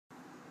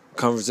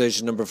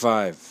Conversation number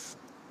 5.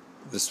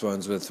 This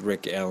one's with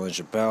Rick, Alan, and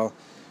Chappelle.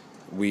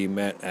 We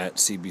met at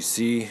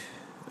CBC,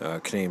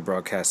 Canadian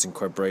Broadcasting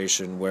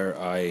Corporation, where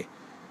I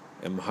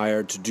am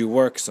hired to do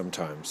work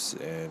sometimes.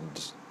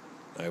 And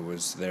I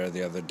was there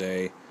the other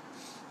day.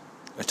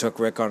 I took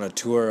Rick on a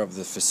tour of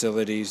the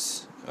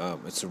facilities.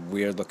 It's a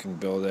weird-looking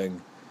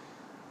building.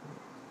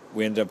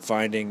 We ended up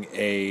finding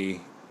a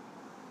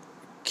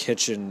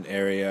kitchen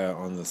area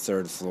on the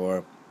 3rd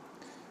floor.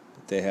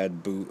 They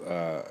had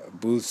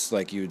booths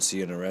like you would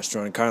see in a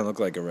restaurant. It kind of looked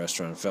like a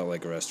restaurant, felt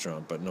like a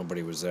restaurant, but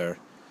nobody was there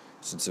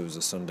since it was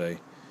a Sunday.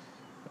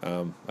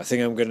 I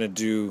think I'm going to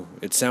do...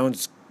 It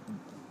sounds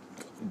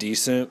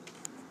decent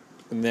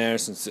in there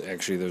since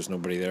actually there's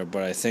nobody there,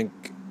 but I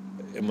think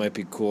it might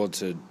be cool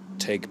to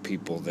take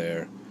people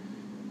there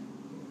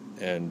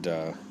and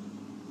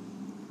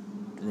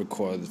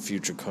record the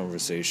future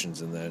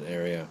conversations in that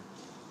area.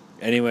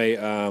 Anyway,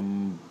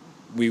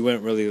 we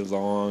went really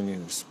long. It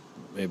was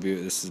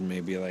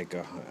maybe like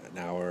an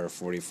hour or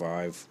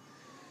 45.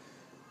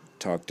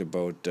 Talked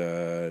about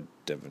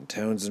Devin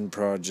Townsend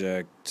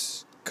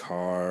project,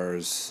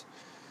 cars,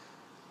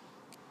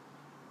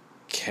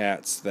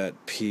 cats that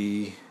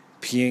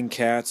peeing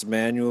cats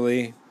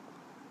manually,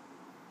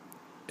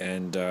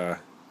 and I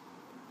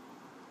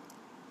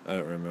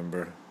don't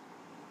remember.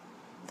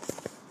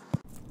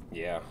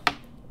 Yeah.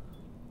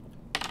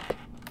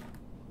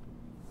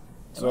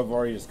 So I've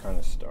already just kind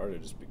of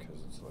started just because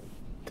it's like...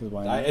 Because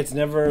why not? It's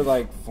never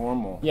like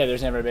formal. Yeah,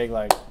 there's never a big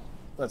like,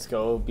 let's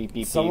go, beep,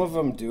 beep, Some beep. of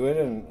them do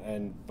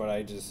it, but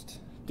I just...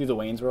 Do the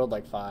Wayne's World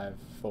like 5,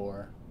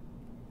 4.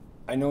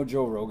 I know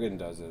Joe Rogan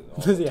does it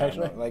all Does the he time.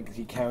 actually? Like,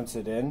 he counts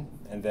it in,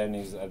 and then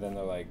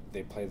they're like,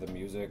 they play the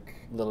music.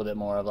 A little bit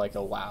more of like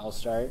a wow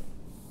start.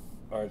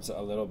 Or it's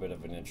a little bit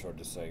of an intro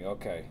just saying,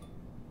 okay,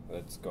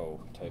 let's go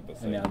type of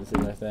thing. And now this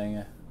is our thing,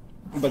 yeah.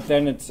 But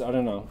then it's, I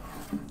don't know.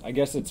 I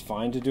guess it's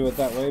fine to do it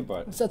that way,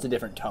 but... It sets a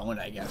different tone,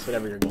 I guess,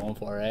 whatever you're going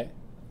for, right?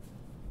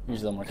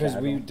 Usually a little more Because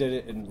casual. we did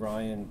it in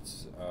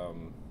Ryan's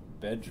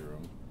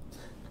bedroom,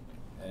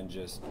 and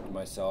just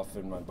myself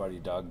and my buddy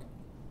Doug,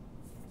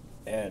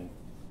 and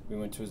we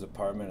went to his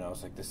apartment, and I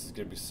was like, this is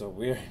going to be so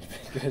weird,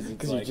 because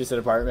it's like... you just said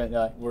apartment,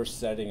 yeah. We're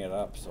setting it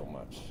up so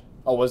much.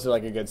 Oh, was there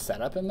like a good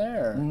setup in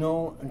there? Or?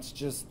 No, it's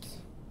just...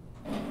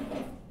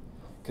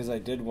 Because I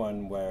did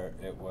one where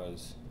it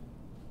was...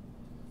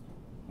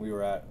 We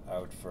were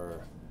out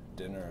for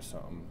dinner or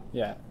something.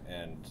 Yeah.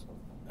 And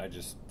I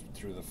just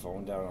threw the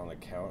phone down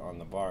on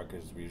the bar,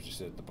 because we usually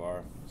sit at the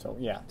bar. So,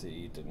 yeah. To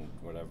eat and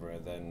whatever,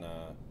 and then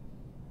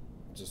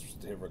just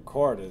hit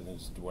record and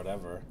just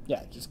whatever.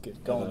 Yeah, just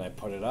get going. And then I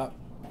put it up,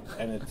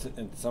 and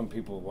some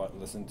people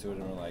listened to it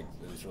and were like,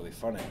 it was really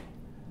funny.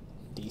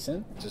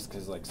 Decent. Just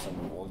because like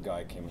some old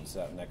guy came and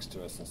sat next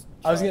to us. And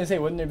I was gonna say,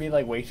 wouldn't there be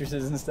like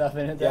waitresses and stuff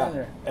in it then? Yeah,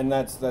 or? and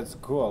that's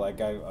cool. Like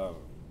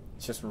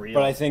It's just real.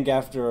 But I think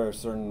after a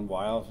certain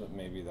while,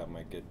 maybe that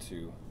might get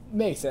too...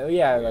 Makes sense,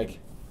 yeah, weird. like...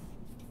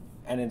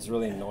 And it's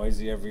really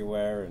noisy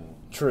everywhere, and...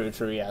 True,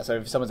 yeah. So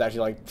if someone's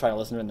actually like trying to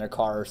listen to it in their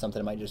car or something,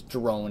 it might just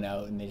drone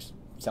out and they just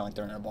sound like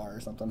they're in a bar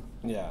or something.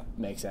 Yeah.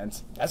 Makes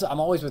sense.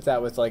 I'm always with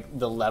that, with like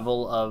the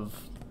level of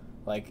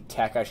like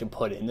tech I should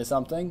put into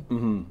something.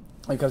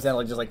 Mm-hmm. It comes down to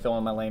like just like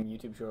filming my lame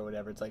YouTube show or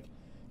whatever. It's like,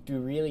 do you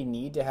really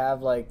need to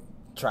have like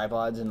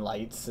tripods and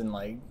lights and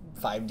like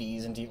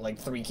 5Ds and like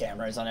 3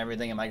 cameras on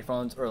everything and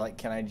microphones, or like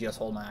can I just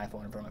hold my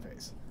iPhone in front of my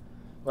face?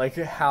 Like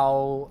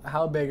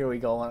how big are we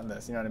going on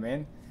this? You know what I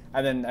mean?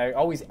 And then I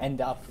always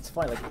end up, it's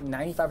funny, like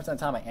 95% of the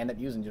time I end up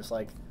using just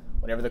like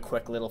whatever the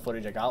quick little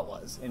footage I got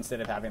was, instead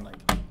of having like,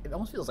 it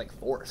almost feels like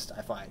forced,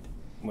 I find.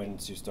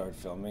 Once you start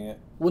filming it?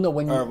 Well, no,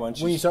 when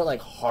you start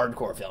like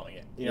hardcore filming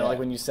it, you know, yeah. like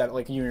when you set,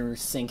 like you're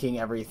syncing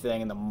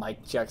everything and the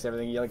mic checks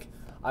everything, you're like,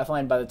 I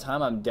find by the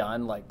time I'm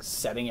done, like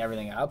setting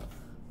everything up,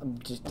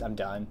 I'm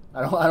done.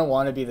 I don't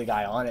want to be the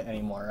guy on it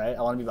anymore, right?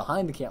 I want to be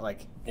behind the camera,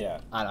 like,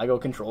 yeah. I go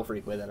control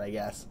freak with it, I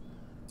guess.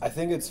 I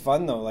think it's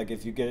fun though, like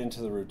if you get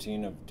into the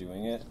routine of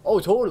doing it. Oh,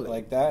 totally.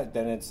 Like that,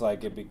 then it's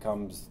like it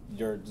becomes,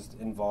 you're just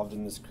involved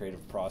in this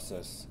creative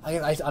process.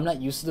 I'm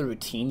not used to the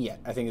routine yet,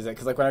 I think, is that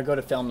because like when I go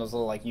to film those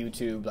little like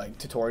YouTube like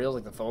tutorials,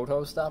 like the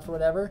photo stuff or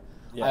whatever,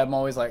 yeah. I'm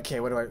always like, okay,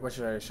 what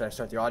should I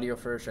start the audio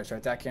first? Should I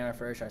start that camera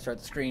first? Should I start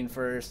the screen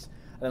first?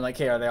 And then like,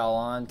 hey, are they all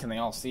on? Can they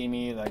all see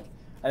me? Like,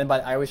 and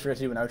then I always forget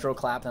to do an outro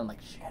clap, and I'm like,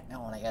 shit,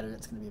 no, when I edit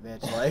it's gonna be a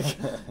bitch. Like,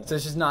 so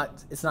it's just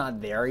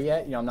not there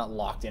yet. You know, I'm not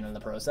locked in the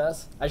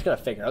process. I just gotta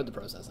figure out the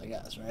process, I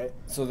guess, right?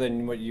 So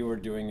then what you were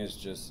doing is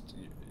just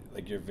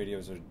like your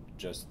videos are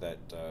just that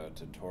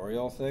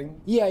tutorial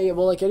thing? Yeah.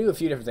 Well, like I do a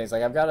few different things.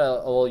 Like I've got a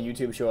little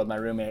YouTube show with my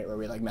roommate where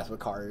we like mess with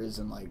cars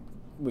and like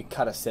we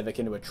cut a Civic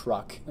into a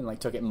truck and like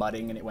took it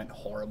mudding and it went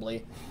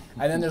horribly.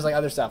 And then there's like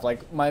other stuff,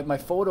 like my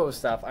photo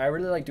stuff. I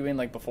really like doing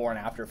like before and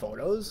after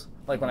photos.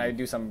 Like when I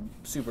do some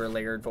super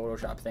layered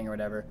Photoshop thing or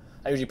whatever,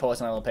 I usually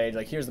post on my little page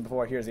like, here's the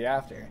before, here's the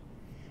after.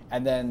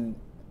 And then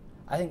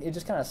I think it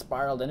just kind of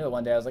spiraled into it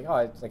one day. I was like,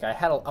 I was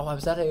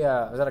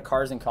at a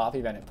Cars and Coffee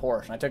event at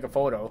Porsche, and I took a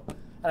photo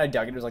and I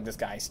dug it. It was like this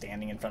guy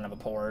standing in front of a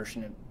Porsche,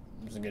 and it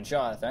was a good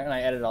shot, I think. And I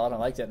edited it all and I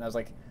liked it, and I was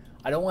like,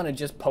 I don't want to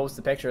just post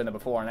the picture in the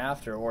before and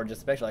after, or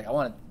just the picture. Like, I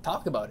want to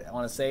talk about it. I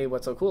want to say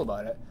what's so cool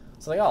about it.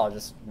 So like, oh, I'll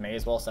just may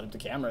as well set up the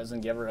cameras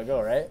and give her a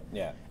go, right?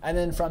 Yeah. And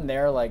then from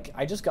there, like,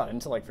 I just got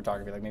into like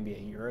photography like maybe a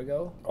year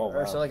ago. Oh, wow.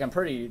 Or so like I'm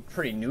pretty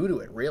new to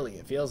it, really.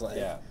 It feels like.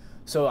 Yeah.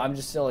 So I'm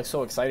just still like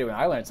so excited when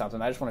I learn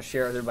something. I just want to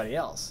share it with everybody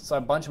else. So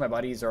a bunch of my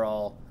buddies are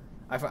all,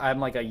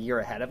 I'm like a year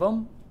ahead of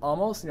them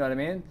almost. You know what I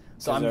mean?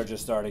 So they're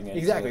just starting it.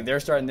 Exactly.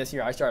 They're starting this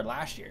year. I started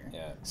last year.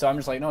 Yeah. So I'm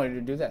just like, no, I need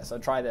to do this. So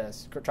try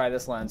this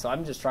lens. So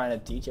I'm just trying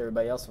to teach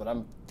everybody else what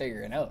I'm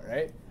figuring out,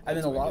 right? And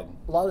then a lot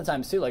of the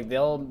times too, like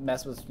they'll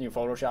mess with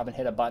Photoshop and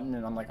hit a button,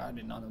 and I'm like, I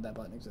did not know that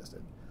button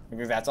existed.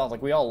 Because that's all.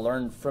 Like we all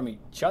learn from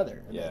each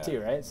other, too,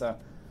 right? So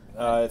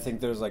I think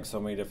there's like so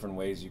many different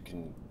ways you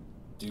can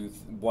do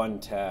one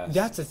task.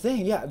 That's the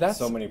thing, yeah. That's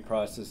so many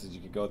processes you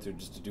could go through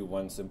just to do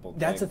one simple thing.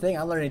 That's the thing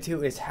I'm learning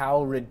too, is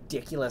how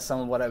ridiculous some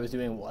of what I was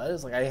doing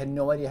was. Like I had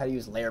no idea how to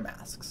use layer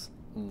masks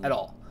at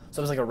all. So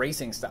it was like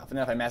erasing stuff, and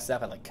then if I messed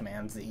up, I'd like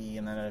Command Z,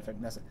 and then if I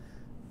messed up,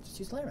 just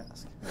use layer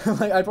mask.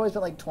 Like I probably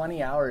spent like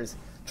 20 hours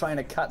trying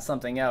to cut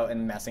something out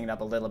and messing it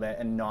up a little bit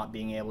and not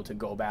being able to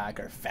go back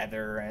or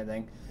feather or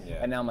anything. Yeah.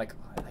 And now I'm like,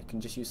 oh, I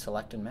can just use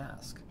select and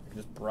mask. I can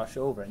just brush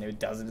over, and it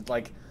does it.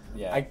 Like,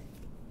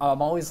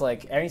 I'm always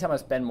like, anytime I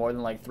spend more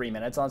than like 3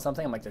 minutes on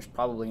something, I'm like, there's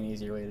probably an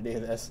easier way to do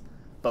this,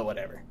 but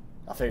whatever.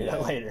 I'll figure it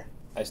out later.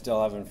 I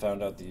still haven't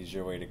found out the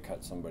easier way to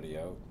cut somebody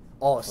out.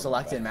 Oh,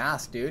 select and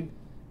mask, dude.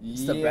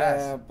 It's the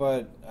best. Yeah,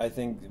 but I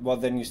think, well,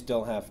 then you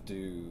still have to...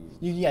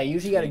 You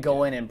usually got to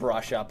go in and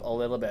brush up a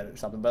little bit or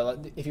something, but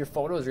like, if your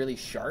photo is really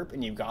sharp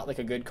and you've got like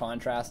a good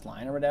contrast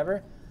line or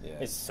whatever,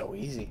 it's so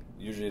easy.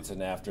 Usually it's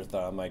an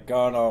afterthought. I'm like,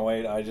 oh no,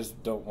 wait, I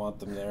just don't want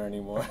them there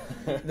anymore.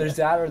 There's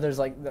that, or there's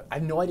like, I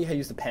have no idea how to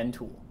use the pen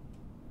tool.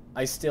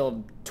 I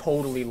still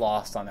totally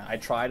lost on that. I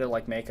try to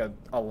like make a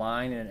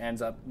line and it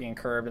ends up being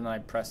curved, and then I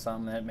press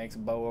something and it makes a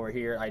bow over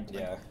here. I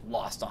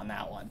lost on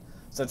that one.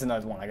 So that's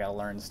another one I gotta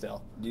learn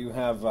still. Do you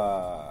have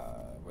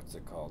what's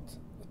it called?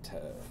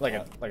 Like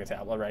a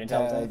tablet, writing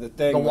tablet. The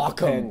thing. The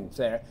Wacom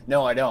there.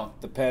 No, I don't.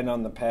 The pen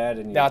on the pad,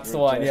 and that's the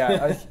one.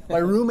 Yeah, my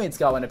roommate's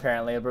got one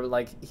apparently, but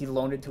like he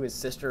loaned it to his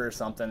sister or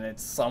something. And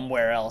it's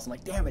somewhere else. I'm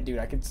like, damn it, dude!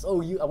 I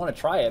want to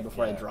try it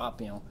before I drop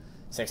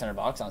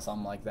 $600 on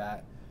something like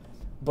that.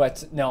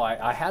 But no,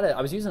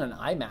 I was using an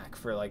iMac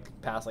for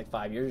like past like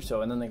 5 years or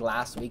so, and then like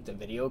last week the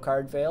video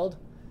card failed.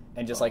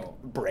 And just like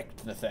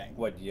bricked the thing.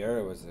 What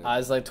year was it? It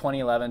was like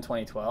 2011,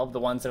 2012. The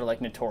ones that are like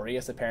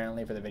notorious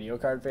apparently for the video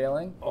card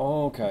failing.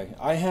 Oh, okay.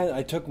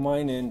 I took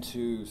mine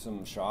into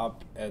some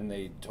shop, and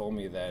they told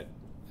me that,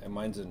 and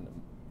mine's in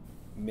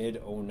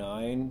mid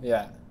 09.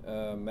 Yeah.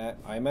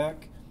 iMac,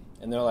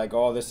 and they're like,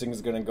 oh, this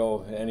thing's gonna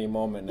go any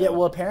moment now. Yeah.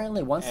 Well,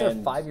 apparently once they're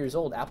 5 years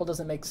old, Apple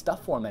doesn't make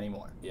stuff for them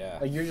anymore. Yeah.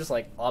 Like you're just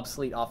like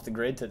obsolete off the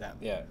grid to them.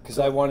 Yeah. Because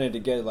I wanted to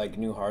get like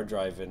new hard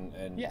drive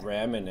and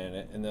RAM in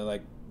it, and they're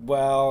like,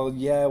 well,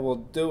 yeah, we'll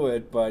do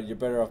it, but you're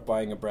better off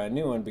buying a brand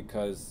new one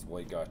because, well,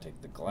 you gotta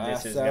take the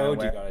glass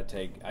out. You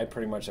gotta I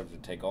pretty much have to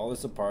take all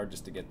this apart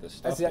just to get this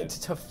stuff in.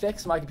 To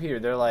fix my computer,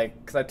 they're like,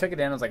 because I took it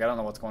in, I was like, I don't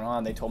know what's going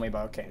on. They told me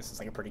about, okay, this is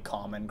like a pretty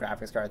common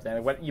graphics card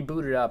thing. You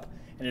boot it up,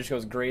 and it just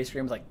goes gray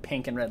screen with like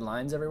pink and red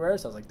lines everywhere.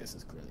 So I was like, this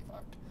is clearly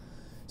fucked.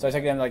 So I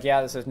took it in, like,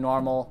 yeah, this is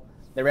normal.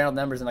 They ran out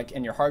the numbers, and like,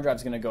 and your hard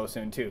drive's gonna go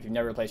soon too. If you've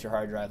never replaced your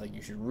hard drive, like,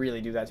 you should really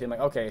do that too. I'm like,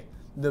 okay,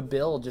 the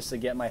bill just to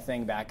get my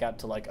thing back up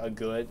to like a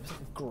good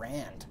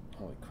 $1,000.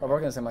 Holy crap. I'm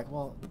working on this, I'm like,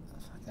 well,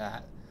 fuck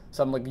that.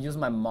 So I'm like using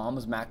my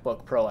mom's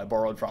MacBook Pro I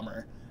borrowed from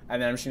her. And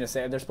then I'm just going to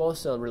say, they're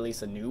supposed to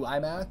release a new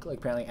iMac, like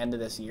apparently end of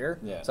this year.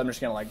 Yeah. So I'm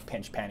just going to like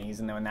pinch pennies,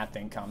 and then when that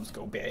thing comes,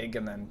 go big,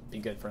 and then be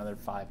good for another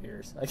 5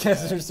 years. I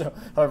guess, or so,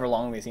 however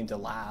long they seem to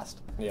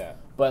last. Yeah.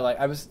 But like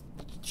I was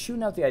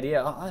shooting out the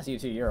idea, I'll ask you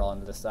too, you're all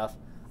into this stuff.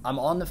 I'm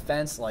on the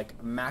fence, like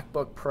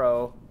MacBook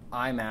Pro,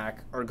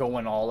 iMac, or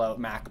going all out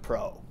Mac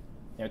Pro.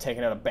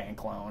 Taking out a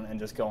bank loan and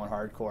just going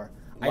hardcore.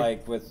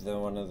 Like with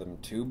one of them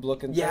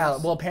tube-looking things? Yeah,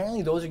 well,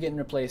 apparently those are getting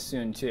replaced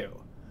soon, too.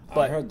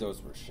 But I heard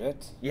those were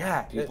shit.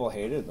 Yeah. People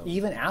hated them.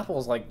 Even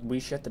Apple's like, we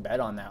shit the bed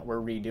on that. We're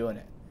redoing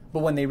it. But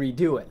when they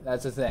redo it,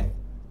 that's the thing.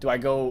 Do I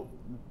go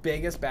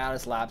biggest,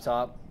 baddest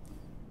laptop,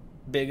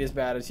 biggest,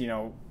 baddest,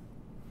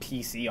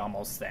 PC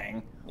almost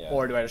thing? Yeah.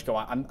 Or do I just go,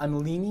 I'm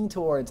leaning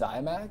towards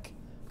iMac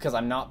because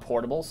I'm not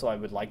portable, so I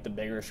would like the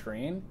bigger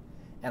screen.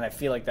 And I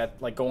feel like that,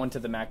 like going to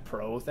the Mac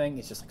Pro thing,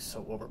 is just like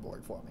so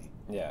overboard for me.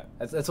 Yeah,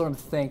 that's what I'm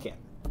thinking.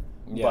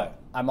 Yeah,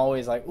 but I'm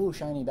always like, ooh,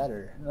 shiny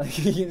better. Like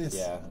it's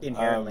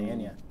inherently in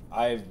you.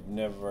 I've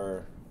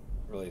never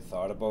really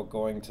thought about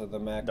going to the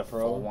Mac Pro. The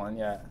full one,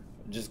 yeah.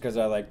 Just because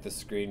I like the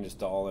screen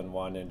just all in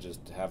one and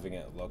just having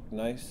it look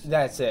nice.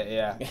 That's it,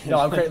 yeah.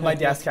 No, my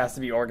desk has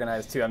to be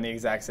organized too. I'm the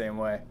exact same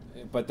way.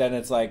 But then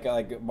it's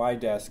like my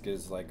desk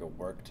is like a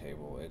work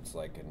table. It's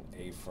like an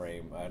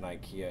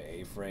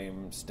IKEA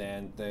A-frame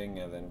stand thing,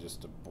 and then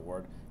just a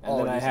board. And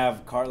then I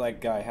have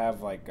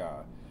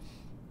a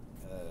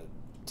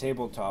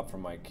tabletop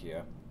from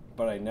IKEA,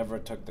 but I never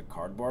took the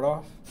cardboard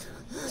off.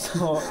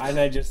 So, and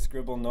I just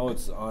scribble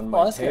notes on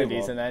my that's table. Kind of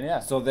decent then, yeah.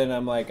 So then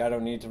I'm like, I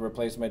don't need to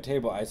replace my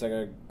table. I just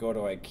gotta go to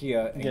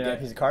IKEA and get a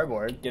piece of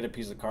cardboard. Get a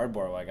piece of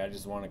cardboard. Like, I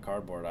just want a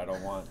cardboard. I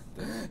don't want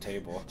the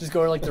table. Just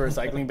go to like the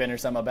recycling bin or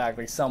something back.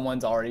 Like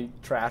someone's already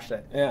trashed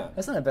it. Yeah.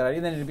 That's not a bad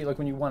idea. Then it'd be like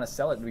when you want to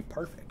sell it, it'd be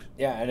perfect.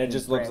 Yeah, and it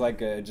just looks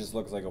like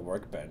a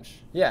workbench.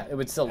 Yeah, it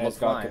would still look fine. It's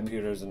got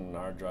computers and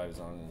hard drives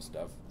on and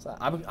stuff. So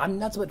I'm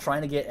nuts about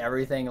trying to get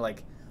everything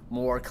like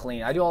more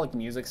clean. I do all like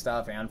music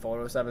stuff and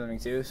photo stuff and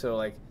everything too. So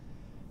like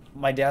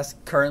my desk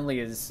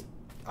currently is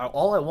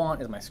all I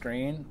want is my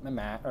screen, my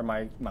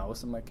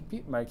mouse, and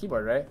my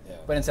keyboard, right? Yeah.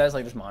 But instead it's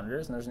like there's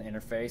monitors and there's an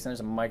interface and there's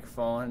a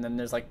microphone and then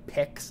there's like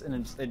picks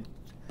and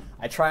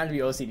I try not to be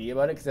OCD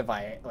about it because if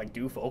I like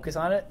do focus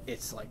on it,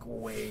 it's like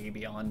way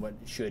beyond what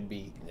it should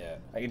be. Yeah.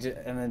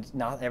 And then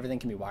not everything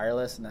can be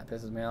wireless, and that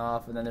pisses me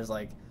off. And then there's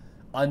like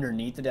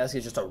underneath the desk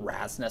is just a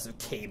rat's nest of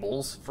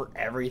cables for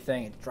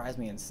everything. It drives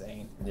me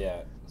insane.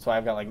 Yeah. So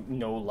I've got like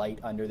no light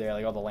under there.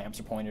 Like all the lamps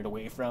are pointed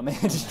away from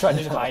it. Just trying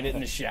to hide it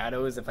in the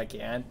shadows if I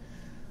can.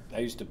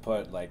 I used to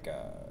put like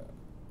a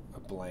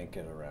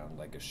blanket around,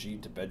 like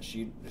a bed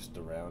sheet, just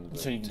around the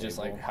so you can table, just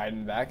like hide in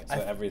the back. So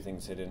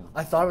everything's hidden.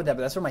 I thought about that,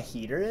 but that's where my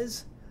heater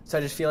is. So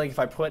I just feel like if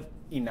I put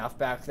enough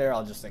back there,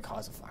 I'll just like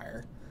cause a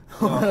fire.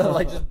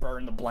 Like just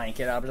burn the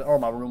blanket out, or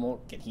my room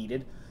won't get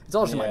heated. It's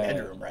all just in my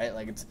bedroom, right?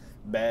 Like it's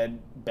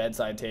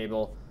bedside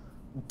table,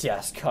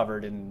 desk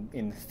covered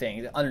in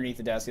things. Underneath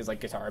the desk is like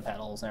guitar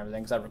pedals and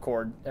everything, because I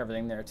record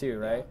everything there too,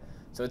 right?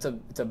 So it's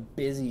a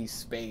busy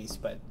space,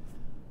 but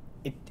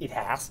it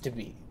has to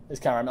be. It's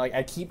kind of like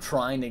I keep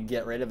trying to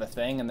get rid of a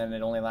thing, and then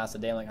it only lasts a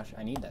day. I'm like,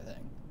 I need that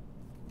thing.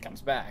 It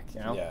comes back, you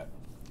know? Yeah.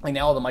 Like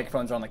now all the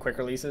microphones are on like quick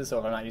releases, so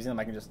if I'm not using them,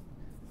 I can just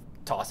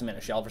toss them in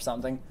a shelf or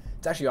something.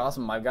 It's actually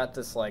awesome. I've got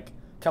this like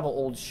couple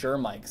old Shure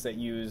mics that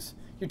use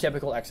your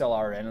typical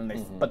XLR in,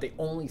 and but they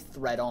only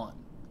thread on.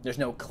 There's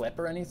no clip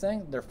or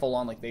anything. They're full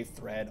on, like they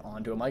thread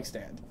onto a mic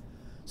stand.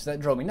 So that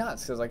drove me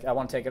nuts because like I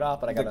want to take it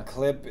off, but I got the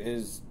clip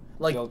is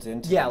like built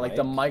into like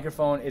the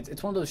microphone.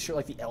 It's one of those Shure,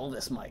 like the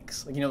Elvis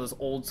mics, like you know those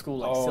old school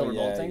like silver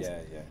gold things.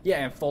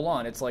 Yeah, and full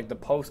on. It's like the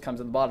post comes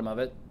at the bottom of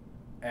it,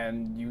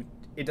 and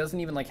it doesn't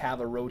even like have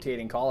a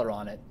rotating collar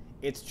on it.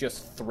 It's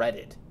just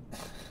threaded.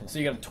 So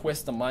you got to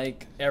twist the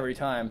mic every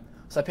time.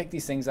 So I picked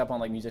these things up on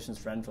like Musician's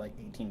Friend for like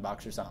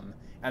 $18 or something,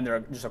 and they're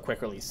just a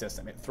quick release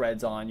system. It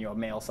threads on a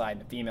male side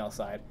and a female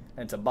side,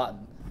 and it's a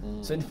button.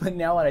 So but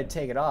now when I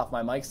take it off,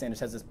 my mic stand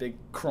just has this big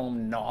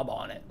chrome knob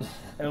on it,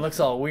 and it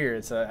looks all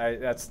weird. So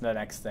that's the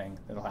next thing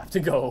that'll have to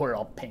go, or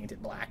I'll paint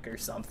it black or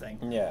something.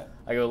 Yeah.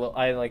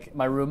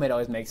 My roommate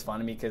always makes fun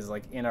of me because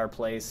like in our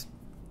place,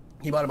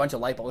 he bought a bunch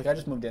of light bulbs. Like I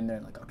just moved in there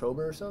in like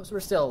October or so we're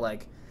still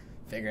like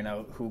figuring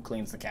out who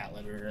cleans the cat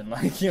litter and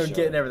like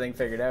getting everything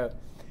figured out.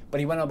 But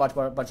he went on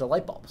a bunch of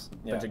light bulbs,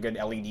 a bunch of good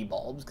LED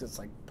bulbs, because it's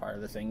like part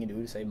of the thing you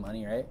do to save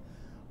money, right?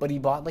 But he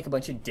bought like a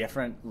bunch of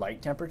different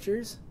light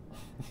temperatures,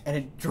 and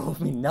it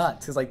drove me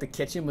nuts because like the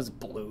kitchen was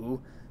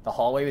blue, the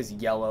hallway was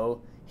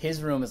yellow,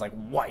 his room is like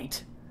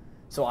white.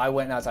 So I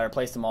went outside, I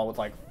replaced them all with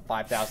like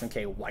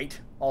 5000K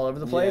white all over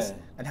the place,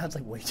 and now it's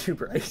like way too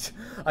bright.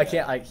 I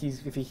can't.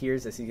 If he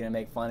hears this, he's gonna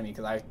make fun of me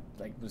because I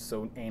like was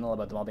so anal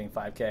about them all being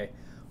 5K.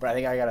 But I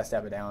think I gotta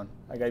step it down.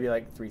 I gotta be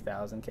like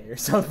 3000K or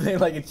something.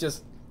 Like it's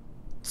just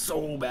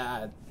so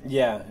bad.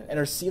 Yeah. And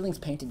our ceiling's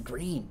painted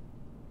green.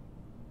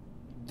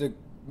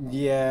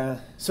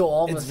 So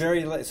all it's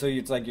very so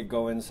it's like you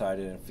go inside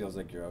and it feels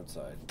like you're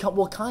outside.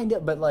 Well, kind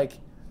of, but like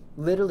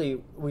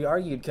literally we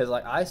argued because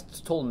like I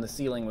told him the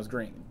ceiling was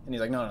green, and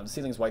he's like, no, the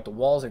ceiling's white, the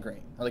walls are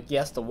green. I'm like,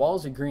 yes, the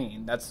walls are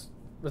green, that's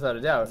without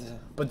a doubt,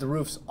 but the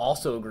roof's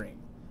also green.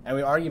 And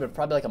we argued for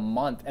probably like a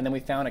month, and then we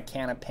found a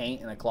can of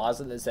paint in a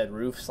closet that said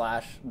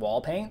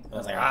roof/wall paint. And I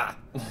was like,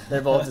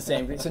 they're both the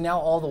same green. So now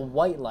all the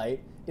white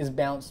light is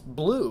bounced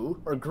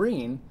blue or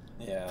green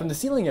from the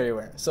ceiling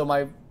everywhere. So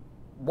my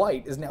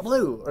white is now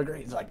blue or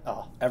green. It's like,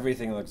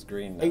 everything looks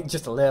green now.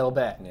 Just a little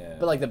bit. Yeah.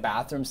 But like the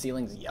bathroom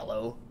ceiling's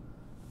yellow.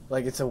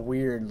 Like it's a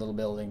weird little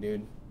building,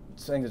 dude.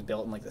 This thing was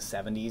built in like the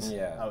 70s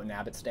out in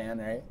Abbotston,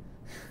 right?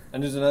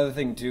 And there's another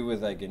thing too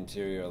with like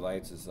interior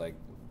lights is like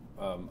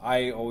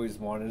I always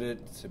wanted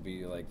it to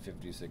be like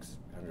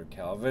 5600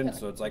 Kelvin,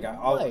 so it's like I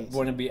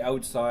want to be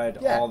outside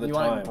all the time. You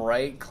want it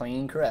bright,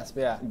 clean, crisp,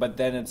 But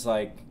then it's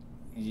like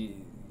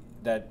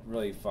that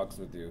really fucks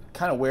with you.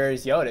 Kind of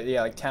wears you out.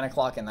 Like 10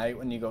 o'clock at night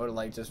when you go to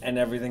like just... And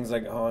everything's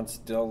like, it's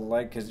still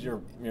light because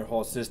your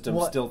whole system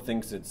still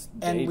thinks it's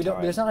daytime.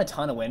 And there's not a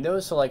ton of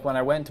windows, so like when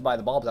I went to buy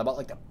the bulbs, I bought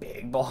like the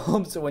big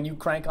bulbs, so when you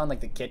crank on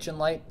like the kitchen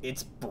light,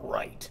 it's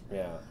bright.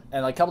 Yeah.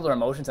 And like a couple of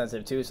them are motion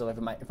sensitive too, so like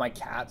if my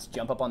cats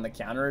jump up on the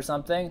counter or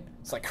something,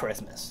 it's like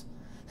Christmas.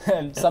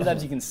 And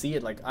sometimes you can see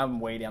it, like I'm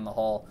way down the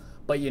hall,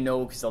 but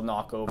because they'll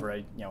knock over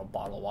a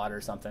bottle of water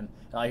or something,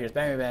 and I hear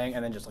bang, bang, bang,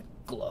 and then just like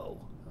glow.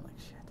 I'm like,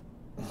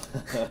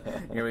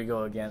 shit. Here we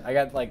go again. I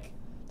got like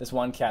this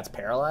one cat's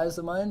paralyzed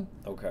of mine.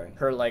 Okay.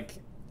 Her like,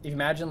 if you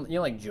imagine,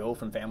 like Joe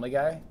from Family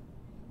Guy.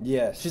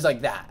 Yes. She's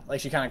like that. Like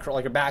she kind of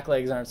like her back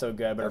legs aren't so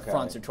good, but her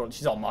fronts are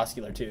she's all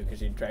muscular too because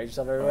she drags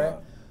herself everywhere.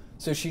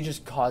 So she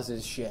just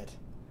causes shit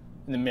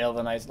in the middle of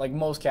the night. Like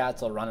most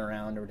cats will run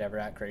around or whatever,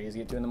 act crazy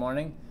at 2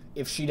 a.m.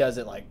 If she does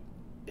it, like,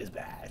 is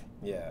bad.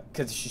 Yeah.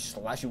 Because she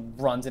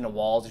runs into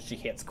walls and she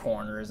hits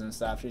corners and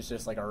stuff. She's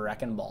just like a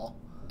wrecking ball.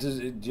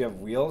 Do you have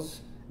wheels?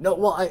 No,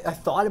 well, I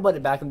thought about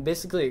it back and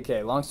basically,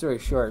 okay, long story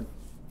short,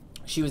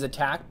 she was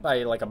attacked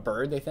by like a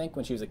bird, they think,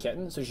 when she was a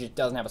kitten, so she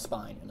doesn't have a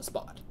spine in a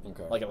spot.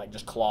 Okay. Like it like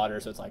just clawed her,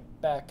 so it's like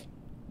back,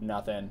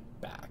 nothing,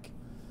 back.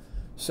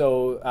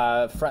 So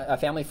a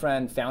family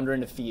friend found her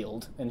in the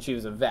field, and she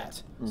was a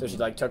vet, so she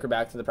like took her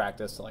back to the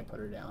practice to like put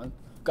her down.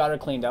 Got her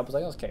cleaned up, was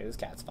like, okay, this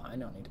cat's fine,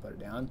 don't need to put her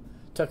down.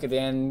 Took it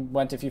in,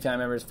 went to a few family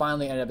members,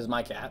 finally ended up as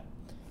my cat,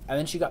 and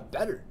then she got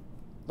better.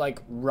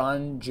 Like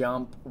run,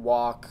 jump,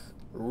 walk,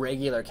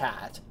 regular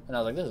cat. And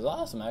I was like, this is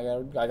awesome. I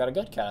got a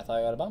good cat. I thought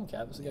I got a bum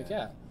cat. It was a good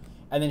cat.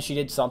 And then she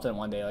did something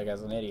one day, like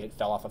as an idiot,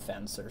 fell off a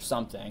fence or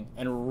something,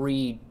 and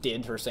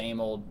redid her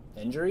same old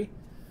injury.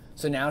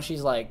 So now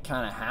she's like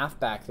kind of half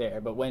back there.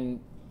 But when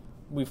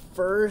we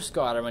first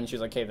got her, when she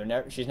was like,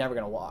 okay, she's never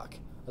going to walk,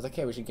 I was like,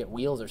 okay, we should get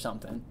wheels or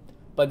something.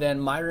 But then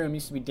my room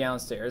used to be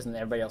downstairs and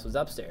everybody else was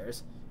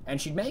upstairs,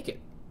 and she'd make it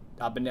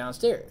up and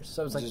downstairs.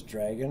 So it was like just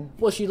dragging.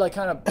 Well, she'd like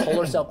kind of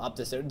pull herself up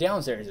the stairs.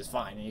 Downstairs is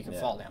fine, and you can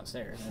fall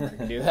downstairs. You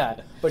can do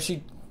that. But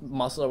she'd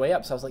muscle her way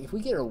up. So I was like, if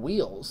we get her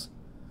wheels,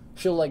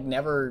 she'll like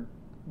never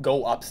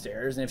go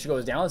upstairs, and if she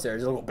goes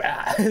downstairs, it'll go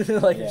bad.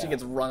 Like if she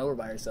gets run over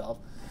by herself.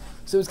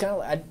 So it's kind of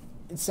like,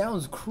 it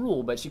sounds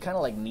cruel, but she kind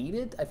of like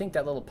needed, I think,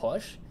 that little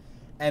push.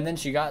 And then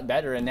she got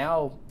better, and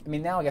now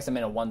I guess I'm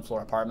in a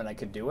 1-floor apartment. I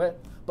could do it,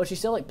 but she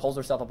still like pulls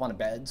herself up onto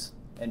beds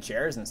and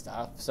chairs and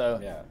stuff.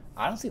 So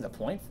I don't see the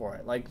point for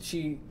it. Like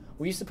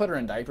we used to put her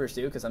in diapers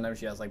too, because sometimes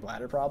she has like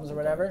bladder problems or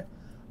whatever.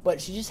 But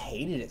she just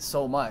hated it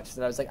so much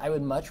that I was like, I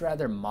would much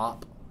rather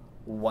mop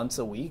once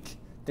a week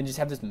than just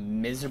have this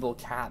miserable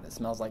cat that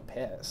smells like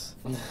piss.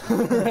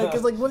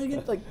 Because like, what do you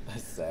get? Like,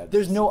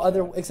 there's no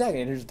other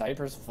exactly. And there's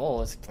diapers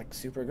full. It's like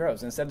super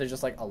gross. Instead, there's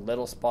just like a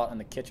little spot on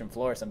the kitchen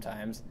floor.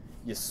 Sometimes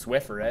you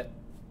Swiffer it,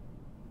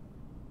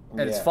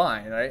 and it's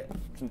fine, right?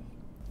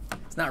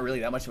 It's not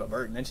really that much of a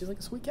burden. And she's like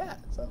a sweet cat.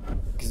 So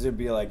because it'd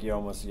be like you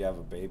have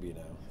a baby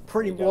now.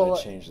 Pretty well.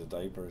 Change the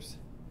diapers.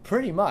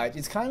 Pretty much.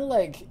 It's kind of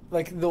like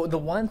the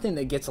one thing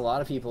that gets a lot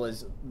of people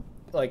is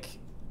like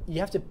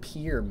you have to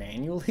pee her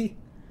manually.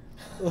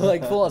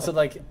 Like full on. So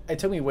like it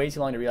took me way too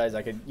long to realize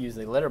I could use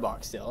the litter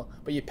box still.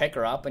 But you pick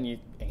her up and you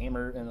aim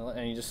her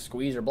and you just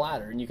squeeze her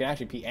bladder, and you can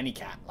actually pee any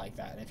cat like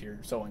that if you're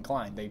so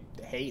inclined. They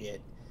hate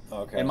it.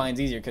 Okay. And mine's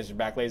easier because your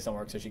back legs don't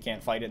work, so she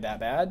can't fight it that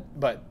bad.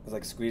 But it's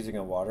like squeezing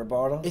a water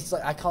bottle. It's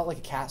like I call it like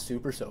a cat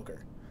super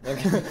soaker. Like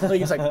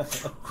it's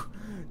like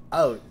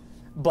out.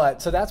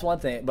 But so that's one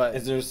thing. But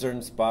is there a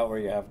certain spot where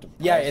you have to?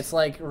 Yeah, it's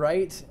like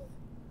right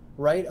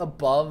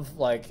above,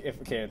 like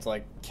it's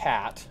like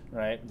cat,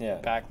 right? Yeah.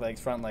 Back legs,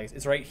 front legs.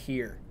 It's right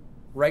here,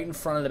 right in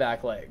front of the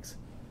back legs.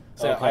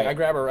 So okay. I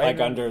grab her right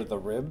under the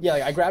rib. Yeah,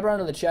 like I grab her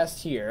under the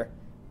chest here,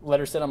 let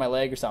her sit on my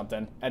leg or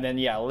something, and then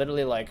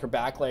literally like her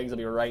back legs will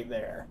be right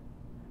there,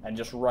 and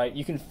just right.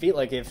 You can feel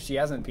like if she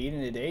hasn't peed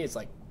in a day, it's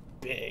like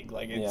big,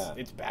 like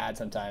it's bad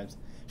sometimes.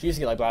 She used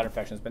to get like bladder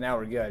infections, but now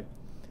we're good.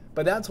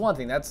 But that's one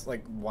thing. That's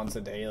like once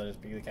a day, you'll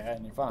just pee the cat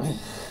and you're fine.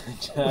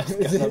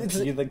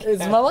 Pee the cat.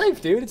 It's my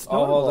life, dude. It's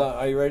normal. Oh, hold on.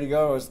 Are you ready to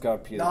go? I just gotta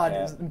pee the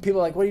cat. And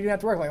people are like, what are you doing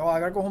after work? I'm like, I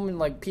gotta go home and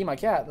like pee my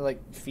cat. They're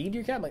like, feed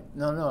your cat? I'm like,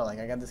 no, like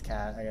I got this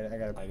cat. I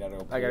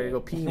gotta go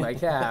pee my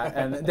cat,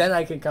 and then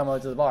I can come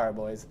out to the bar,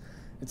 boys.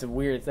 It's a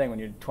weird thing when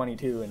you're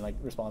 22 and like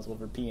responsible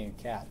for peeing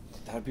a cat.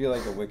 That'd be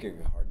like a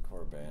wicked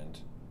hardcore band.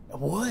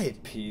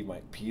 Would pee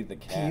the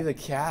cat. Pee the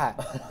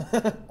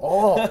cat.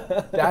 Oh,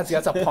 that's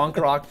a punk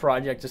rock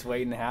project just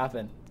waiting to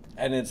happen.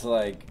 And it's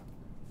like,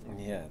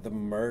 the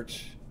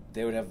merch.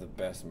 They would have the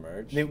best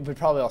merch. They would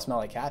probably all smell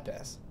like cat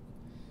piss.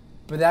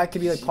 But that could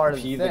be like part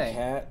of the thing. Pee the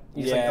cat.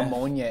 You just like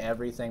ammonia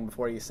everything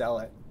before you sell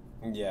it.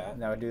 Yeah.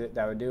 That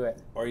would do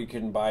it. Or you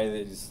can buy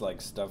these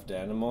like stuffed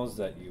animals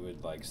that you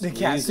would like squeeze. The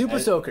cat super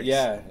soakers.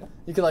 Yeah.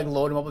 You could like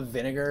load them up with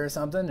vinegar or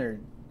something, or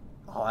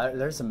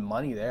there's some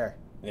money there.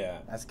 Yeah.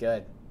 That's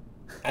good.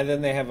 And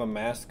then they have a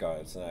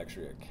mascot. It's not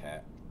actually a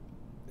cat.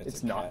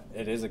 It's not. Cat.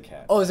 It is a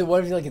cat. Oh, is it?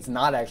 What if like it's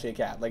not actually a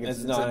cat? Like it's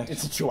not.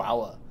 It's a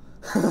chihuahua.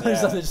 Or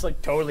something just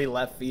like totally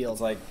left field.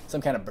 It's like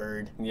some kind of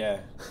bird.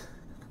 Yeah.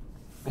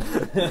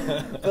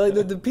 But like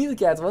the pee the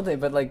cat's one thing,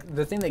 but like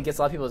the thing that gets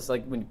a lot of people is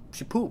like when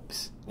she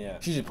poops. Yeah.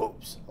 She just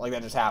poops. Like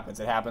that just happens.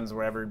 It happens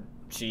wherever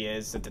she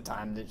is at the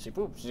time that she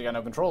poops. She's got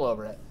no control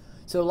over it.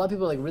 So a lot of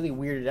people are like really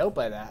weirded out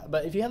by that.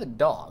 But if you have a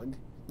dog,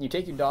 you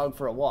take your dog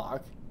for a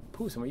walk,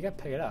 poops, and you got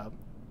to pick it up.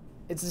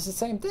 It's just the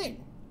same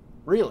thing,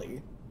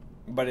 really.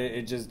 But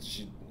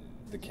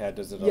the cat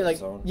does it on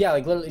its own. Yeah,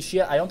 like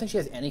literally, I don't think she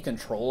has any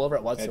control over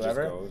it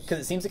whatsoever. Because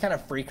it seems to kind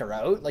of freak her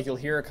out. Like you'll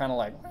hear her kind of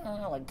like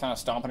kind of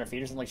stomping her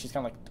feet or something. Like she's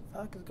kind of like, "What the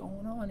fuck is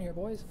going on here,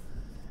 boys?"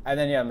 And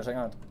then I'm just like,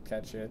 "Oh,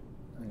 cat shit,"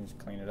 and you just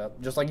clean it up,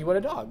 just like you would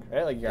a dog,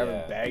 right? Like you have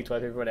a bag,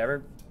 toilet paper,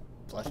 whatever,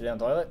 flush it down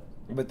the toilet.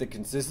 But the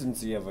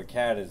consistency of a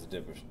cat is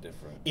different.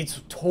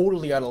 It's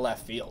totally out of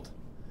left field.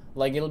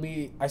 Like it'll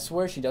be, I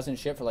swear she doesn't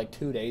shit for like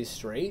 2 days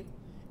straight,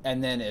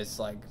 and then it's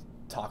like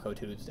Taco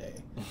Tuesday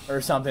or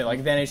something.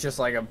 Like then it's just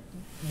like a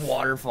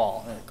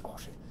waterfall. And like, oh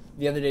shit.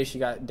 The other day she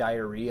got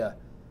diarrhea,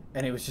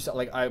 and it was just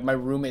like my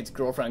roommate's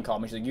girlfriend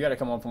called me. She's like, "You got to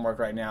come home from work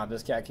right now. If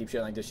this cat keeps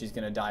shit like this, she's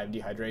gonna die of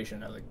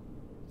dehydration." I was like,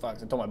 "Fuck!"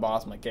 So I told my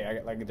boss, "I'm like, okay, I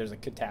got, like, there's a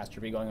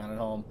catastrophe going on at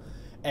home,"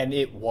 and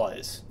it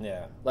was.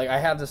 Yeah. Like I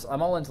have this.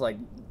 I'm all into like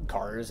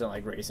cars and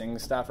like racing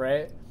stuff,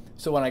 right?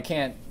 So when I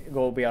can't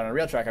go be on a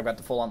real track, I've got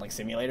the full on like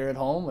simulator at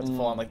home with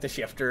full on like the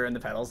shifter and the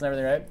pedals and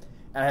everything, right?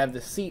 And I have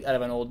the seat out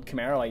of an old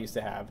Camaro I used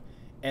to have,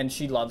 and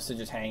she loves to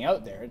just hang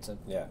out there. It's a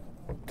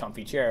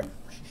comfy chair.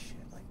 Shit,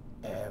 like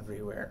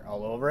everywhere,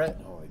 all over it.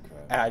 Holy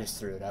crap! And I just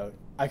threw it out.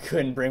 I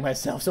couldn't bring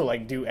myself to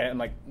like do it. I'm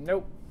like,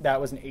 nope, that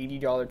was an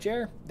 $80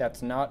 chair.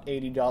 That's not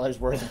 $80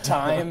 worth of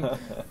time.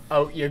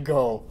 Out you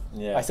go.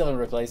 Yeah. I still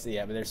haven't replaced it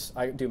yet,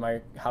 but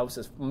my house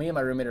is. Me and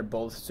my roommate are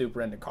both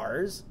super into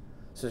cars,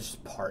 so there's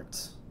just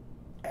parts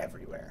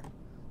everywhere.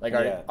 Like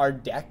our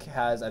deck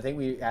has, I think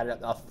we added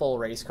a full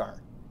race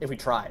car if we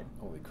tried.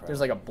 Holy crap. There's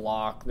like a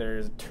block,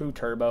 there's 2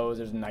 turbos,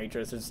 there's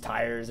nitrous, there's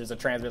tires, there's a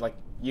transmission. Like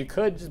you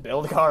could just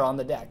build a car on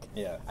the deck.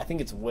 Yeah. I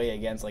think it's way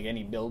against like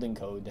any building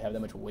code to have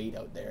that much weight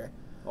out there.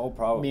 Oh,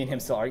 probably. Me and him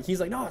still argue. He's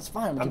like, no, it's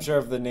fine. I'm sure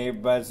if the neighbor,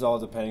 but it's all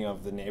depending on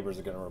if the neighbors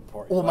are going to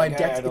report. Well, my like,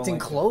 deck, hey, it's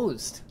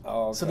enclosed.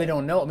 Oh, okay. So they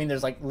don't know. I mean,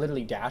 there's like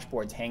literally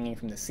dashboards hanging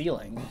from the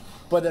ceiling.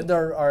 But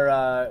there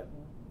are,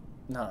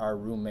 not our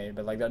roommate,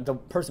 but like the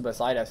person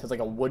beside us has like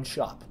a wood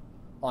shop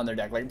on their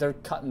deck. Like they're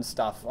cutting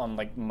stuff on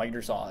like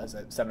miter saws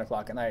at 7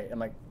 o'clock at night. I'm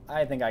like,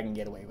 I think I can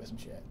get away with some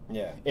shit.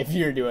 Yeah. If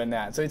you're doing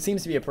that. So it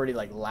seems to be a pretty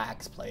like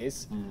lax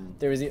place.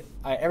 There was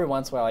every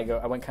once in a while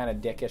I went kind of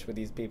dickish with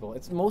these people.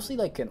 It's mostly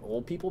like an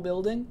old people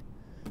building,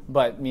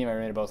 but me and my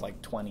roommate are both like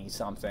 20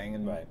 something,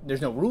 and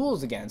there's no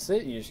rules against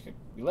it. You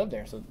live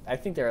there. So I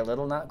think they're a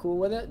little not cool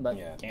with it, but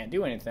can't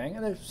do anything,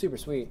 and they're super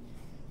sweet.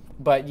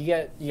 But you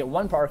get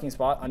one parking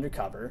spot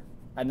undercover,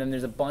 and then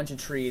there's a bunch of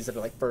trees that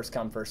are like first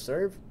come first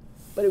serve.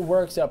 But it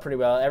works out pretty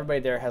well.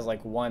 Everybody there has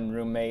like one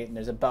roommate, and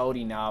there's about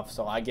enough,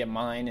 so I get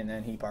mine, and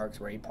then he parks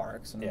where he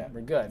parks, and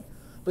we're good.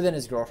 But then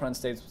his girlfriend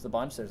stays with a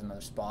bunch. There's another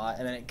spot,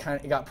 and then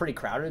it got pretty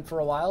crowded for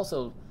a while.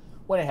 So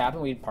when it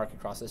happened, we'd park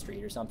across the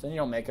street or something. You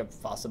don't make a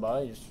fuss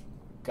about it. You just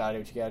gotta do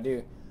what you gotta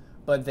do.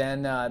 But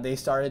then they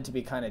started to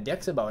be kind of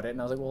dicks about it, and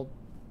I was like, well,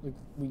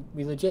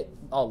 we legit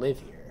all live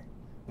here.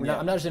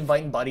 I'm not just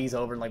inviting buddies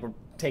over and like we're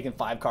taking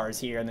 5 cars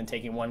here and then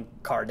taking 1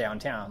 car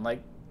downtown.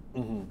 Like.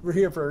 We're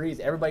here for a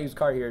reason. Everybody whose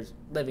car here is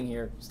living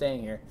here,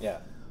 staying here. Yeah.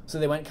 So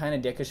they went kind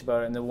of dickish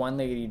about it, and the one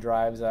lady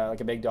drives like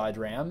a big Dodge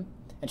Ram,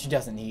 and she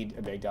doesn't need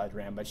a big Dodge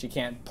Ram, but she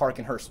can't park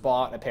in her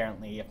spot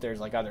apparently if there's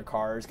like other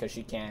cars because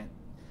she can't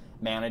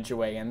manage her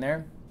way in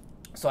there.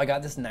 So I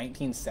got this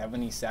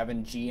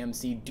 1977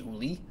 GMC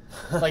dually,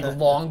 like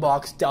long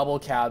box, double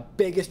cab,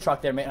 biggest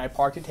truck there, man. And I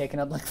parked it, taking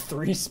up like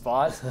 3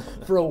 spots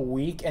for a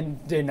week,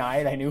 and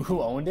denied I knew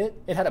who owned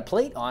it. It had a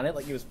plate on it,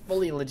 like it was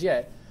fully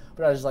legit.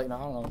 But I was just like, no,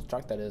 I don't know what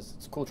truck that is.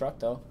 It's a cool truck,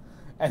 though.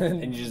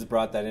 And you just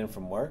brought that in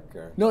from work?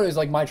 Or? No, it was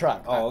like my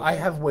truck. Oh, okay. I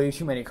have way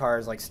too many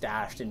cars like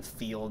stashed in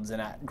fields and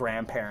at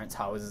grandparents'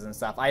 houses and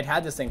stuff. I'd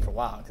had this thing for a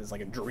while because it's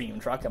like a dream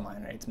truck of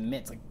mine, right? It's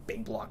mint. It's like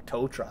big block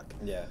tow truck.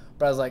 Yeah.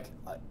 But I was like,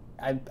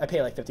 I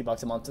pay like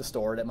 $50 a month to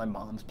store it at my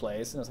mom's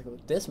place. And I was like, well,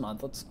 this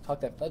month, let's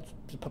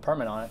just put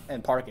permit on it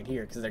and park it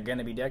here because they're going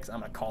to be dicks.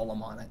 I'm going to call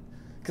them on it.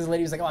 Because the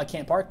lady was like, oh, I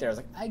can't park there. I was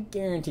like, I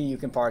guarantee you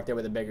can park there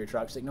with a bigger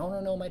truck. She's like,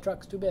 no, my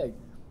truck's too big.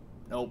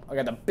 Nope, I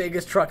got the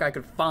biggest truck I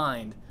could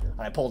find,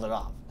 and I pulled it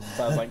off.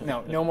 So I was like,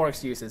 no more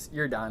excuses.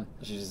 You're done.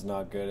 She's just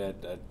not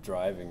good at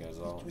driving as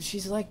well.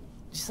 She's like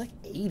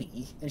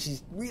 80, and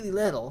she's really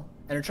little,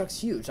 and her truck's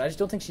huge. I just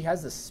don't think she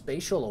has the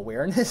spatial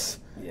awareness.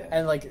 Yeah.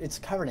 And like it's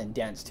covered in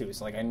dents too,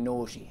 so like I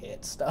know she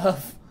hits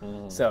stuff.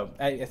 So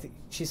I think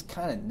she's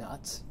kind of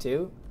nuts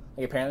too.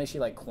 Like apparently she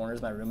like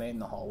corners my roommate in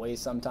the hallways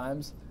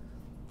sometimes.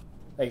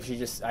 Like she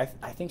just, I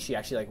think she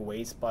actually like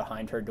waits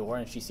behind her door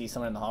and she sees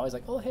someone in the hallway. She's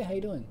like, oh hey, how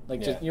you doing?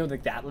 Like just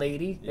like that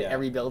lady that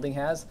every building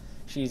has.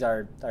 She's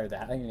our that.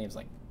 I think her name's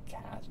like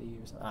Kathy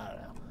or something. I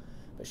don't know,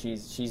 but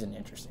she's an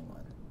interesting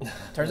one.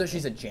 Turns out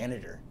she's a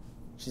janitor.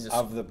 She's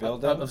of the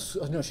building.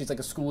 No, she's like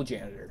a school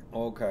janitor.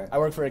 Okay. I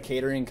work for a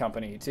catering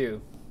company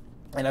too,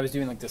 and I was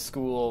doing like the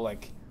school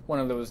like one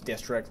of those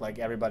district like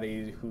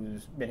everybody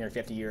who's been here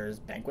 50 years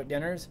banquet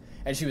dinners,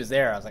 and she was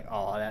there. I was like,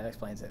 oh, that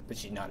explains it. But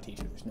she's not a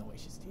teacher. There's no way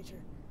she's a teacher.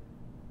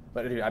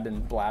 But dude, I've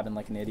been blabbing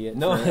like an idiot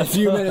for a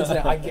few minutes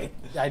now.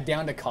 I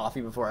downed a coffee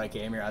before I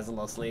came here. I was a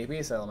little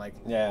sleepy, so I'm like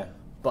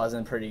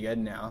buzzing pretty good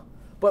now.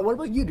 But what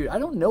about you, dude? I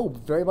don't know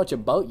very much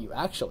about you,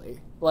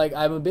 actually. Like,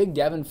 I'm a big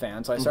Devin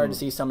fan, so I started to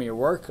see some of your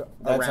work.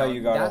 That's how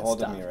you got a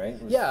hold of me, right?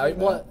 Yeah,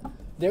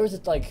 there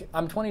was like,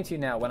 I'm 22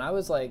 now. When I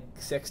was like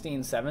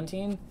 16,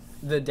 17,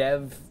 the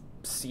dev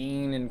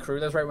scene and crew,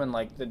 that's right when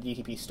like the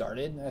DTP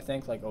started, I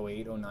think, like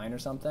 08, 09 or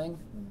something.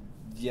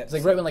 Yes. It's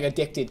like right when like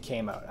Addicted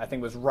came out. I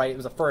think it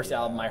was the first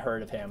album I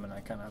heard of him, and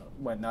I kind of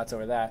went nuts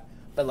over that.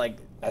 But like,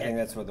 I think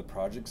that's where the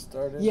project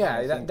started.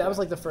 Yeah, that was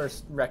like the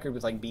first record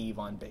with like Beav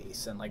on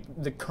bass, and like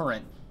the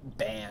current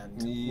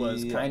band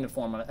was kind of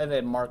formed on it. And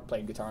then Mark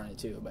played guitar on it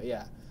too. But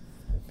yeah,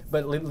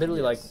 But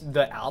literally, like,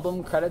 the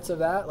album credits of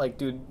that, like,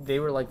 dude, they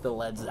were like the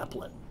Led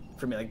Zeppelin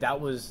for me. Like,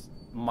 that was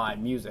my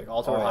music.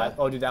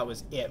 Dude, that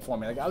was it for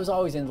me. Like, I was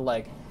always into,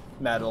 like,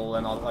 metal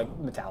and all, like,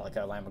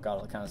 Metallica, Lamb of God,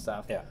 all that kind of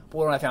stuff. Yeah. But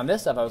when I found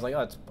this stuff, I was like,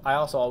 I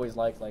also always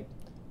liked, like,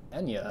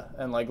 Enya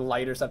and, like,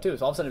 lighter stuff, too.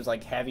 So all of a sudden, it was,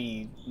 like,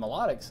 heavy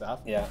melodic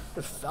stuff. Yeah.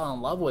 I fell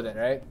in love with it,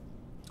 right?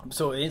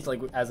 So it's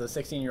like, as a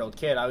 16-year-old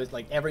kid, I was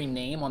like, every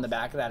name on the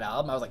back of that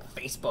album, I was like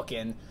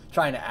Facebooking,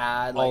 trying to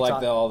add.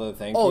 Like, all the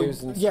thank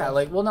yous and stuff? Yeah,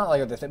 like, well, not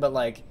like the thing, but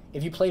like,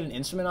 if you played an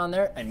instrument on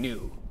there, I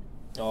knew.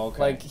 Oh,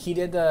 okay. Like, he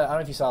did I don't know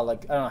if you saw,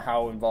 like, I don't know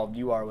how involved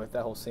you are with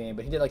that whole scene,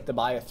 but he did, like, the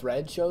Buy a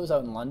Thread shows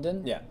out in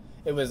London. Yeah.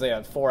 It was,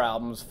 like, 4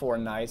 albums, 4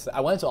 nights. I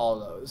went to all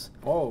of those.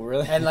 Oh,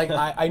 really? And, like,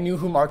 I knew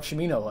who Mark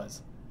Cimino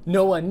was.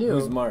 No one knew.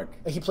 Who's Mark?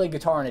 He played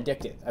guitar on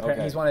Addicted. Apparently,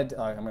 Okay. he's wanted.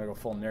 I'm gonna go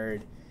full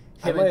nerd.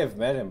 I might have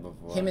met him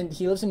before.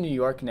 He lives in New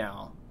York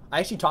now. I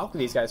actually talk with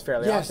these guys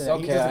fairly often.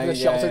 Okay, He does the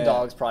Shelter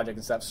Dogs project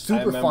and stuff.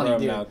 Super funny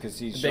dude. Now because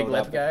he the showed big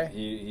lip up. guy.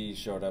 He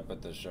showed up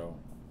at the show.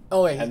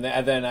 Oh, wait. And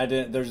then I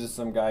didn't. There's just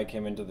some guy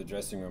came into the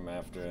dressing room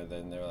after.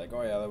 Then they were like,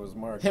 "Oh yeah, that was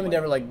Mark." Him and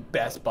Dev were like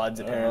best buds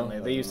apparently. I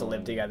They used to don't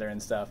live know. together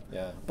and stuff.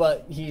 Yeah.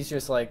 But he's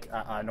just like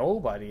a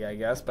nobody, I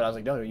guess. But I was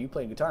like, no, you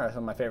play guitar. That's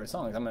one of my favorite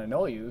songs. I'm gonna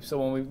know you. So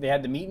when they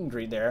had the meet and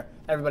greet there,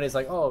 everybody's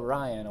like, oh,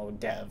 Ryan, oh,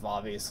 Dev,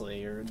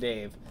 obviously, or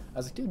Dave. I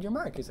was like, dude, you're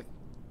Mark. He's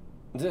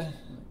like,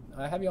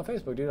 I have you on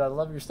Facebook, dude. I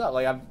love your stuff.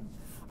 Like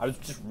I was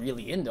just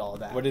really into all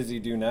that. What does he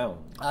do now?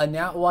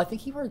 Well, I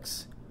think he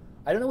works.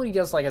 I don't know what he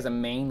does like as a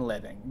main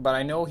living, but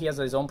I know he has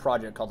his own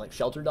project called like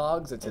Shelter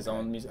Dogs. It's his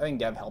own music. I think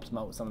Dev helps him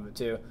out with some of it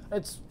too.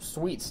 It's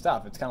sweet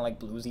stuff. It's kind of like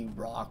bluesy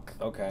rock,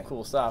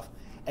 cool stuff.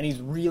 And he's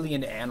really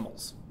into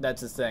animals.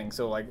 That's his thing.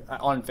 So like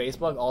on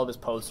Facebook, all of his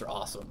posts are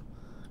awesome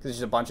because there's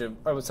just a bunch of.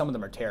 Some of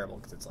them are terrible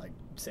because it's like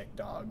sick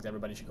dogs.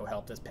 Everybody should go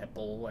help this pit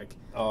bull. Like,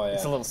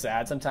 it's a little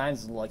sad sometimes.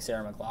 It's a little like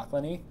Sarah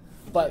McLachlan-y.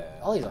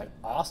 But all these like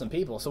awesome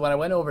people. So when I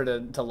went over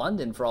to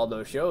London for all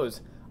those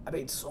shows, I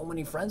made so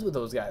many friends with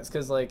those guys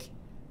because like.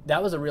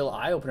 That was a real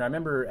eye-opener. I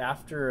remember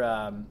after,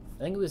 I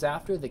think it was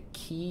after the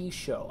Key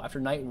show, after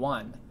night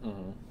 1,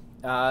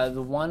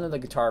 the one of the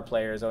guitar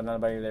players,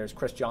 nobody there, is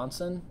Chris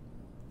Johnson.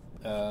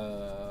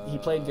 He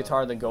played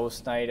guitar the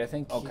Ghost Night. I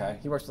think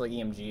he works with like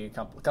EMG,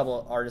 a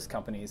couple of artist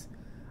companies.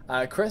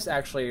 Chris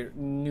actually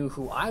knew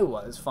who I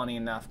was, funny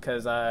enough,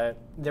 because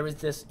there was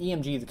this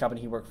EMG, the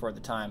company he worked for at the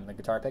time, the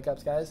guitar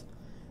pickups guys.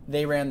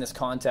 They ran this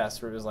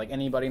contest where it was like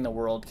anybody in the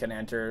world can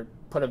enter,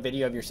 put a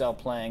video of yourself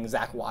playing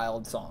Zakk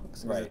Wylde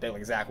songs. It was this big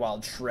like Zakk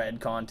Wylde Shred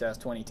Contest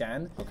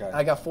 2010. Okay. And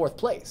I got 4th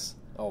place.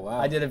 Oh, wow.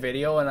 I did a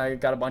video and I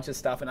got a bunch of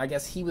stuff, and I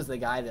guess he was the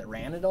guy that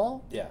ran it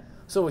all. Yeah.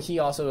 So he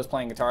also was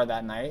playing guitar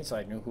that night, so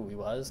I knew who he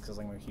was because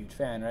I'm a huge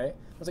fan, right?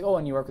 I was like, oh,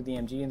 and you work with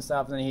EMG and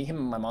stuff. And then him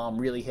and my mom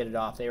really hit it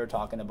off. They were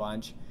talking a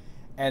bunch.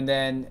 And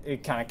then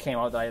it kind of came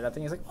out that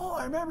thing. He's like, oh,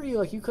 I remember you.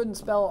 Like, you couldn't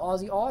spell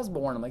Ozzy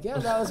Osbourne. I'm like, yeah,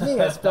 that was me.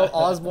 I spelled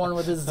Osbourne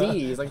with a Z.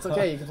 He's like, it's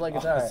okay. You can play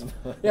guitar.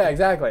 Yeah,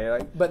 exactly.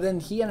 Like, but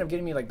then he ended up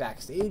getting me, like,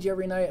 backstage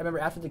every night. I remember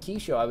after the Key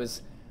show, I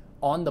was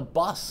on the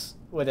bus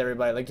with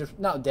everybody. Like, just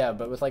not Deb,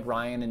 but with, like,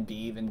 Ryan and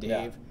Beeve and Dave.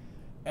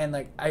 Yeah. And,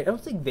 like, I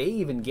don't think they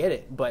even get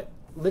it. But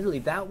literally,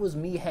 that was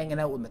me hanging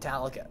out with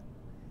Metallica.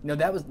 You know,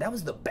 that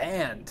was the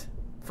band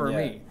for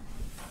me.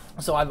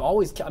 So I've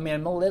always, I'm a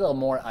little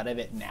more out of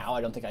it now. I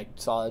don't think I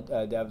saw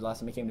Dev last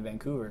time he came to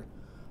Vancouver.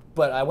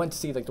 But I went to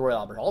see, like, the Royal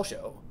Albert Hall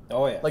show.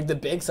 Oh, yeah. Like, the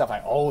big stuff,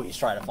 I always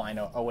try to find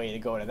a way to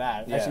go to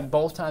that. Yeah. Actually,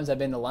 both times I've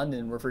been to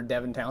London were for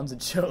Devin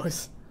Townsend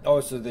shows. Oh,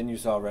 so then you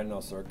saw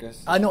Retinal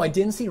Circus? No, I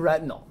didn't see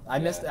Retinal.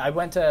 I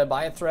went to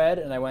Buy a Thread,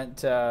 and I went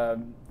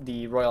to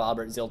the Royal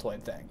Albert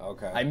Ziltoid thing.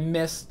 Okay. I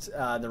missed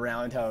the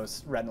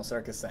Roundhouse Retinal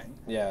Circus thing.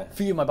 Yeah. A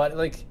few of my buddies,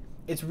 like,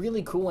 it's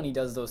really cool when he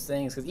does those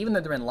things, because even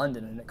though they're in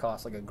London and it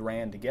costs, like,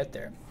 $1,000 to get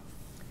there,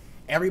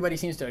 everybody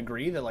seems to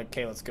agree that, like,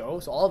 okay, let's go.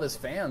 So all of his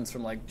fans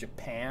from, like,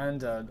 Japan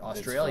to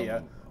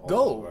Australia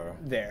go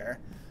there.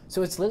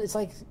 So it's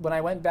like when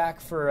I went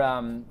back for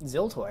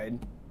Ziltoid,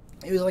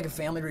 it was like a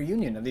family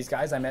reunion of these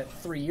guys I met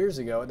 3 years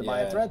ago at the Buy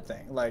a Thread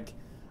thing. Like,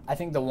 I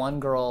think the one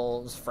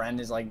girl's friend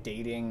is, like,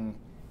 dating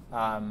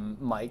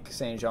Mike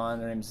St. John.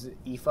 Her name's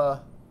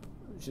Aoife.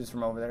 She's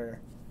from over there.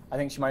 I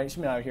think she's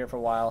been out here for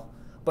a while.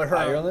 But her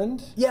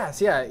Ireland? Yes,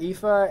 yeah.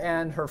 Aoife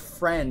and her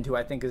friend, who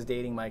I think is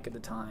dating Mike at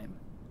the time.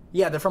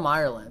 Yeah, they're from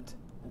Ireland.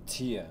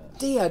 Tia,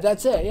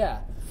 that's it,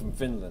 yeah. From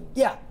Finland.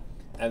 Yeah.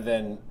 And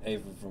then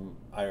Ava from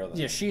Ireland.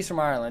 Yeah, she's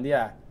from Ireland,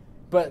 yeah.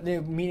 But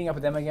meeting up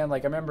with them again,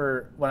 like, I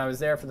remember when I was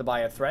there for the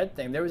Buy a Thread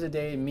thing, there was a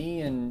day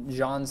me and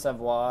Jean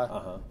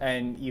Savoy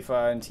and Aoife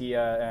and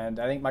Tia and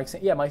I think Mike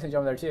St. John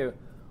was there too.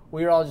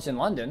 We were all just in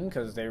London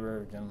because they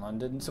were in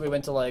London. So we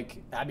went to,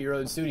 like, Abbey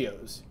Road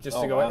Studios just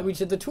to go. Wow. We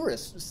did the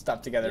tourist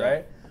stuff together,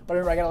 right? But I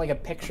remember I got, like, a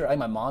picture. I think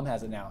my mom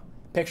has it now.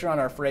 Picture on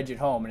our fridge at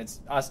home, and it's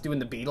us doing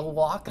the Beatle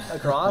walk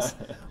across.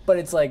 But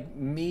it's, like,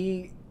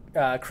 me,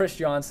 Chris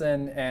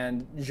Johnson,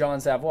 and Jean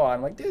Savoy.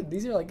 I'm like, dude,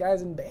 these are, like,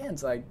 guys in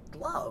bands I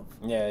love.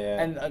 Yeah,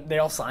 yeah. And they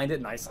all signed it,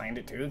 and I signed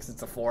it, too, because it's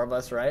the 4 of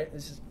us, right?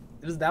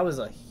 That was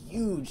a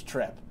huge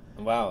trip.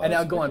 Wow. And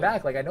now going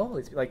back, like, I know,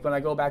 like, when I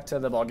go back to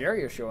the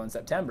Bulgaria show in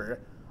September,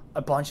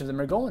 a bunch of them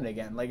are going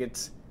again. Like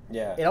it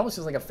almost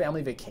feels like a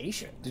family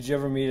vacation. Did you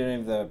ever meet any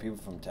of the people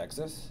from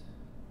Texas?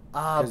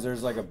 Because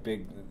there's like a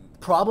big...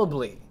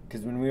 Probably.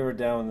 Because when we were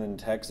down in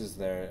Texas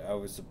there, I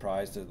was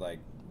surprised that like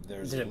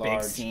there's a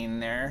big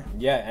scene there.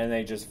 Yeah, and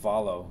they just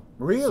follow.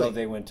 Really? So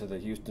they went to the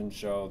Houston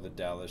show, the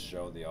Dallas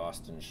show, the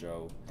Austin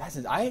show.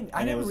 I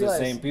and it was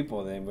realized... the same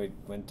people. They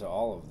went to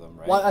all of them,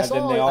 right? Well, I saw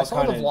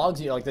kinda... the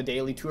vlogs, like the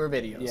daily tour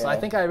videos. Yeah. So I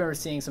think I remember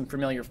seeing some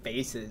familiar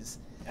faces.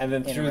 And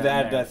then through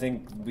that, I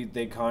think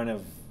they kind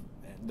of...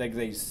 Like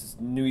they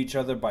knew each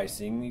other by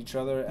seeing each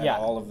other at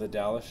all of the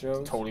Dallas shows.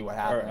 That's totally what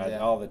happened. Or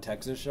at all the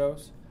Texas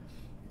shows.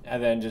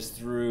 And then just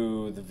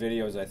through the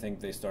videos, I think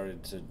they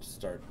started to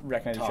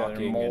recognize each other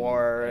talking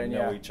more and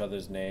know each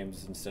other's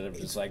names instead of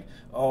just like,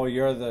 oh,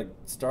 you're the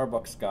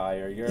Starbucks guy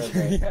or you're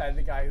the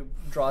the guy who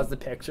draws the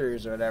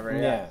pictures or whatever.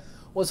 Yeah.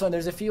 Well, so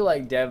there's a few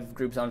like dev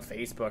groups on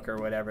Facebook or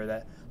whatever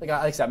that like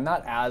I said, I'm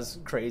not as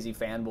crazy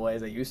fanboy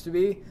as I used to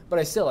be, but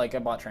I still I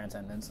bought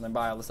Transcendence and I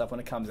buy all the stuff when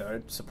it comes out,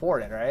 I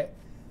support it, right?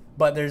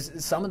 But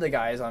there's some of the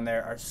guys on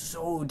there are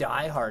so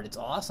diehard. It's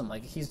awesome.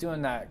 Like he's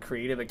doing that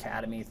Creative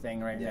Academy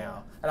thing right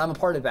now, and I'm a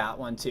part of that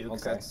one too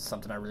because that's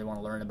something I really want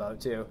to learn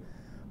about too.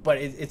 But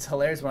it's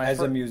hilarious when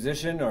as a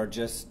musician or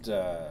just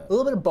a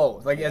little bit of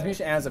both. Like as a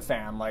musician and as a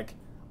fan. Like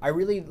I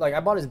really I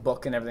bought his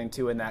book and everything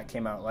too when that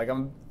came out. Like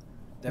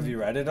Have you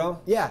read it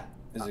all? Yeah.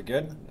 Is it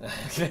good?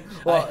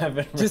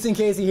 Well, just in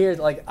case he hears,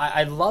 like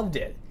I loved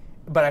it,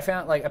 but I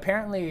found like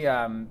apparently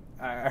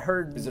I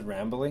heard. Is it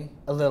rambly?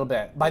 A little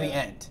bit by the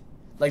end.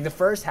 Like the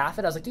first half of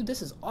it, I was like, dude,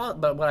 this is awesome.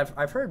 But what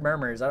I've heard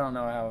murmurs, I don't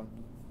know how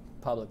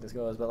public this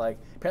goes, but like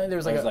apparently there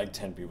was like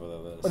 10 people that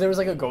listened. Well, there was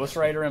like a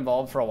ghostwriter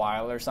involved for a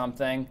while or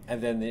something. And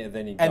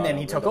then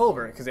he took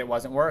over because it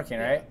wasn't working,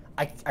 right?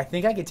 I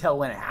think I could tell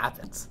when it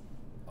happens.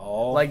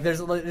 Oh. Like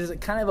there's a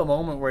kind of a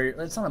moment where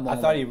it's not a moment.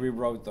 I thought he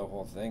rewrote the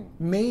whole thing.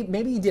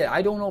 Maybe he did.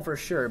 I don't know for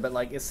sure, but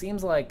like it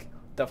seems like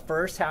the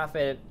first half of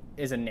it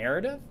is a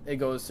narrative. It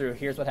goes through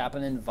here's what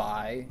happened in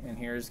Vi, and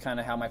here's kind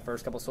of how my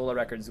first couple solo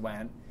records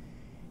went.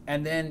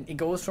 And then it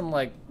goes from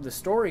like the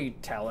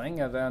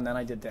storytelling of and then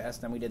I did this,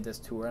 then we did this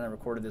tour, and I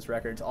recorded this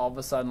record. To all of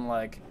a sudden,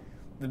 like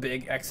the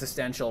big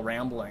existential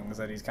ramblings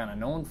that he's kind of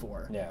known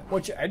for. Yeah.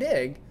 Which I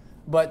dig,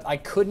 but I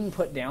couldn't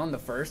put down the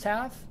first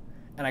half,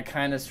 and I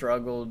kind of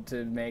struggled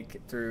to make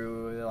it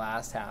through the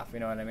last half. You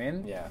know what I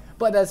mean? Yeah.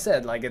 But that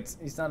said, like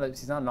he's not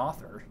an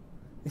author.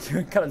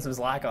 Cutting some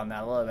slack on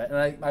that a little bit,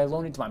 and I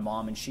loaned it to my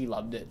mom, and she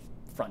loved it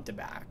front to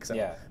back.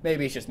 So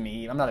maybe it's just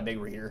me. I'm not a big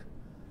reader.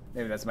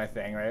 Maybe that's my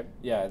thing, right?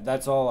 Yeah,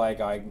 that's all. Like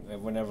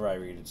whenever I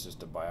read, it's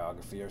just a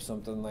biography or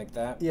something like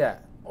that. Yeah.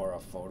 Or a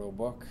photo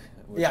book.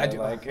 I do.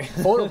 Like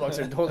photo books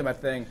are totally my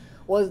thing.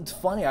 Well, it's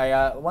funny.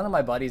 One of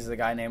my buddies is a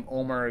guy named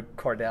Omar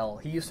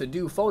Cordell. He used to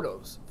do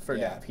photos for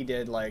Dev. He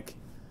did like,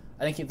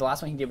 I think the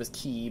last one he did was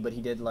Key, but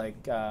he did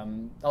like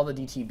all the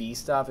DTB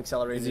stuff,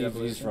 Accelerated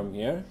Evolution. He's from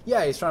here?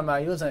 Yeah, he's from.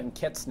 He lives in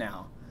Kits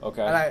now.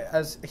 Okay.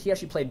 And he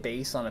actually played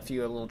bass on a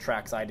few little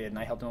tracks I did, and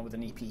I helped him out with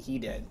an EP he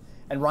did.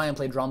 And Ryan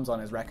played drums on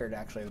his record,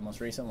 actually, the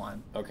most recent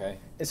one. Okay.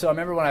 And so I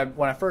remember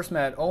when I first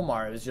met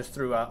Omar, it was just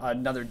through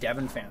another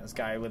Devin fan. This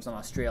guy lives in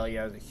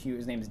Australia.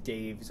 His name is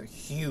Dave. He's a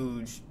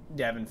huge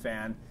Devin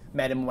fan.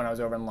 Met him when I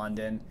was over in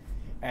London.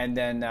 And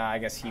then I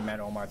guess he met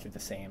Omar through the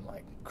same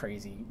like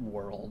crazy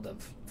world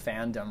of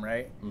fandom,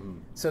 right? Mm-hmm.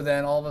 So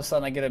then all of a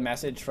sudden I get a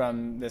message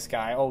from this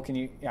guy. Oh,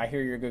 I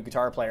hear you're a good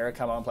guitar player.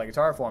 Come out and play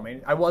guitar for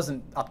me. I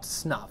wasn't up to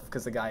snuff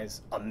because the guy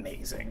is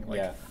amazing.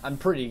 Like, I'm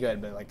pretty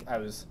good, but like I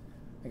was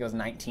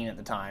 19 at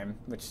the time,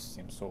 which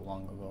seems so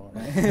long ago.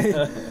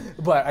 Right?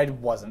 But I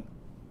wasn't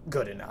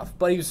good enough.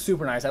 But he was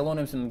super nice. I loaned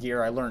him some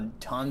gear. I learned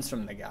tons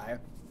from the guy.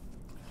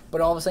 But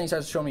all of a sudden he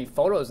starts showing me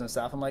photos and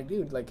stuff. I'm like,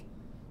 dude, like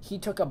he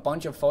took a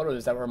bunch of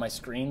photos that were my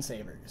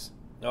screensavers.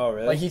 Oh,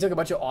 really? Like he took a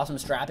bunch of awesome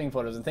strapping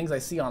photos and things I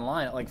see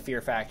online at like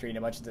Fear Factory and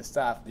a bunch of this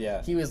stuff.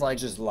 Yeah. He was like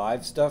just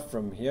live stuff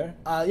from here?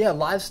 Yeah,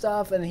 live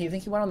stuff, and I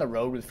think he went on the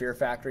road with Fear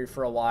Factory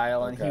for a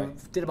while, and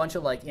he did a bunch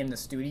of like in the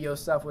studio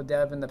stuff with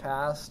Dev in the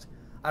past.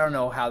 I don't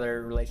know how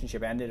their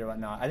relationship ended or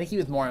whatnot. I think he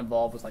was more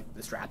involved with like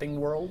the strapping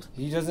world.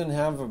 He's not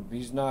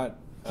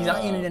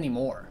in it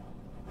anymore.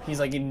 He's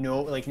like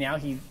now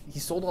he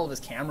sold all of his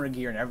camera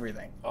gear and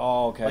everything.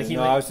 Oh, okay.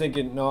 I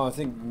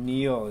think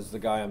Neil is the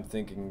guy I'm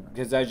thinking,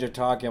 because as you're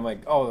talking, I'm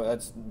like, oh,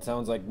 that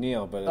sounds like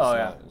Neil, but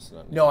it's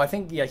not Neil. No, I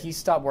think he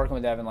stopped working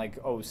with Devin in like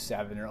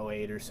 07 or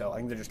 08 or so. I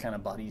think they're just kind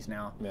of buddies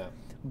now. Yeah.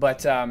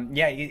 But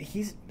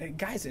he's the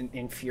guy's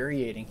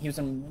infuriating. He was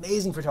an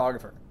amazing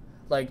photographer,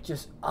 like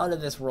just out of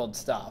this world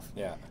stuff.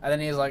 Yeah. And then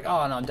he was like,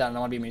 oh no, I'm done. I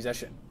want to be a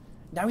musician.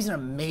 Now he's an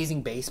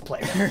amazing bass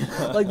player.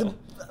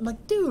 I'm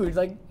like, dude,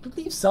 like,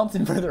 leave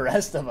something for the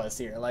rest of us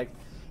here. Like,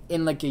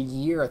 in like a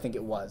year, I think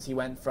it was, he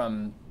went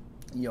from,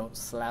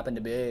 slapping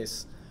the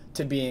bass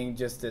to being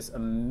just this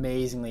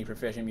amazingly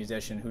proficient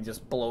musician who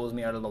just blows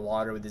me out of the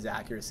water with his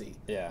accuracy.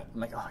 Yeah. I'm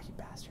like, oh, you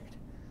bastard.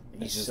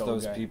 It's just so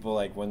those good. People,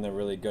 like, when they're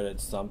really good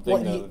at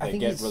something, they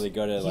get really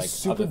good at, like,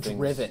 super other things.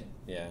 driven,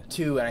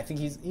 too. And I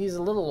think he's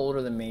a little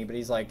older than me, but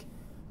he's like,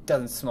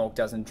 doesn't smoke,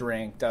 doesn't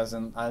drink, I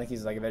think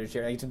he's like a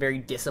vegetarian. He's a very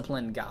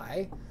disciplined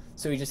guy,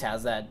 so he just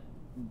has that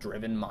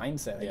driven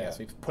mindset, I guess.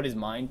 We've put his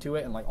mind to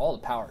it, and like all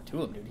the power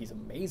to him, dude. He's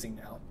amazing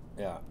now.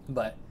 Yeah.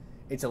 But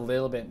it's a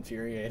little bit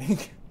infuriating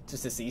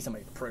just to see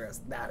somebody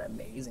progress that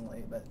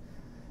amazingly. But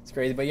it's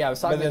crazy. But yeah, I was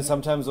talking. But then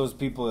sometimes those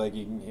people, like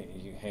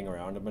you hang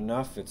around them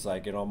enough, it's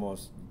like it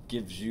almost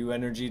gives you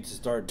energy to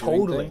start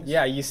doing things.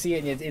 Yeah, you see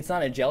it. And it's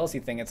not a jealousy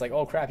thing. It's like,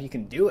 oh crap, you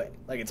can do it.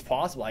 Like it's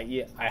possible.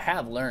 I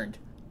have learned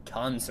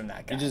tons from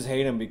that guy. You just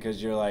hate him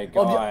because you're like,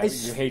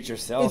 you hate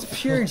yourself.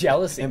 It's pure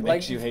jealousy. It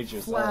makes you hate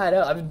yourself. Flat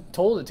out. I've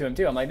told it to him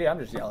too. I'm like, dude, I'm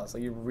just jealous.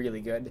 Like you're really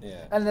good.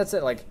 Yeah. And that's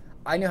it. Like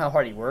I know how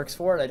hard he works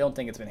for it. I don't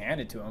think it's been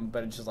handed to him,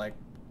 but it's just like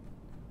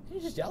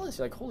you're just jealous.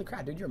 You're like, holy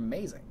crap, dude, you're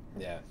amazing.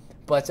 Yeah.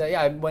 But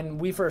yeah, when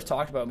we first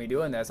talked about me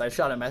doing this, I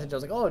shot a message. I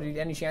was like, oh, dude,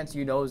 any chance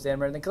you know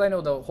Zim or anything? Because I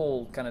know the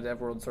whole kind of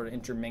dev world sort of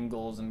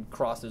intermingles and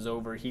crosses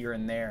over here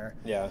and there.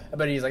 Yeah.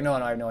 But he's like, no,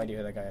 I have no idea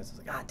who that guy is. I was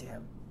like, god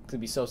damn. It'd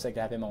be so sick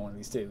to have him on one of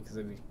these too, because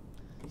it'd be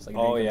it's like a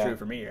dream come true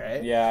for me,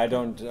 right? Yeah,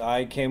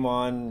 I came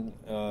on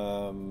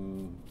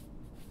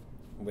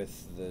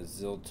with the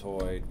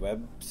Ziltoid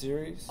web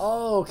series.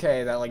 Oh,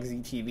 okay, that like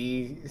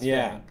ZTV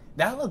thing.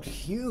 That looked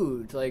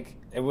huge. Like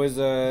it was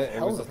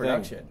a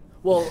production. Thing.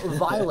 Well,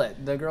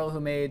 Violet, the girl who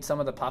made some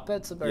of the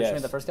puppets, or she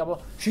made the first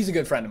couple, she's a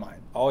good friend of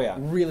mine. Oh yeah,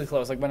 really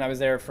close. Like when I was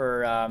there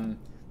for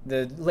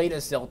the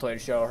latest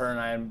Ziltoid show, her and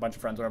I and a bunch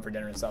of friends went over for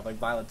dinner and stuff. Like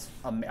Violet's,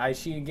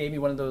 she gave me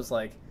one of those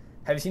like.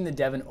 Have you seen the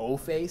Devin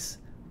O-Face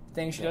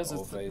thing she does?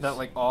 It's that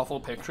like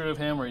awful picture of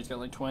him where he's got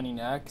like 20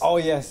 necks. Oh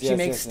yes, She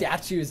makes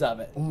statues of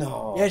it.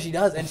 No. Yeah, she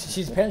does, and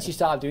apparently she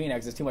stopped doing it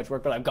because it's too much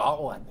work. But I've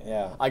got one.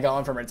 Yeah. I got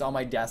one from her. It's on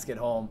my desk at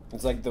home.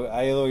 It's like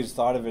I always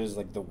thought of it as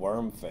like the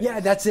worm face.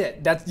 Yeah, that's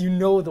it. That's the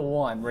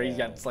one where he's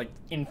got like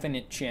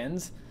infinite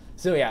chins.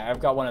 So yeah, I've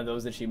got one of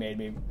those that she made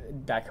me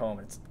back home.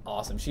 It's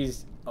awesome.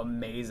 She's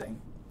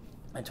amazing.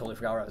 I totally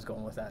forgot where I was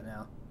going with that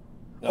now.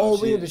 No,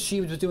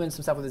 she was doing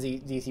some stuff with the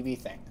ZTV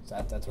thing. So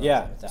that's what I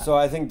was with that. So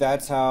I think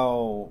that's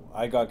how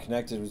I got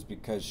connected, was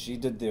because she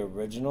did the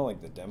original,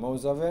 like the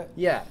demos of it.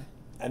 Yeah.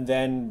 And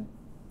then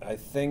I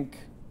think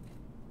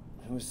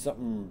it was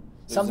something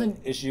an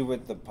issue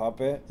with the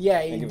puppet. Yeah,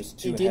 I think it was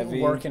too it didn't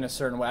heavy. work in a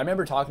certain way. I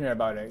remember talking to her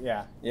about it.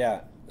 Yeah.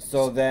 Yeah.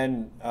 So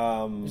then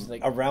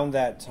around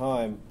that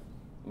time,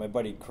 my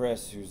buddy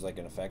Chris, who's like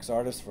an effects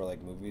artist for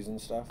like movies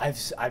and stuff.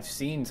 I've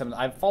seen some.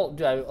 I've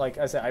followed. Like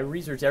I said, I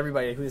research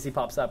everybody who he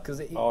pops up because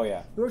he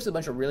works with a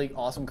bunch of really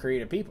awesome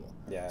creative people.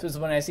 Yeah. So it's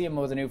when I see him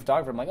with a new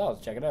photographer, I'm like, oh,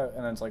 let's check it out,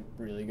 and then it's like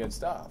really good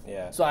stuff.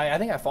 Yeah. So I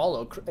think I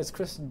follow. Is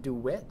Chris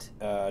DeWitt?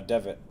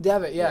 Devitt.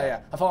 Devitt.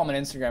 Yeah. I follow him on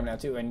Instagram now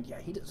too, and yeah,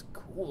 he does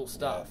cool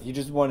stuff. Yeah. He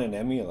just won an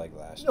Emmy like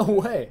last year. No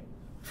way.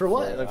 For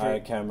what? I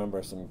can't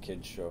remember, some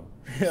kids show.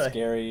 Really?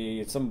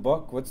 Scary. Some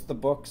book. What's the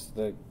books?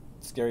 The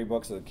scary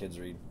books that the kids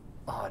read.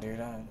 Oh, dude.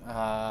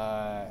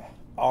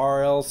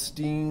 R.L.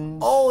 Stein.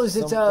 Oh, is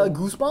it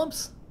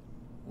Goosebumps?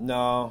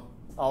 No.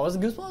 Oh, was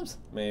it Goosebumps?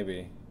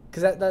 Maybe.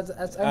 Because that's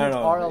I don't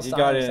know. R.L. He Stein.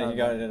 got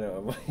it in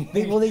a.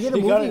 Well, they did a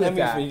movie with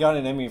that. He got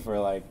an Emmy for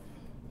like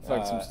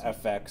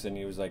FX, and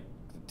he was like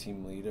the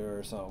team leader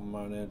or something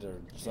on it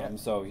or something.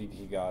 Yeah. So he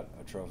got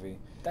a trophy.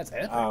 That's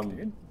epic,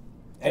 dude.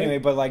 Anyway,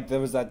 but like there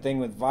was that thing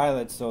with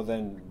Violet. So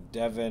then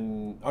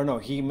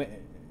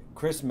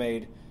Chris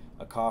made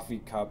a coffee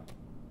cup.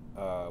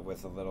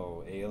 With a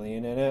little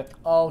alien in it.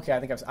 Oh, okay. I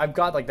think I've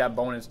got like that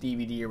bonus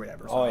DVD or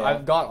whatever. So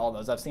I've got all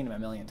those. I've seen them a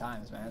million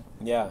times, man.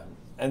 Yeah,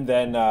 and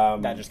then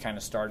that just kind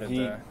of started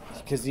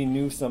because he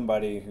knew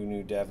somebody who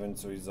knew Devin,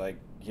 so he's like,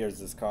 "Here's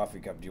this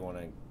coffee cup. Do you want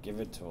to give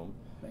it to him?"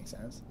 Makes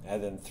sense.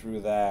 And then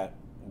through that,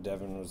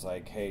 Devin was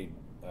like, "Hey,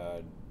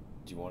 do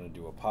you want to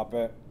do a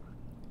puppet?"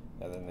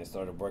 And then they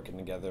started working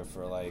together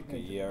for like a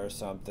year or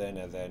something,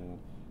 and then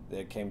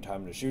it came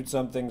time to shoot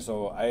something.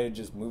 So I had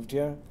just moved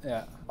here.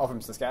 Yeah. Oh, from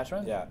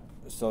Saskatchewan? Yeah.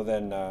 So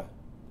then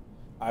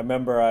I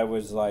remember I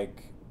was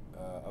like,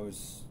 it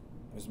was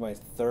my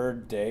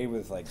third day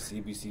with like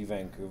CBC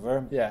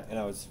Vancouver. Yeah. And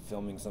I was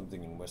filming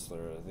something in Whistler.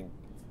 I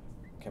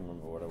can't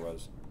remember what it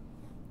was.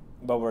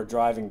 But we're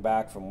driving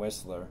back from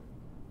Whistler,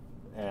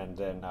 and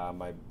then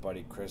my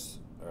buddy Chris,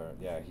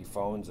 he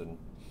phones, and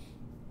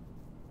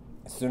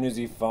as soon as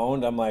he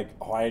phoned, I'm like,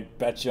 oh, I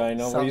bet you I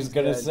know what he's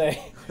going to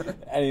say.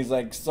 And he's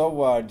like,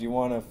 so do you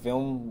want to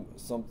film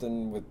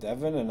something with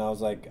Devin? And I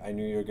was like, I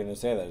knew you were going to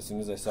say that. As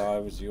soon as I saw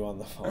it was you on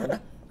the phone.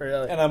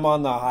 Really? And I'm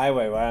on the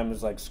highway where I'm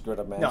just like, screw it,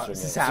 I'm answering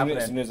this it. is happening.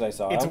 As soon as I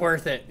saw it. It's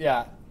worth it.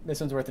 Yeah. This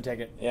one's worth the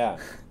ticket. Yeah.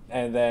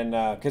 And then,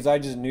 because I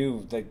just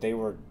knew that they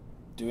were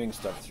doing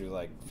stuff through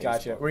like Facebook.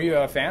 Gotcha. Were you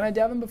a fan of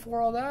Devin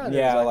before all that?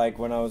 Yeah, like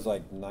when I was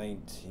like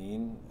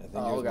 19, I think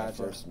it was my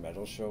first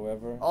metal show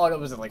ever. Oh,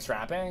 was it like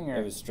strapping? Or?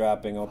 It was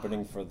strapping,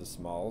 opening for the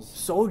Smalls.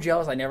 So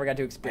jealous, I never got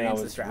to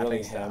experience the strapping. And I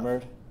was really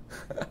hammered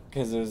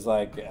because it was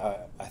like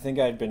I think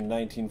I'd been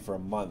 19 for a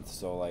month,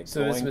 so like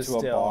going to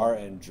a bar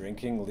and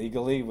drinking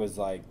legally was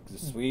like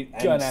sweet,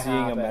 and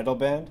seeing a metal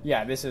band.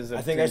 Yeah, this is.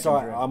 I think I saw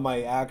on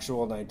my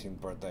actual 19th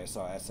birthday. I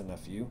saw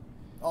SNFU.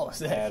 Oh,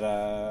 sick.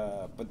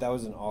 But that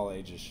was an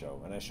all-ages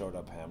show, and I showed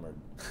up hammered.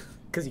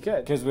 Because you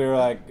could. Because we were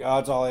like, oh,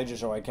 it's all-ages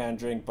show. I can't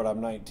drink, but I'm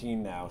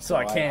 19 now. So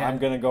I can. I'm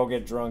going to go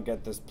get drunk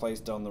at this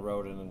place down the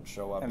road and then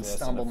show up. And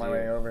stumble my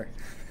way over.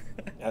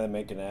 And then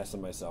make an ass of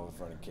myself in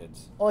front of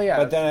kids. Oh yeah.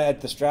 But then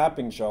at the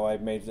strapping show, I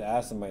made an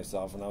ass of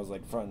myself, and I was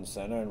like front and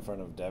center in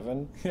front of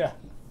Devin. Yeah.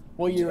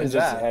 What year and was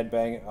just that?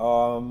 headbang.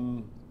 Or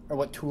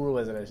what tour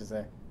was it? I should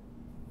say.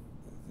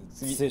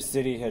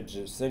 City had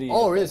just City.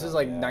 Oh, really? This was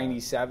like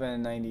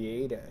 97,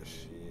 98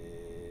 ish.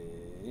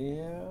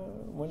 Yeah.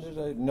 When did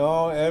I?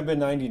 No, it had been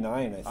 99.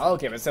 I think. Oh,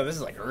 okay, but so this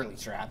is like early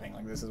strapping.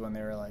 Like this is when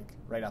they were like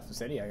right off the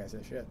City. I guess.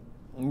 Shit.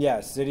 Yeah,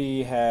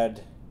 City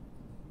had.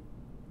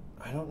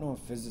 I don't know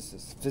a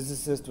physicist.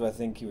 Physicist, I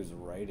think he was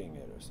writing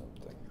it or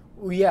something.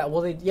 Yeah,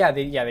 well, they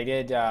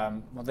did.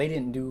 Well, they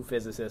didn't do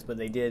physicists, but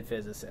they did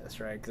physicists,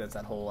 right? Because that's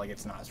that whole like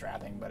it's not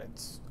strapping, but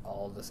it's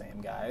all the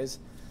same guys.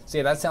 So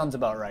yeah, that sounds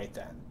about right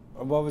then.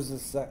 What was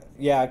the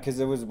yeah?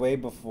 Because it was way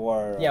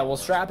before. Yeah, well,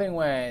 strapping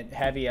went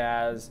heavy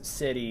as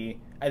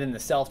City, and then the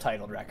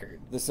self-titled record.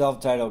 The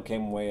self-titled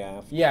came way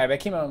after. Yeah, it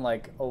came out in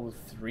like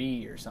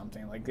 03 or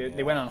something. Like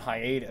they went on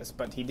hiatus,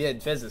 but he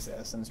did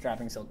physicists, and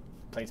strapping still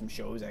played some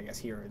shows, I guess,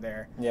 here or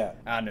there. Yeah,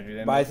 I don't know,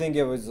 dude. But I think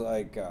it was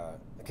like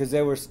because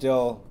they were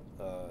still.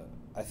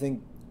 I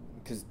think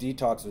because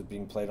Detox was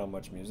being played on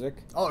Much Music.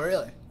 Oh,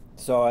 really?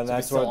 So and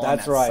that's where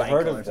I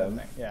heard of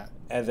them. Yeah.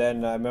 And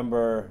then I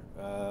remember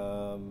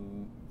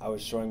I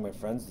was showing my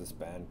friends this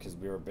band because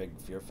we were big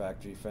Fear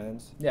Factory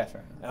fans. Yeah,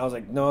 sure. And I was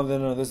like,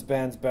 no, this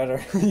band's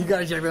better. You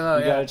gotta check them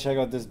out. You gotta check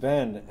out this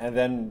band. And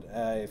then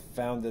I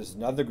found this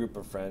another group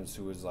of friends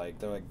who was like,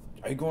 they're like,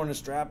 are you going to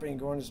Strapping?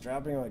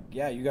 I'm like,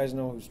 yeah, you guys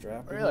know who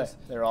Strapping really? is?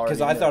 They're already.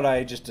 Because I thought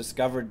I just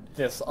discovered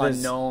this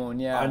unknown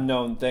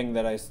thing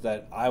that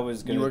I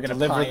was going to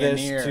deliver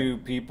this to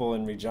people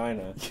in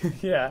Regina.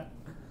 Yeah.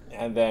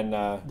 And then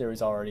there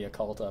was already a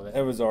cult of it.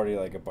 It was already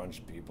like a bunch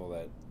of people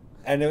that,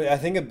 and I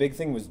think a big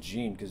thing was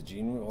Gene because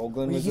Gene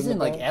Hoglan was he's in in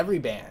the like band. every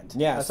band.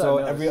 Yeah, so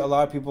a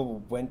lot of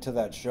people went to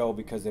that show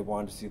because they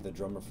wanted to see the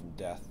drummer from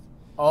Death.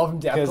 Oh, from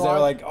Death Clock? Because they're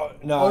like, oh,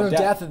 no.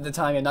 Death at the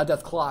time, and not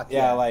Death Clock.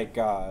 Yeah, like,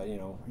 you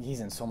know. He's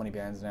in so many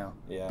bands now.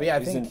 Yeah, but yeah,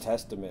 he's in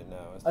Testament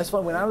now. That's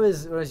fun. When I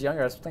was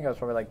younger, I think I was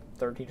probably like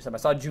 13 or something.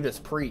 I saw Judas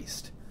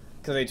Priest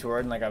because they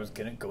toured, and like I was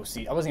going to go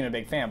see. I wasn't even a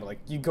big fan, but like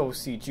you go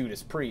see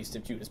Judas Priest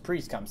if Judas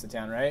Priest comes to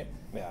town, right?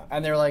 Yeah.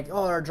 And they're like,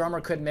 oh, our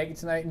drummer couldn't make it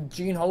tonight, and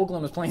Gene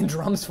Hoglan was playing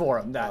drums for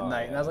him that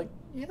night. Yeah. And I was like,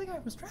 yeah, the guy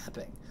was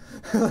strapping.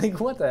 Like,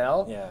 what the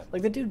hell? Yeah.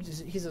 Like, the dude,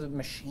 he's a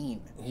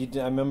machine.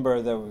 I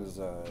remember there was,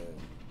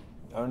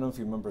 I don't know if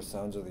you remember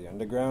Sounds of the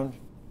Underground.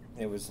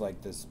 It was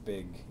like this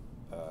big...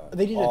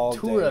 they did a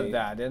tour of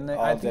that, didn't they?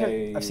 I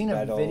think I've seen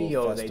a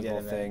video they did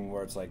of thing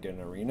where it's like in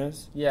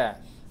arenas. Yeah.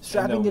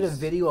 Strapping did a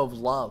video of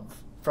Love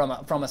from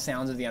a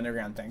Sounds of the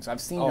Underground thing. So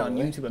I've seen it on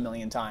YouTube a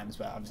million times,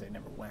 but obviously I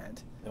never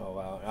went. Oh,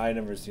 wow. I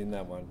never seen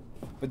that one.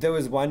 But there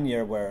was one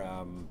year where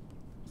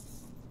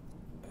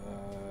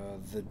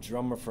the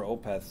drummer for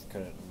Opeth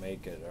couldn't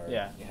make it, or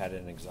he had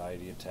an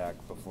anxiety attack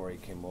before he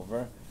came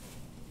over.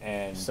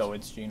 And so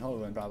it's Gene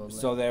Hoglan, probably.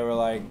 So they were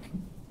like,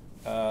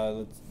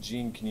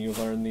 Gene, can you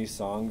learn these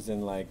songs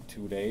in like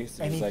 2 days?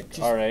 And he's like,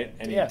 all right.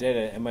 And he did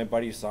it. And my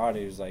buddy saw it.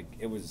 He was like,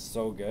 it was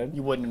so good.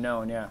 You wouldn't have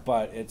known, yeah.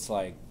 But it's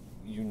like,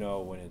 you know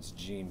when it's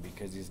Gene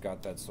because he's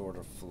got that sort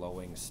of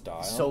flowing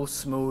style. So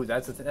smooth.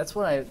 That's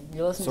what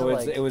you listen to. So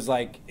it was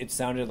like it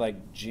sounded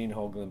like Gene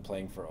Hoglan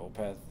playing for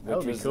Opeth,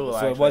 which was cool.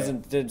 So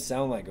it didn't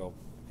sound like Opeth.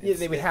 Yeah,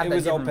 they would have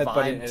that different Opeth, vibe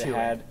but it to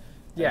had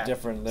a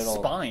different little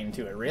spine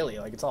to it. Really,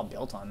 like it's all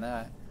built on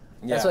that.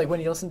 Yeah. That's like when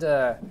you listen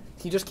to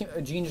Gene just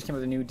came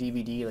with a new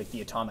DVD, like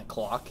the Atomic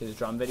Clock, his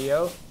drum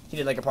video. He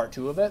did like a part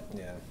 2 of it.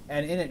 Yeah.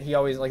 And in it, he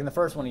always like in the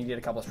first one he did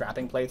a couple of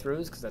strapping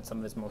playthroughs because that's some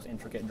of his most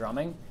intricate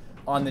drumming.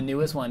 On the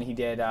newest one, he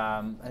did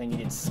I think he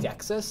did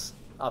Skeksis.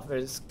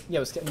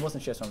 It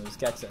wasn't Shitstorm, it was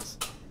Skeksis.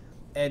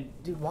 And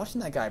dude, watching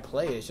that guy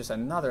play is just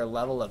another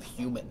level of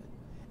human.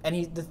 And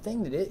he's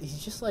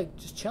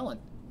just chilling.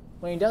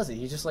 When he does it,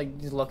 he's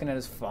looking at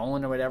his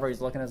phone or whatever.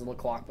 He's looking at his little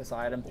clock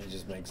beside him. He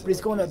just makes it. But he's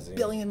going a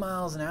billion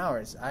miles an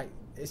hour.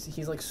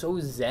 He's like so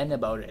zen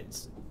about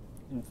it.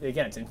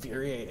 It's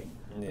infuriating.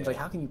 Yeah. It's like,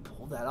 how can you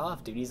pull that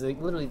off, dude? He's like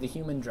literally the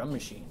human drum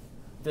machine.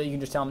 That you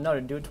can just tell him, no,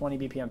 to do it 20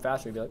 BPM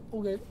faster. He'd be like,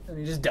 okay, and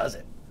he just does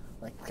it.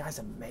 Like, the guy's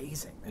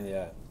amazing, man.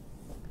 Yeah.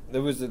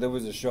 There was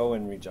a show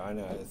in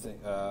Regina. I think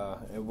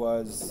it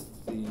was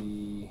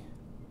the.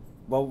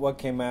 Well, what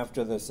came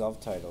after the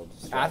self-titled?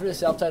 After the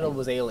self-titled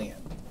was Alien.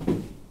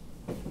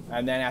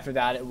 And then after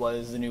that, it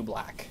was The New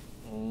Black.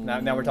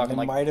 Now we're talking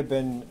might have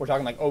been. We're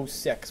talking like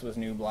 06 was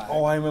New Black.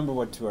 Oh, I remember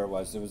what tour it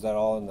was. It was that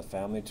All in the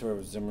Family tour. It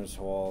was Zimmer's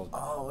Hall.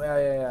 Oh,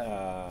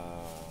 yeah.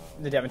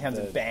 The Devin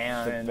Townsend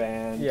band. The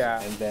band.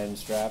 Yeah. And then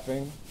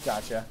Strapping.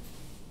 Gotcha.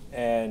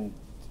 And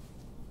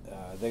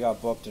they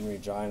got booked in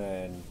Regina,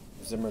 and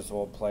Zimmer's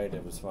Hall played.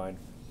 It was fine.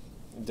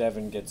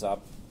 Devin gets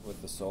up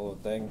with the solo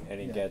thing, and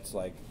he gets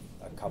like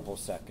a couple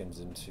seconds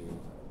into.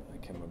 I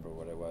can't remember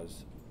what it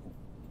was.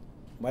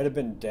 Might have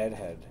been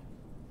Deadhead.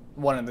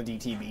 One of the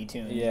DTB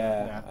tunes.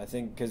 Yeah. I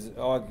think because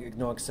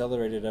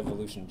Accelerated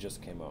Evolution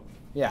just came out.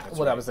 Yeah,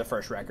 that was the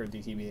first record,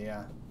 DTB.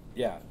 Yeah.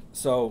 Yeah.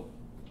 So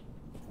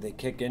they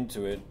kick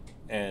into it,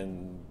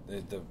 and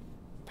the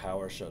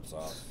power shuts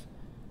off,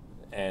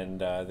 and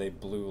they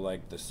blew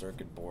like the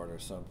circuit board or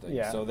something.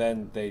 Yeah. So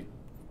then they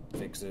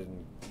fix it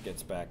and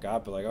gets back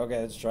up. Like, okay,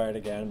 let's try it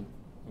again.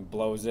 And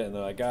blows it, and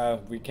they're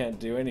like, we can't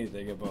do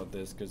anything about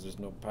this because there's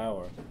no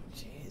power.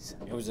 Jeez.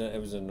 It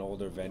was an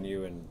older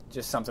venue, and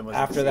Just something was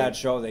after that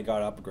show they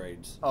got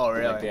upgrades. Oh,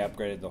 really? Like they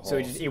upgraded the whole. So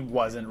it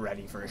wasn't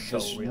ready for a show.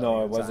 Really,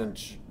 no, at it the wasn't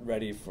time.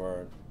 ready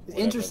for. It's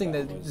interesting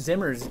that was.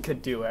 Zimmers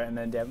could do it, and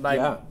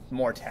then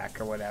more tech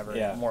or whatever,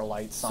 more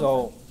lights. Something.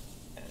 So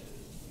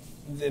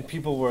the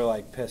people were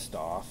like pissed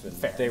off, and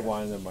Fair. they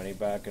wanted their money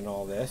back and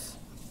all this.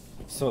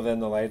 So then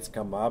the lights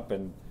come up,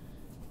 and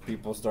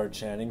people start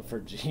chanting for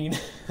Gene.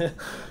 And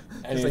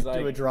Just he's like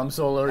do a drum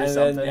solo or and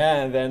something.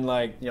 Then, and then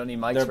like you don't need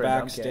mics they're for a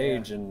drum kit,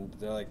 backstage, and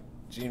they're like,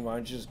 Gene, why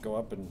don't you just go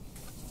up and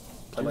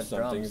Play do with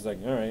something? drums. He's like,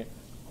 all right,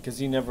 because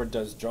he never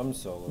does drum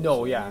solos. No,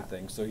 or yeah.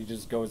 anything. So he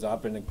just goes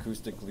up and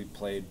acoustically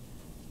played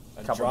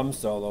a Couple. drum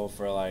solo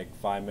for like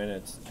 5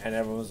 minutes, and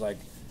everyone was like,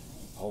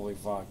 holy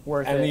fuck.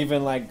 Worth and it.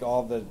 even like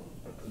all the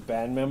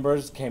band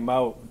members came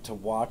out to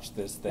watch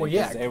this thing. Well,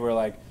 yeah. 'Cause they were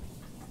like,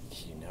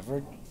 he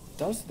never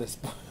does this.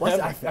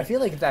 I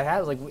feel like if that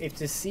happens, like if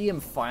to see him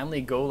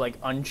finally go like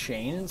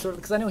unchained, sort of,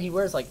 because I know he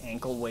wears like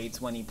ankle weights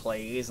when he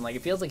plays, and like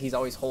it feels like he's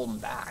always holding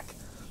back.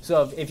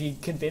 So if you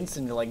convince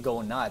him to like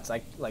go nuts,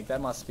 like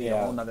that must be a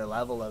whole nother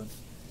level of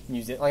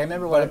music. Like I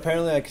remember But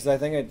apparently, because I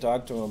think I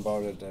talked to him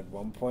about it at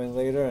one point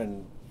later,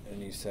 and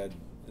he said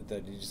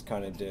that he just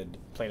kind of did.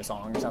 played a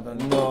song or something.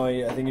 No,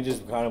 I think he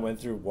just kind of went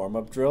through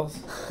warm-up drills.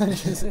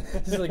 just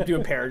like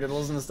doing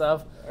paradiddles and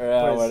stuff.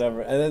 Or whatever.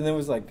 And then there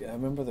was like, I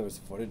remember there was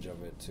footage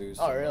of it too.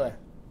 So Oh really?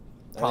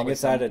 I think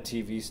it's at a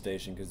TV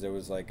station because there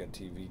was like a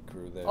TV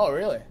crew there. Oh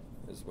really?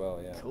 As well,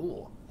 yeah.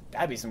 Cool.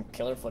 That'd be some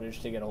killer footage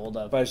to get a hold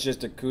of. But it's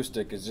just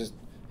acoustic. It's just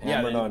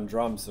hammered then- on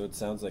drums, so it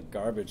sounds like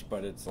garbage.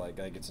 But it's like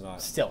it's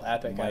not Still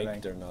epic, I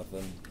mic'd think. or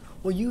nothing.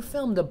 Well, you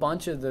filmed a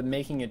bunch of the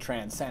Making a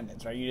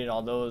Transcendence, right? You did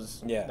all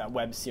those, Yeah. that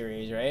web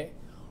series, right?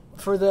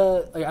 For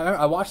the, like,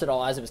 I watched it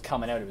all as it was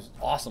coming out. It was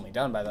awesomely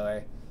done, by the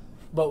way.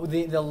 But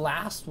the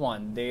last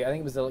one, I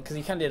think it was because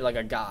he kind of did like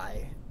a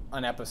guy,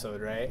 an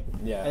episode, right?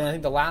 Yeah. And I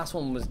think the last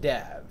one was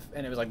Dev,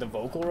 and it was like the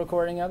vocal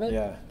recording of it.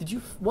 Yeah. Did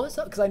you? What's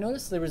up? Because I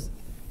noticed that was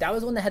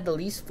one that had the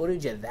least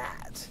footage of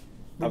that.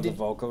 Of the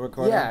vocal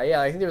recording?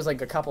 Yeah. I think there was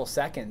like a couple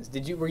seconds.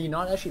 Were you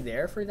not actually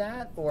there for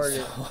that, or?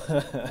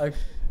 Like,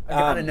 I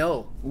gotta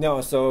know.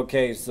 No, so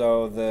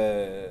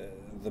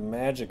the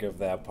magic of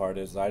that part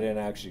is I didn't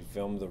actually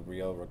film the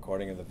real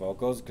recording of the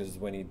vocals because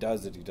when he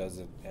does it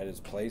at his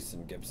place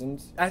in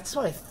Gibson's. That's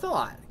what I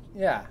thought.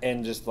 Yeah.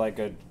 And just like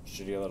a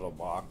shitty little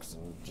box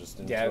and just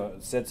Yeah.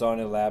 sits on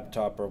a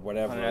laptop or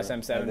whatever. On an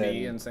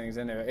SM7B and sings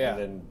into it, yeah.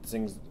 And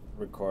then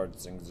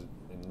records it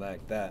and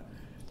like that.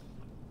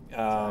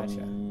 Gotcha.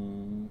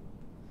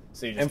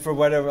 So you just, And for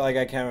whatever, like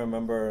I can't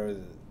remember,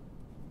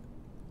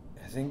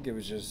 I think it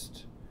was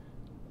just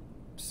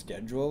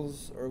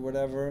schedules or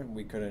whatever.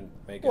 We couldn't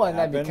make it well, and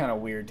happen. that'd be kind of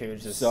weird too.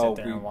 Just So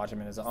sit there and watch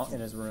him in his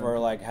room. For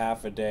like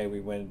half a day, we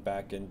went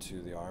back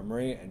into the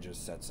armory and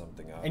just set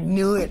something up. I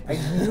knew it. I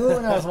knew it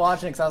when I was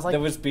watching because I was like, There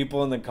was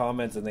people in the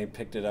comments and they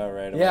picked it out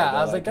right away. yeah, They're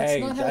I was like, that's hey,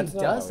 not how he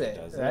does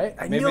it, right?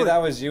 I Maybe knew that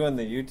it. was you in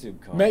the YouTube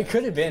It comments.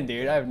 could have been,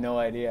 dude. I have no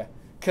idea.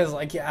 Because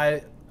like,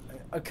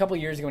 a couple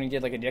years ago when he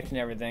did like addiction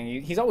and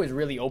everything, he's always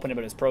really open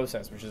about his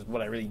process, which is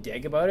what I really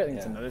dig about it. I think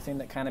it's another thing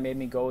that kind of made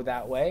me go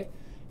that way.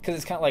 Because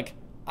it's kind of like,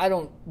 I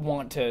don't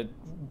want to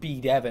be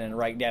Devin and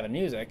write Devin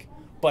music,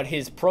 but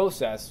his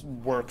process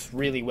works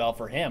really well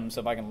for him.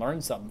 So if I can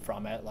learn something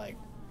from it, like,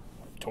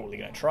 I'm totally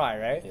gonna try,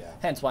 right? Yeah.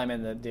 Hence why I'm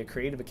in the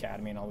Creative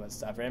Academy and all that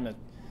stuff. Right? I'm a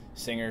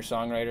singer,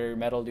 songwriter,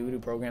 metal dude who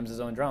programs his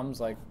own drums.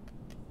 Like,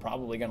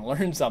 probably gonna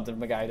learn something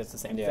from a guy who does the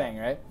same thing,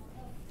 right?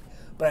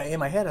 But in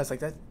my head, I was like,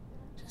 that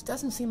just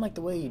doesn't seem like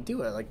the way you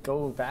do it. Like,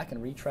 go back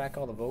and retrack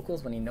all the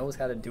vocals when he knows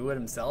how to do it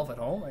himself at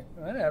home. Like,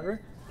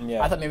 whatever.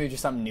 Yeah. I thought maybe it was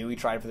just something new he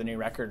tried for the new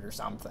record or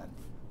something.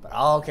 But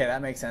okay,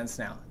 that makes sense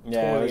now.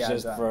 Yeah, Totally it was adds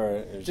just up. for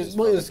it was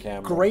Well, for it was the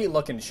camera. great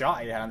looking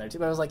shot you had on there too.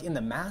 But I was like in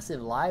the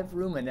massive live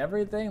room and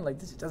everything. Like,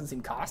 this doesn't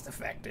seem cost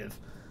effective.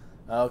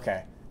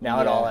 Okay,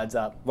 now it all adds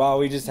up. Well,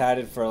 we just had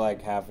it for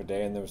like half a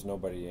day and there was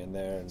nobody in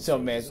there. And So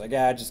it was just like,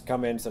 just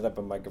come in, set up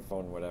a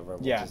microphone, whatever.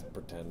 We'll just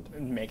pretend.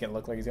 Make it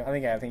look like he's. I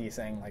think he's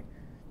saying like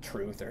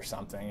Truth or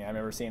something. I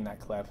remember seeing that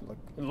clip.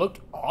 It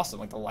looked awesome.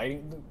 Like the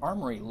lighting, the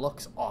armory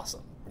looks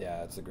awesome.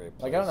 Yeah, it's a great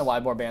place. Like I don't know why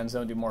more bands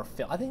don't do more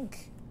film. I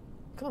think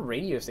a couple of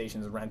radio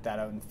stations rent that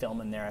out and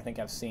film in there. I think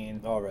I've seen.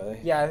 Oh really?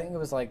 Yeah, I think it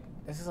was like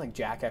this is like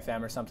Jack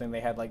FM or something.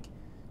 They had like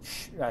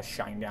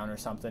Shinedown or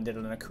something. Did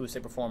an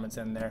acoustic performance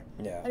in there.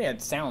 Yeah. And yeah,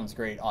 it sounds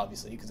great,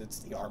 obviously, because it's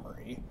the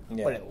armory.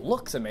 Yeah. But it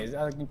looks amazing.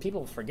 I mean,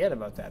 people forget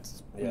about that.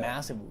 It's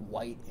massive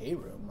white A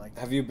room. Like.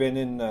 Have you been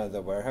in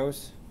the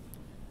warehouse?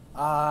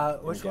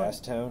 Which in one?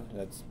 Gastown?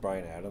 That's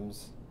Brian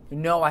Adams.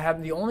 No, I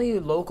haven't. The only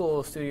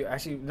local studio,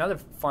 actually, another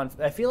fun.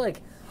 I feel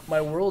like my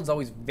world's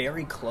always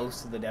very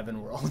close to the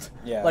Devin world.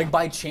 Yeah. Like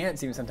by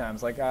chance, even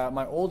sometimes. Like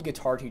my old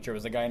guitar teacher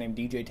was a guy named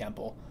DJ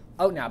Temple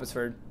out in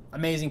Abbotsford.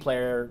 Amazing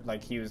player.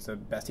 Like he was the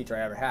best teacher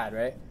I ever had,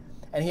 right?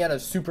 And he had a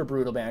super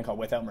brutal band called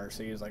Without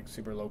Mercy. He was like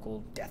super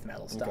local death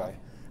metal stuff. Okay.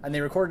 and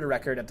they recorded a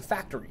record at the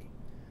factory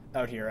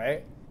out here,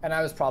 right? And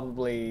I was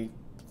probably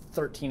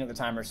 13 at the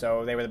time or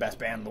so. They were the best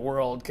band in the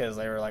world because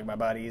they were like my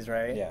buddies,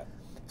 right? Yeah.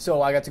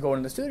 So I got to go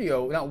into the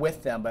studio, not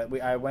with them, but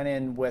I went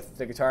in with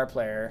the guitar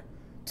player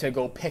to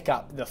go pick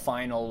up the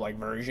final like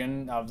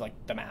version of like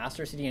the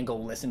master CD and go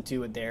listen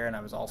to it there, and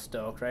I was all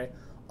stoked, right?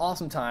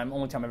 Awesome time,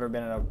 only time I've ever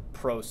been in a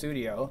pro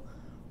studio.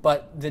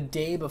 But the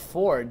day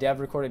before, Dev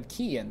recorded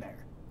Key in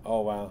there.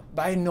 Oh, wow.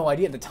 But I had no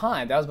idea at the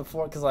time. That was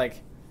before, because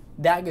like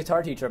that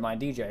guitar teacher of mine,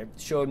 DJ,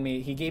 showed me,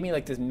 he gave me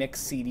like this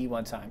mixed CD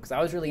one time, because I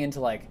was really into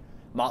like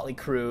Motley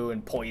Crue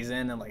and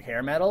Poison and like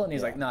hair metal, and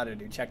he's like, nah,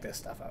 dude, check this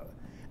stuff out.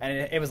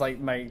 And it was like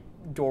my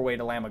doorway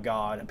to Lamb of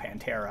God and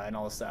Pantera and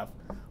all this stuff.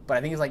 But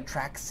I think it was like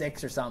track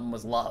 6 or something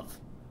was Love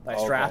by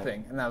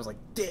Strapping. And I was like,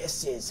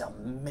 this is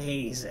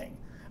amazing.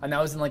 And that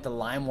was in like the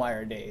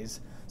LimeWire days.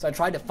 So I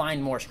tried to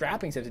find more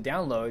Strapping stuff to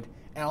download,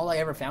 and all I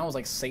ever found was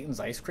like Satan's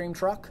Ice Cream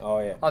Truck. Oh,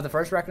 yeah. Of the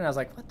first record, and I was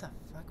like, what the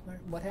fuck?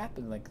 What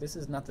happened? Like, this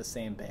is not the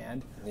same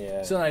band.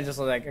 Yeah. So then I just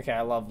was like, okay,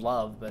 I love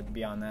Love, but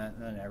beyond that,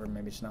 never.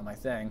 Maybe it's not my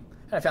thing.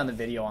 And I found the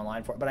video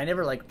online for it, but I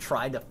never like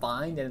tried to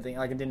find anything.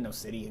 Like, I didn't know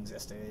City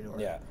existed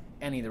or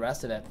any of the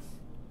rest of it.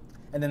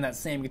 And then that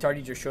same guitar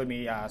teacher showed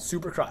me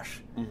Super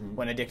Crush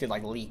when Addicted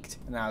like leaked,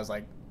 and I was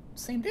like,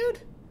 same dude?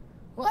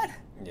 What?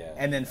 Yeah.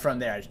 And then from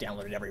there, I just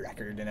downloaded every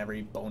record and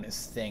every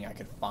bonus thing I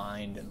could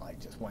find, and like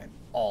just went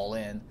all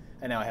in.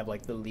 And now I have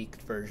like the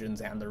leaked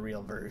versions and the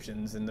real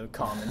versions and the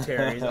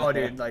commentaries. Oh,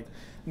 dude, like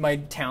my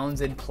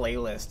Townsend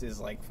playlist is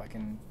like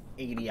fucking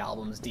 80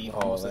 albums deep,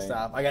 most of the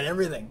stuff. I got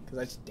everything because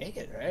I just dig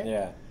it, right?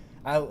 Yeah.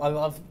 I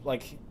love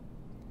like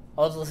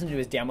I love listening to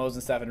his demos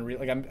and stuff, and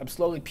like I'm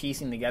slowly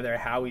piecing together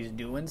how he's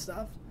doing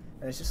stuff,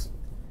 and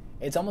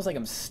it's almost like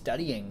I'm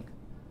studying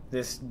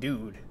this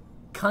dude,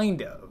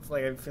 kind of.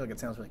 Like I feel like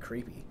it sounds really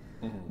creepy.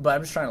 But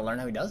I'm just trying to learn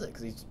how he does it,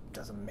 because he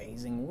does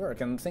amazing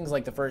work. And things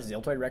like the first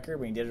Ziltoid record,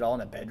 when he did it all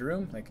in a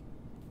bedroom, like,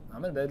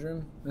 I'm in a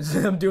bedroom.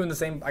 I'm doing the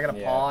same. I got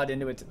a pod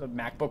into a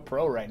MacBook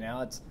Pro right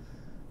now.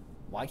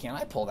 Why can't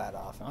I pull that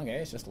off? Okay,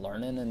 it's just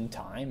learning and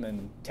time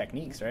and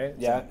techniques, right?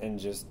 Yeah, and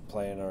just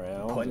playing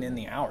around. Putting in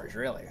the hours,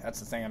 really. That's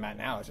the thing I'm at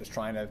now, is just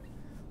trying to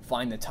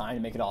find the time to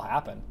make it all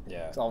happen.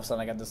 Yeah. So all of a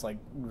sudden I got this, like,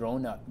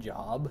 grown-up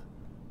job,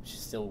 which is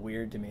still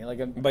weird to me. Like,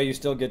 but you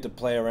still get to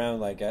play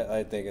around, like,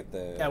 I think at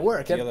the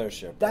work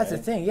dealership. That's right?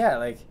 the thing, yeah.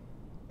 Like,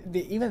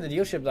 even the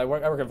dealerships, I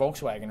work at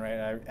Volkswagen, right?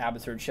 At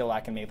Abbotsford,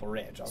 Chilliwack, and Maple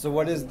Ridge. So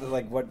what is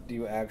what do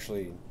you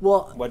actually?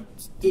 Well, what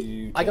do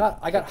you? I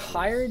got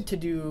hired to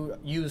do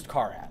used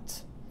car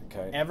ads.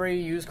 Okay. Every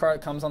used car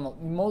that comes on,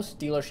 most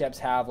dealerships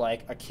have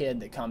like a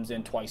kid that comes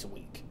in twice a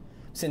week.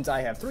 Since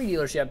I have 3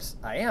 dealerships,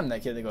 I am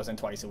that kid that goes in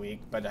twice a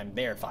week, but I'm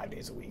there 5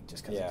 days a week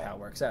just because of how it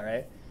works out,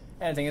 right?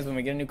 And the thing is, when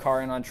we get a new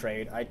car in on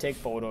trade, I take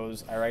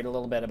photos, I write a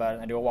little bit about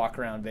it, I do a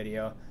walk-around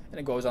video, and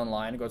it goes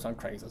online, it goes on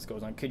Craigslist, it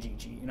goes on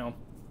Kijiji, you know.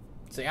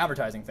 It's the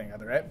advertising thing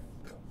of it, right?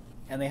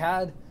 And they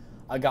had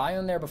a guy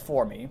on there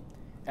before me,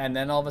 and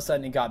then all of a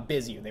sudden it got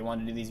busier. They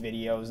wanted to do these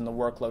videos, and the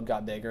workload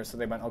got bigger, so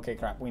they went, okay,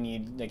 crap, you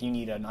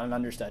need an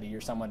understudy or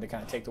someone to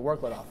kind of take the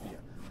workload off of you.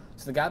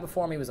 So the guy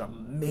before me was an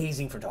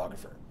amazing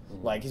photographer.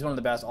 Like, he's one of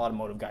the best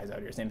automotive guys out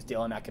here. His name's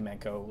Dylan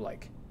Akimenko.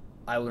 Like,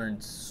 I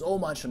learned so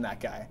much from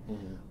that guy,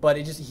 but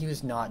he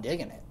was not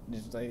digging it.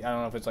 Like, I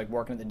don't know if it's like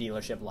working at the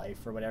dealership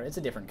life or whatever. It's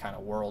a different kind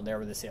of world there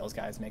where the sales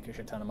guys make a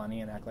shit ton of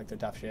money and act like they're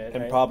tough shit.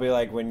 And right? probably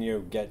like when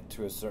you get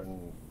to a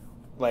certain,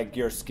 like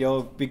your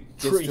skill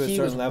gets to a certain he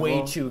was level.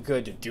 way too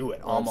good to do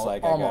it. Almost,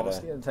 like,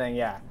 almost the thing,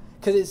 yeah.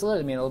 Because it's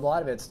literally, I mean, a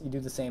lot of it's you do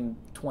the same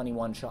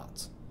 21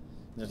 shots.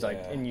 There's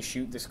like, and you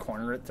shoot this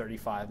corner at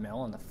 35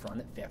 mil and the front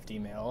at 50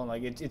 mil, and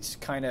like it's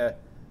kind of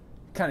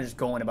just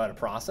going about a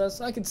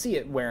process. I could see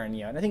it wearing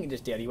you, and I think it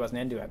just did. He wasn't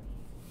into it.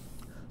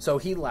 So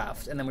he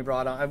left, and then we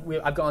brought on...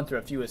 I've gone through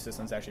a few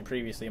assistants, actually,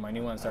 previously. My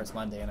new one starts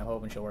Monday, and I'm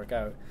hoping she'll work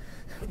out.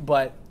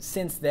 But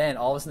since then,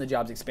 all of a sudden, the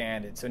job's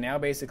expanded. So now,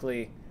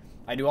 basically,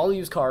 I do all the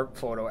used car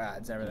photo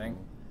ads and everything.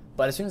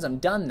 But as soon as I'm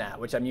done that,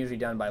 which I'm usually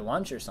done by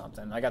lunch or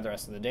something, I got the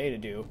rest of the day to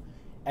do.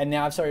 And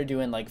now I've started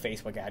doing, like,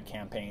 Facebook ad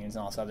campaigns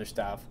and all this other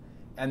stuff.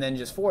 And then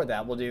just for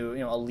that, we'll do,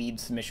 a lead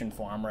submission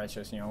form where it's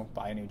just,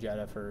 buy a new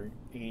Jetta for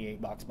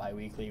 $88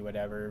 bi-weekly,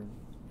 whatever.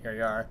 Here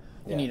you are.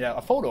 You need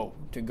a photo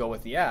to go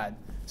with the ad.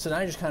 So then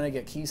I just kind of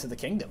get keys to the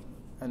kingdom.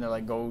 And they're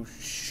like, go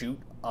shoot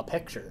a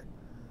picture.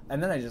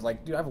 And then I just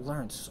like, dude, I've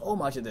learned so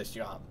much of this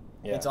job.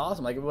 Yeah. It's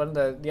awesome. Like,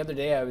 the other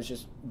day I was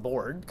just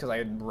bored because I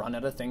had run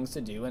out of things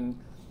to do. And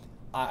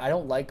I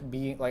don't like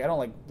being, like, I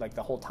don't like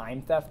the whole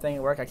time theft thing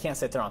at work. I can't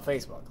sit there on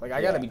Facebook. Like,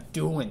 I got to be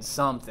doing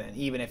something,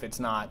 even if it's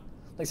not.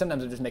 Like,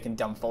 sometimes I'm just making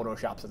dumb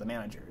Photoshops of the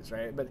managers,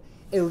 right? But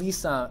at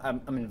least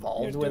I'm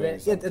involved with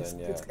it. It's,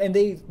 and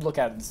they look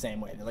at it the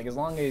same way. They're like, as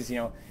long as,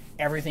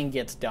 everything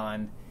gets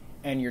done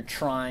and you're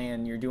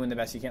doing the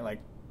best you can, like,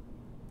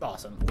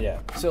 awesome. Yeah.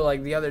 So,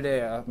 like, the other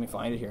day, let me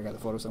find it here. I got the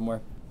photo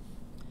somewhere.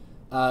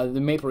 The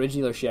Maple Ridge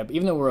dealership,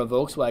 even though we're a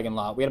Volkswagen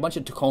lot, we had a bunch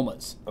of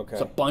Tacomas. Okay.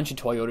 So a bunch of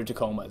Toyota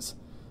Tacomas.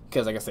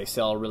 Because I guess they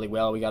sell really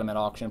well. We got them at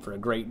auction for a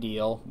great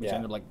deal. We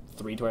ended up like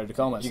 3 Toyota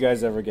Tacomas. Do you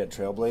guys ever get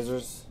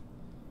Trailblazers?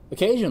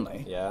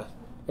 Occasionally. Yeah.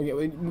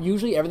 Okay,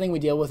 usually everything we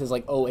deal with is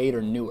like '08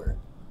 or newer.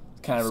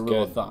 It's kind of a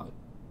rule of thumb.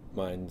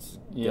 Mine's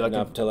getting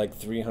up to like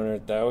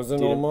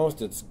 300,000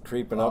 almost. It's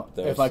creeping up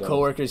there. If my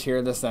coworkers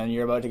hear this, then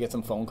you're about to get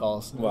some phone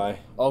calls. Why?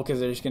 Oh, because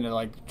they're just gonna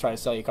like try to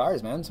sell you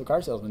cars, man. So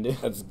car salesmen do.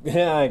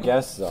 Yeah, I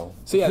guess so.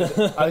 So yeah,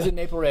 I was at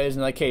Maple Ridge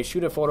and like, hey,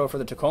 shoot a photo for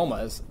the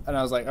Tacomas, and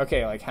I was like,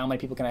 okay, like how many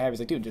people can I have? He's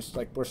like, dude, just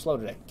like we're slow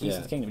today. Keys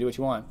to the kingdom, do what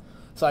you want.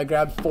 So I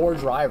grabbed 4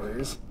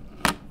 drivers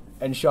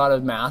and shot a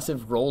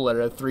massive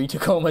roller of 3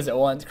 Tacomas at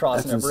once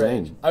crossing a bridge.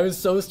 Insane. I was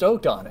so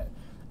stoked on it,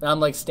 and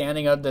I'm like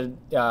standing out the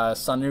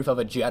sunroof of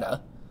a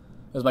Jetta.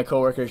 It was my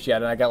coworker's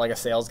Jetta, and I got like a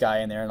sales guy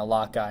in there and a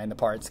lock guy and the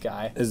parts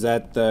guy. Is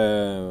that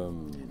the...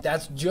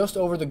 That's just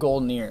over the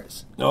Golden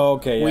Ears. Oh,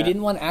 okay, yeah. We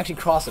didn't want to actually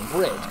cross a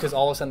bridge because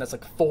all of a sudden that's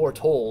like 4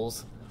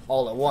 tolls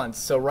all at once.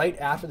 So right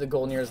after the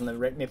Golden Ears on the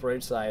Maple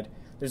Ridge side,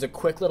 there's a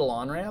quick little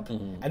on-ramp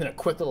and then a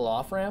quick little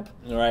off-ramp.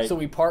 Right. So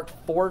we parked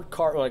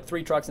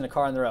 3 trucks in a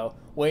car in the row,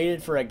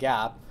 waited for a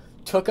gap,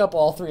 took up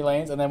all 3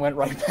 lanes, and then went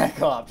right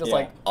back off. Just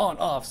like on,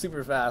 off,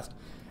 super fast.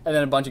 And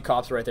then a bunch of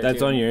cops were right there, That's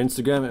too. on your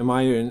Instagram? Am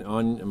I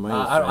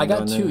I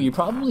got 2. You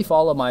probably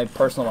follow my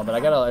personal one, but I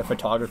got a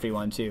photography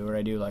one, too, where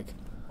I do, like...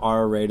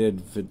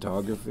 R-rated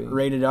photography?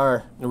 Rated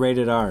R.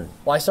 Rated R.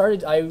 Well,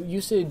 I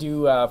used to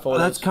do photos... Well,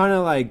 that's kind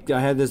of like,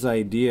 I had this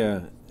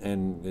idea,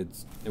 and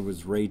it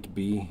was Rate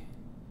B.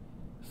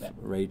 Yeah.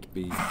 Rate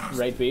B.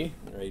 Rate B?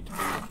 Rate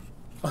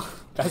B.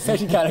 That's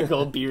actually kind of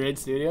cool, B-Rate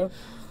Studio.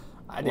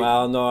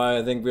 Well, no,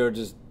 I think we were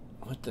just...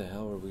 What the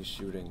hell were we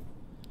shooting?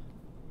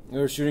 We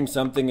were shooting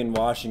something in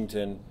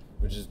Washington,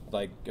 which is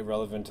like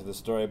irrelevant to the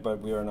story, but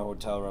we were in a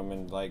hotel room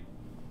and like,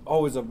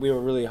 we were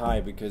really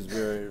high because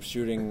we were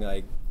shooting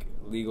like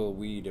legal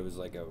weed. It was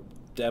like a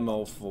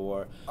demo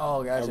for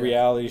a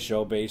reality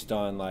show based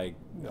on like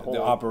the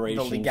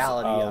operations, the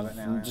legality of it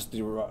now, just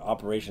the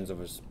operations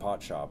of a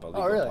pot shop, a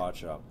legal really? pot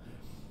shop.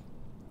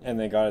 And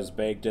they got us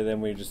baked, and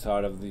then we just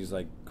thought of these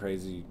like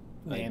crazy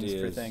names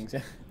ideas for things.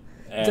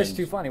 It's just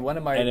too funny.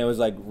 And it was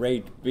like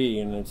Rate B,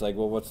 and it's like,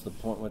 well, what's the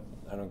point?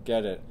 I don't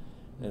get it.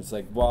 And it's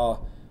like,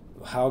 well,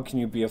 how can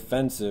you be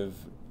offensive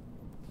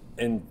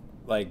and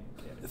like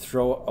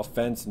throw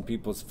offense in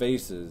people's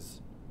faces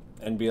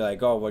and be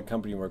like, oh, what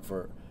company you work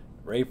for?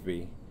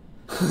 Rapey.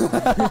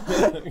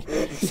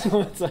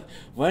 So it's like,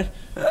 what?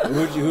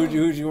 Who'd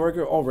you work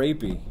for? Oh,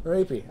 Rapey.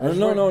 Rapey.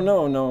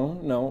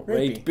 No.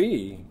 Rate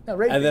B. No,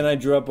 Rate And B. then I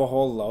drew up a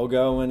whole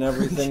logo and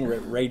everything.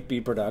 Rate B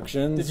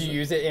Productions. Did you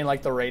use it in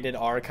like the rated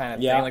R kind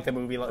of thing, like the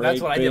movie? That's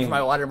what I B. did for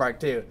my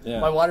watermark too. Yeah.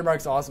 My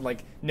watermark's awesome.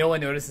 Like no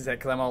one notices it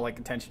because I'm all like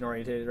attention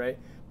oriented, right?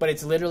 But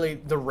it's literally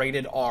the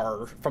rated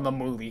R from a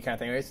movie kind of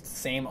thing. Right? It's the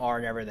same R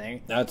and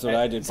everything. That's what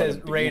I did. It says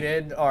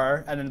rated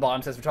R, and then the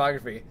bottom says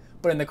photography.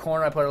 But in the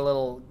corner, I put a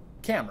little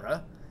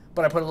camera.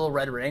 But I put a little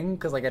red ring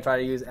because like I try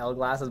to use L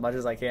glass as much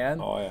as I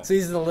can. Oh yeah. So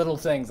these are the little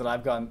things that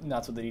I've gone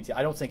nuts with the detail.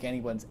 I don't think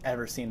anyone's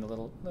ever seen the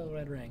little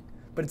red ring,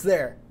 but it's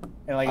there.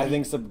 And like I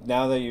think so.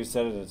 Now that you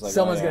said it, it's like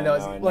someone's gonna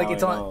know. Like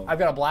it's on. Know. I've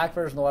got a black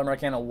version of the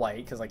watermark and a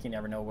white because like you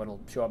never know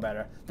what'll show up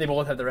better. They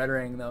both have the red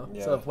ring though.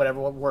 Yeah. So if whatever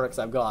works,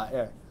 I've got.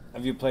 Yeah.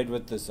 Have you played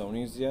with the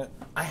Sonys yet?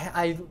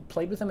 I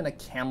played with them in a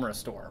camera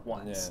store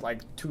once,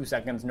 like 2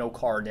 seconds, no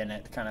card in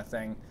it, kind of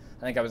thing.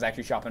 I think I was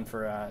actually shopping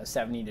for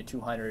 70 to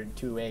 200,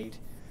 2.8.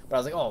 But I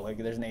was like, oh, like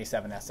there's an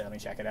A7S there. Let me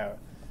check it out.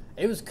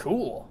 It was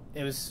cool.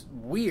 It was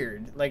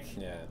weird. Like,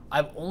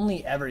 I've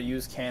only ever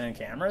used Canon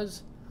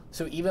cameras,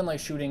 so even like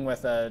shooting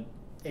with a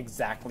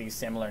exactly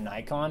similar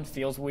Nikon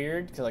feels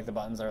weird because like the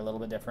buttons are a little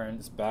bit different.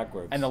 It's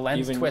backwards, and the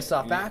lens twists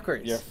off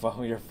backwards.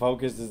 Your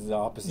focus is the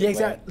opposite. Yeah,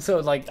 exactly. Way. So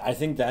like, I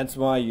think that's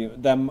why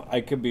I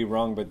could be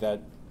wrong,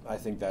 but I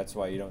think that's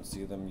why you don't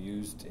see them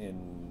used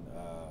in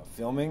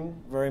filming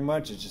very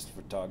much. It's just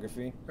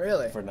photography.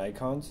 Really? For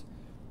Nikons.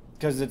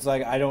 Because it's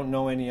like I don't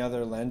know any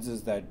other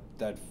lenses that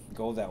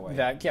go that way.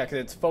 Because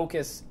it's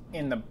focus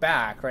in the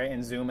back, right,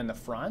 and zoom in the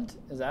front.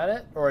 Is that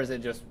it, or is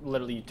it just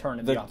literally you turn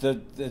it the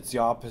opposite? It's the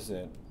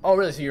opposite. Oh,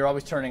 really? So you're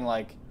always turning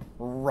like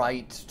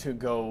right to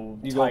go.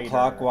 You tighter. go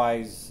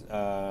clockwise.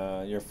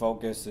 Your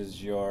focus is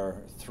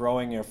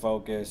throwing your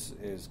focus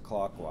is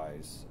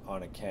clockwise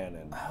on a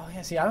Canon. Oh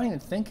yeah. See, I don't even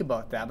think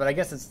about that, but I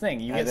guess it's the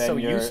thing. You get so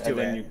used to it. And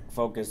then you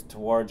focus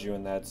towards you,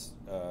 and that's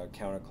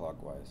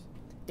counterclockwise.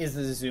 Is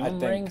the zoom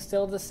ring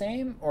still the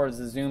same, or is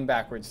the zoom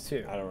backwards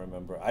too? I don't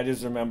remember. I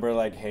just remember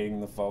like hating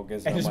the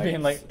focus. And just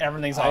being like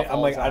everything's off. I'm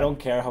like, I don't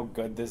care how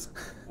good this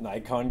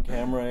Nikon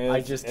camera is.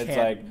 I just can't. It's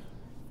like,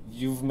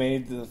 you've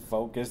made the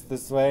focus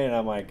this way, and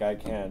I'm like, I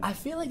can't. I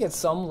feel like at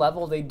some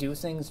level they do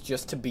things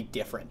just to be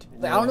different.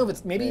 Like, I don't know if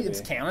it's maybe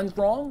it's Canon's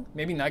wrong.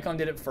 Maybe Nikon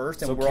did it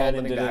first, and so we're Canon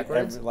all living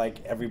backwards.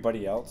 Like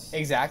everybody else.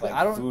 Exactly. Like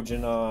I don't.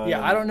 Fujinon.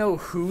 Yeah, I don't know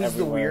who's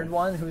everywhere. the weird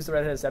one, who's the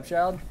redheaded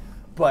stepchild,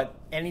 but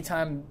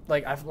anytime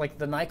like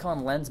the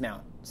Nikon lens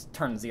mount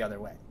turns the other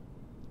way.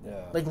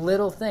 Yeah. Like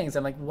little things.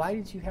 I'm like, why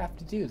did you have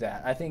to do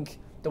that? I think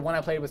the one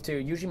I played with too.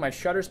 Usually my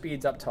shutter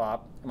speed's up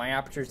top, and my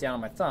aperture's down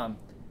on my thumb.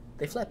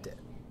 They flipped it,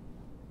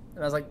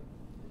 and I was like.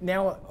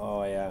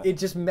 Now, it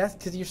just messed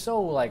because you're so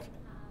like,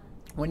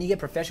 when you get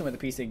proficient with a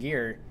piece of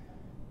gear,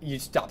 you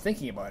stop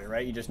thinking about it,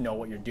 right? You just know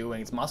what you're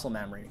doing. It's muscle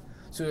memory.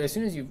 So as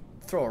soon as you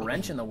throw a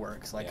wrench in the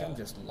works, like I'm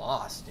just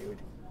lost, dude.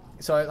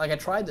 So I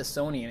tried the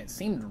Sony and it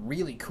seemed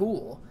really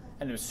cool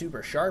and it was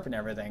super sharp and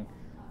everything,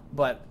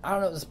 but I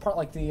don't know. This part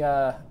like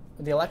the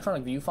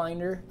electronic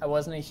viewfinder, I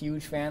wasn't a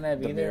huge fan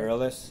of either. The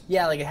mirrorless.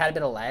 Yeah, like it had a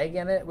bit of lag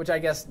in it, which I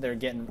guess they're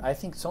getting. I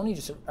think Sony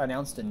just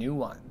announced a new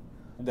one.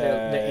 The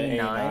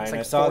A9. It's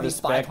like I saw the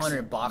specs.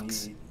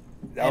 $4,500.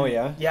 Oh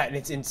yeah. Yeah, and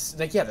it's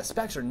like the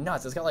specs are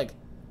nuts. It's got like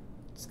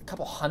a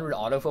couple hundred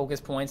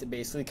autofocus points that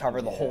basically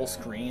cover the whole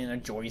screen and a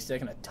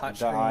joystick and a touch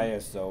The screen.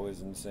 ISO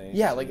is insane.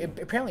 Yeah, like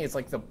apparently it's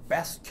like the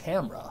best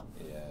camera.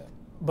 Yeah.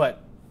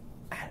 But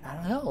I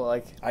don't know,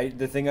 like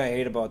the thing I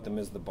hate about them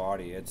is the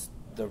body. It's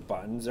the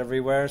buttons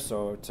everywhere,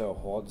 so to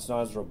hold, it's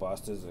not as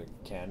robust as a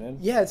Canon.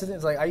 yeah, it's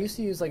like I used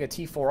to use like a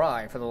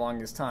T4i for the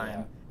longest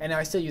time, and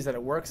I still use that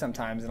at work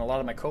sometimes. And a lot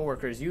of my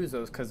coworkers use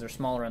those because they're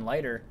smaller and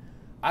lighter.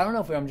 I don't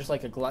know if I'm just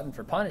like a glutton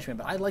for punishment,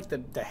 but I like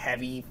the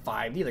heavy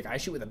 5D. Like I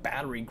shoot with a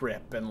battery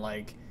grip and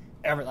like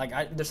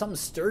there's something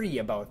sturdy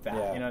about that.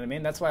 Yeah. You know what I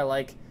mean? That's why I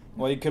like.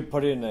 Well, you could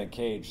put it in a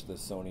cage, the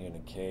Sony in a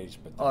cage,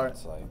 but then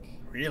it's like.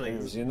 Really?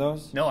 Have you seen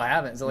those? No, I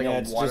haven't. Is it like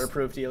a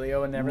waterproof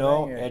dealio and everything?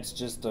 No, it's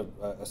just a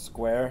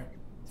square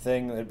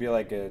thing. It'd be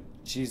like a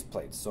cheese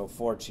plate, so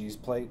 4 cheese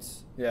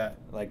plates. Yeah.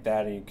 Like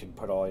that, and you can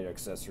put all your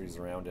accessories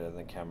around it, and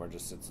the camera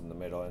just sits in the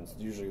middle, and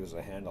usually there's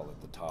a handle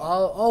at the top.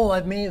 Oh,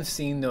 I may have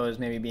seen those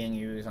maybe being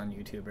used on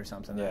YouTube or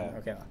something. Yeah.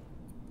 Okay.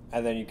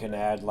 And then you can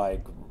add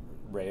like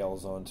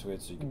rails onto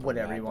it, so you can put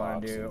whatever you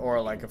want to do, or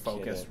like a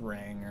focus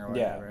ring or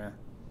whatever.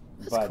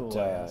 Yeah. That's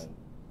cool.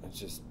 It's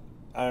just,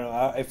 I don't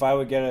know. If I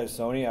would get a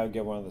Sony, I would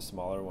get one of the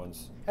smaller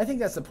ones. I think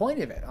that's the point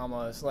of it,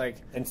 almost. Like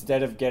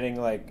instead of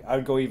getting like, I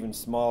would go even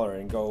smaller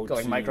and go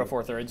like Micro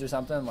Four Thirds or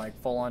something, like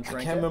full on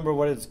shrink. I can't remember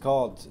what it's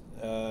called.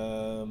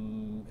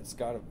 It's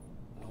got a.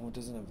 No, it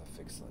doesn't have a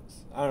fixed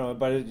lens. I don't know,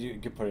 but you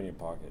could put it in your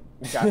pocket.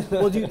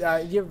 Well, do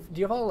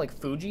you have all like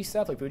Fuji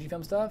stuff, like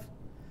Fujifilm stuff?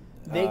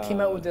 They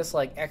came out with this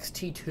like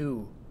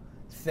XT2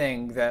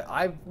 thing that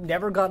I've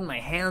never gotten my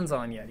hands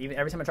on yet. Even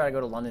every time I try to go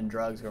to London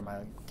Drugs, or my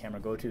camera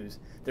go-tos,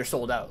 they're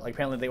sold out. Like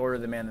apparently they order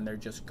them in and they're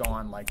just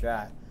gone like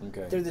that.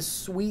 Okay. They're this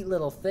sweet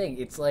little thing.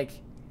 It's like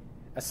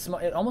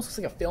it almost looks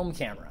like a film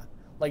camera.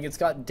 Like it's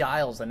got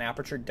dials, an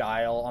aperture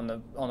dial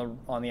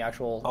on the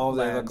actual. Oh,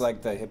 they lens. look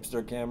like the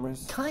hipster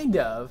cameras. Kind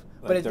of,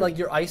 but it's like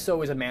your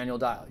ISO is a manual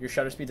dial. Your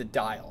shutter speed's a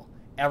dial.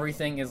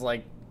 Everything is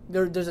like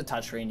there's a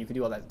touchscreen. You can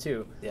do all that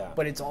too. Yeah.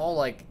 But it's all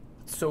like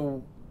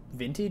so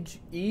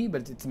vintage-y,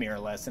 but it's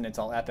mirrorless and it's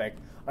all epic.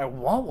 I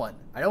want one.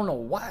 I don't know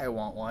why I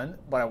want one,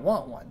 but I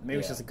want one. Maybe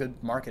it's just a good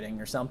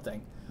marketing or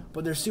something.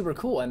 But they're super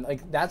cool, and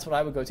like that's what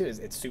I would go to. Is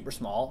it's super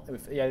small.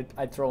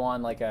 I'd throw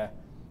on like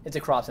it's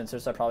a crop sensor,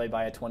 so I'd probably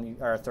buy a 20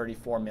 or a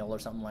 34 mil or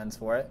something lens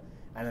for it,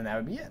 and then that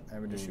would be it. I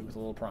would just shoot with a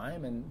little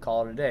prime and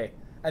call it a day.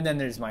 And then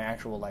there's my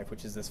actual life,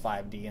 which is this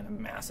 5D and a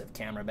massive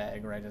camera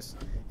bag where I just,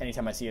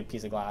 anytime I see a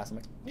piece of glass, I'm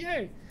like,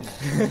 yay!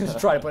 Just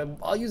try to put it,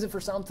 I'll use it for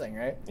something,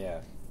 right? Yeah.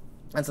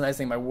 That's a nice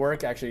thing. My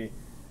work actually,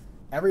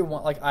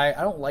 everyone, like I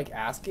don't like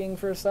asking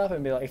for stuff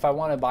and be like, if I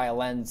want to buy a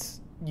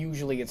lens,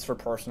 usually it's for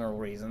personal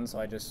reasons, so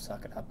I just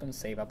suck it up and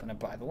save up and I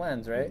buy the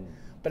lens, right?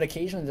 But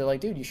occasionally they're like,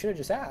 dude, you should have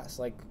just asked.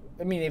 Like,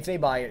 I mean, if they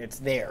buy it, it's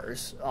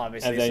theirs,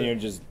 obviously. And then you're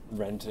just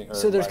renting. Or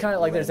so there's kind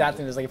of like there's that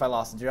thing. There's like if I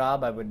lost a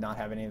job, I would not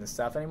have any of this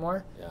stuff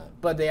anymore. Yeah.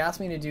 But they asked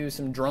me to do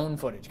some drone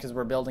footage because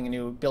we're building a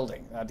new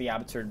building. The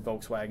Abbotsford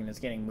Volkswagen is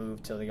getting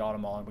moved to the Auto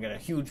Mall, and we got a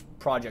huge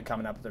project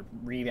coming up. They're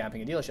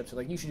revamping a dealership. So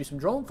like, you should do some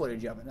drone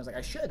footage of it. And I was like,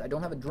 I should. I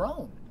don't have a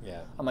drone.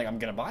 Yeah. I'm like, I'm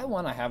gonna buy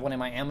one. I have one in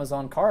my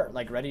Amazon cart,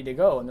 like ready to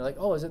go. And they're like,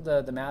 oh, is it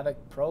the Mavic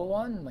Pro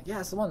one? I'm like, yeah,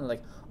 it's the one. They're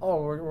like,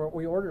 oh,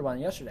 we ordered one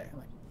yesterday. I'm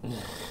like,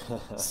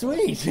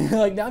 sweet.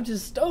 Like now I'm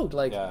just stoked.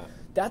 Like. Yeah.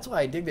 That's why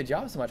I dig the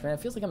job so much, man. It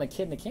feels like I'm a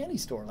kid in a candy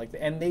store. Like,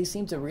 and they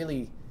seem to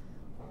really.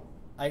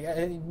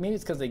 Maybe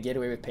it's because they get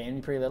away with paying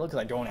me pretty little because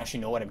I don't actually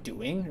know what I'm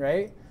doing,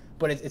 right?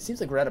 But it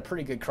seems like we're at a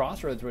pretty good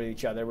crossroads with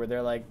each other, where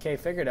they're like, "Okay,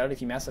 figure it out. If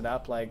you mess it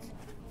up, like,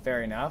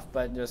 fair enough.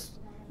 But just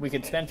we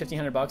could spend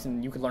 $1,500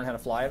 and you could learn how to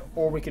fly it,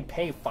 or we could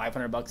pay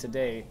 $500 a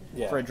day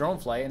for a drone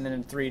flight, and then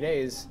in 3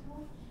 days,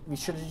 we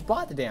should have just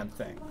bought the damn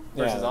thing.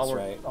 Versus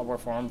I'll work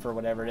for them for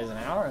whatever it is an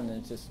hour, and then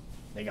it's just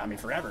they got me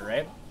forever,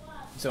 right?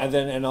 So,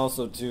 and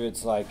also too,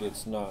 it's like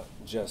it's not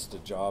just a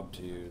job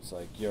to you. It's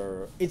like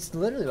it's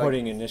literally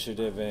putting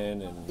initiative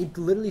in, and it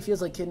literally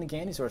feels like kid in a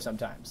candy store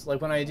sometimes.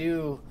 Like when I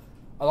do,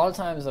 a lot of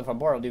times if I'm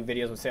bored, I'll do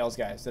videos with sales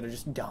guys that are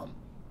just dumb.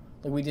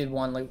 Like we did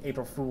one like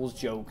April Fool's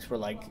jokes where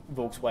like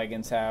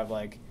Volkswagens have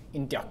like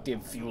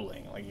inductive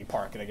fueling, like you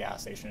park at a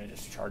gas station and it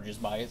just charges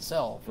by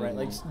itself, right?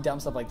 Like just dumb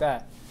stuff like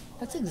that.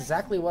 That's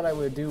exactly what I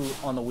would do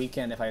on the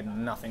weekend if I had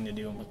nothing to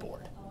do and was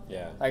bored.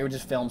 Yeah. I would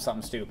just film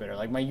something stupid, or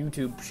like my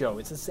YouTube show.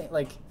 It's the same.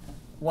 Like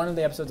one of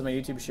the episodes of my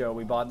YouTube show,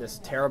 we bought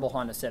this terrible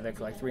Honda Civic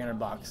for like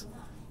 $300,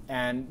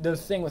 and the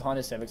thing with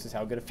Honda Civics is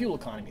how good a fuel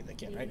economy they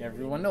get, right?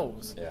 Everyone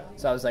knows. Yeah.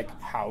 So I was like,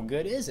 how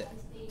good is it?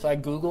 So I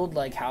Googled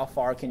like how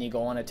far can you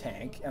go on a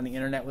tank, and the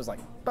internet was like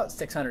about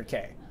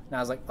 600K. And I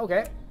was like,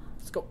 okay,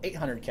 let's go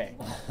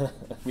 800K.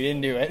 We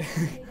didn't do it.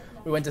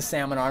 We went to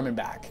Salmon Arm and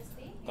back.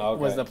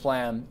 Okay. Was the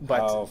plan. But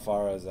how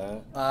far is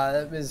that?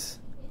 That was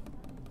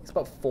it's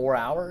about 4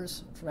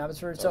 hours from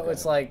Abbotsford. So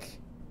it's like,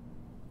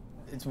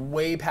 it's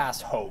way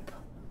past Hope.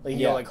 Like,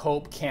 you go like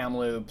Hope,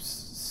 Kamloops,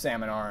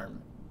 Salmon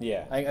Arm.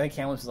 Yeah. I think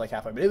Kamloops is like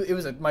halfway. But it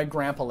was my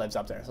grandpa lives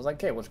up there. So I was like,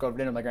 okay, we'll just go over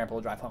dinner with my grandpa.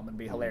 We'll drive home. It'd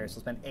be hilarious.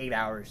 We'll spend 8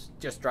 hours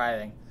just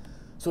driving.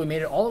 So we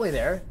made it all the way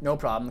there. No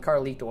problem. The car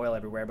leaked oil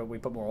everywhere, but we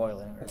put more oil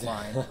in it. It's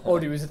fine. Oh,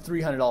 dude, it was a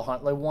 $300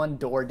 hunt. Like, one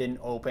door didn't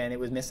open. It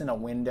was missing a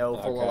window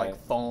full of, like,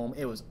 foam.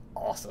 It was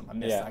awesome. I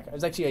missed that car. It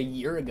was actually a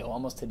year ago,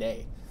 almost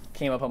today.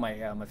 Came up on my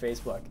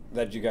Facebook.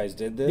 That you guys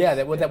did this? Yeah,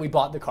 that we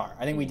bought the car.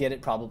 I think we did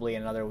it probably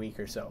in another week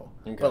or so.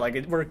 Okay. But,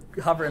 like, we're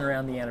hovering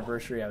around the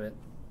anniversary of it.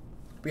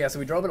 But, yeah, so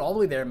we drove it all the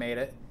way there, made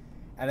it.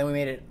 And then we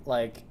made it,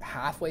 like,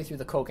 halfway through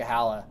the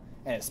Coquihalla,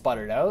 and it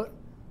sputtered out.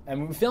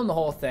 And we filmed the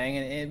whole thing,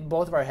 and in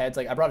both of our heads,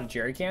 like, I brought a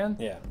jerry can.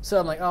 Yeah. So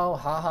I'm like, oh,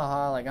 ha, ha,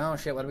 ha. Like, oh,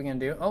 shit, what are we going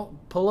to do? Oh,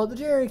 pull out the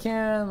jerry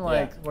can.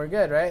 Like, we're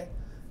good, right?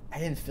 I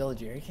didn't fill a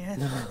jerry can.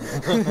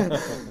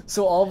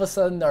 So all of a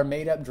sudden, our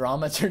made-up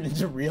drama turned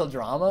into real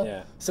drama.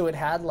 Yeah. So it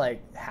had,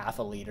 like, half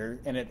a liter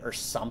in it or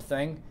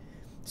something.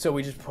 So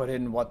we just put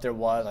in what there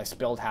was. I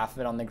spilled half of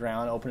it on the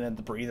ground, opened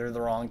the breather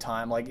the wrong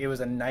time. Like, it was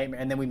a nightmare.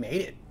 And then we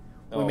made it.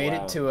 We made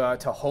it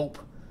to Hope.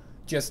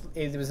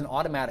 It was an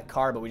automatic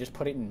car, but we just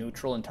put it in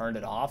neutral and turned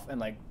it off and,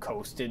 like,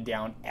 coasted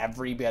down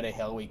every bit of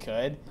hill we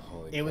could.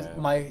 It was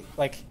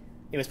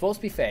it was supposed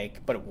to be fake,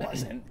 but it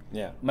wasn't.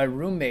 My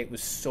roommate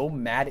was so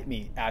mad at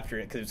me after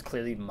it because it was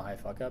clearly my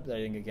fuck up that I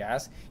didn't get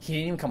gas. He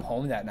didn't even come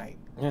home that night.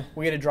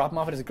 We had to drop him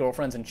off at his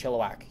girlfriend's in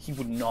Chilliwack. He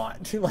would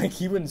not. Like,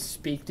 he wouldn't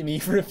speak to me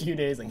for a few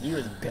days. Like, he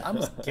was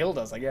almost killed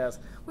us, I guess.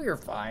 We were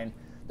fine.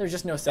 There's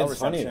just no cell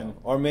reception. Funny, though.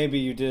 Or maybe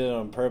you did it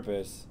on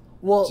purpose.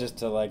 Just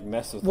to, like,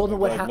 mess with them.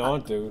 Like, no,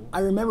 dude. I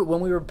remember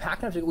when we were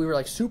packing up, we were,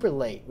 like, super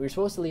late. We were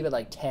supposed to leave at,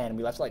 like, 10.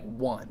 We left at, like,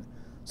 1.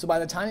 So by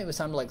the time it was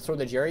time to, like, throw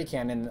the jerry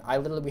can in,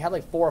 we had,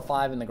 like, 4 or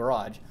 5 in the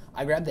garage.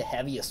 I grabbed the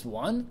heaviest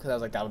one because I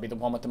was like, that'll be the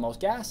one with the most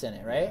gas in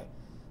it, right? It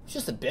was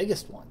just the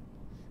biggest one.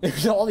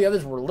 All the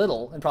others were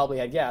little and probably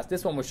had gas.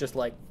 This one was just,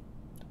 like,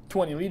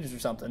 20 liters or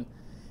something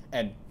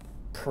and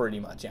pretty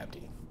much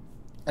empty.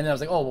 And then I was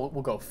like, oh,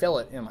 we'll go fill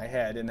it in my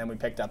head. And then we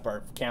picked up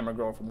our camera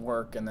girl from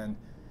work, and then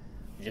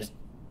we just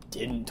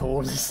didn't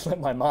totally slip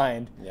my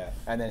mind.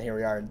 And then here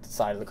we are at the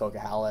side of the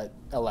Coquihalla at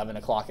 11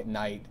 o'clock at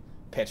night,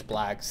 pitch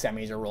black,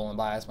 semis are rolling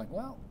by us. I'm like,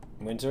 well.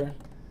 Winter?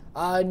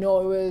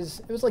 No, it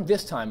was like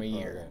this time of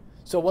year. Okay.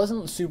 So it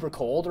wasn't super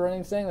cold or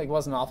anything. Like, it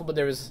wasn't awful, but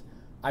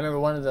I remember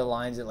one of the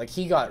lines that, like,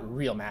 he got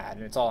real mad,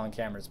 and it's all on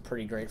camera. It's a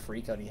pretty great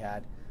freak out he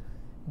had.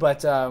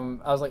 But I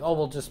was like, oh,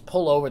 we'll just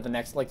pull over the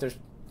next, like, there's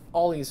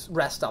all these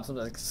rest stops.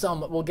 Like,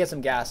 we'll get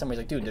some gas. Somebody's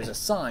like, dude, there's a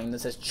sign that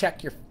says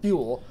check your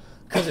fuel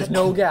because there's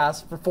no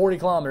gas for 40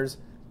 kilometers.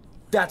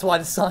 That's why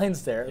the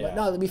sign's there. Like,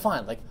 no, it'll be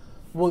fine. Like,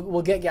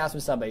 we'll get gas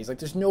from somebody. He's like,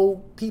 there's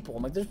no people.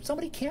 I'm like, there's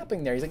somebody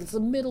camping there. He's like, it's the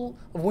middle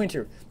of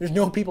winter. There's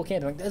no people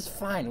camping. I'm like, that's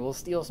fine. We'll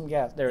steal some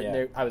gas.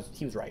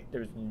 He was right.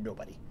 There was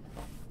nobody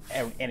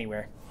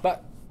anywhere.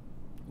 But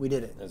we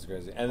did it. That's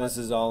crazy. And this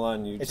is all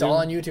on YouTube? It's all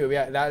on YouTube,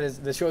 yeah.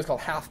 The show is called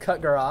Half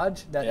Cut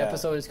Garage. That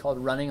episode is called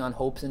Running on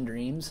Hopes and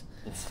Dreams.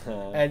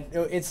 And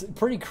it's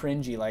pretty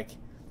cringy. Like,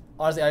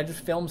 honestly, I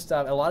just film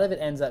stuff. A lot of it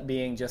ends up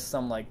being just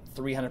some, like,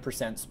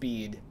 300%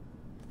 speed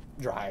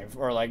drive.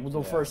 Or, like,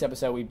 the first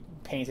episode, we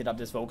painted up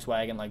this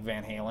Volkswagen like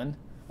Van Halen.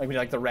 Like, we did,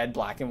 like, the red,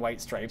 black, and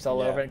white stripes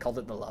all over it and called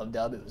it the Love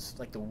Dub. It was,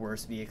 like, the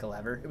worst vehicle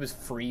ever. It was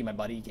free. My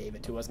buddy gave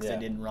it to us because it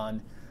didn't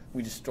run.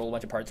 We just stole a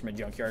bunch of parts from a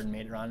junkyard and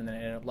made it run, and then it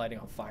ended up lighting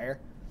on fire.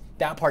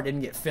 That part didn't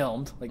get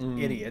filmed, like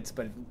idiots,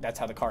 but that's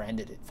how the car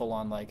ended. It full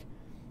on, like,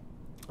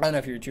 I don't know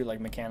if you're too,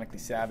 like, mechanically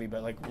savvy,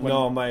 but, like,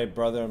 no, my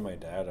brother and my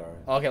dad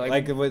are. Okay,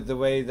 like with the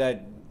way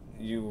that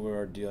you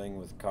were dealing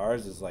with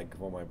cars is like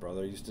what my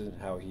brother used to,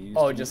 how he used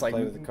to just play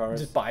like with the cars.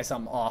 Just buy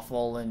something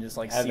awful and just,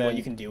 like, see what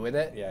you can do with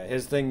it. Yeah,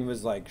 his thing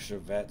was like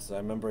Chevettes. I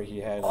remember he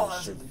had a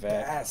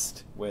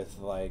Chevette with,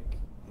 like,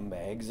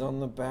 mags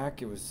on the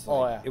back. It was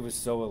like, it was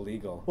so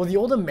illegal. Well, the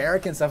old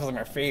American stuff is, like,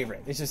 our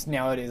favorite. It's just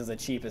nowadays the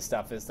cheapest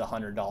stuff is the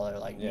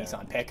 $100 like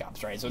Nissan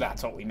pickups, right? So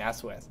that's what we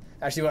mess with.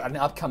 Actually, an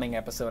upcoming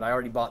episode, I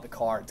already bought the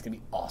car. It's gonna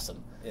be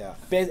awesome. Yeah.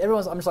 But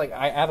I'm just like,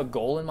 I have a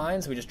goal in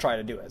mind, so we just try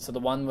to do it. So the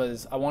one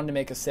was I wanted to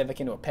make a Civic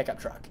into a pickup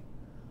truck.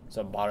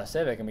 So I bought a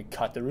Civic and we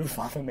cut the roof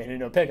off and made it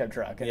into a pickup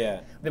truck.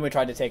 And then we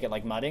tried to take it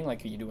like mudding,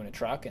 like you do in a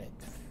truck, and it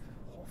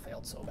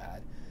failed so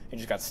bad. It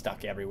just got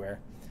stuck everywhere.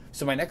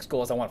 So my next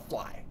goal is I want to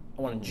fly.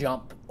 I want to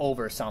jump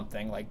over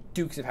something. Like,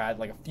 Dukes have had,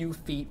 like, a few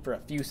feet for a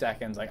few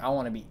seconds. Like, I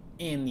want to be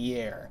in the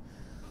air.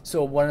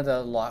 So one of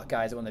the lot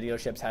guys at one of the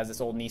dealerships has this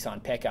old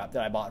Nissan pickup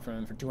that I bought from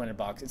him for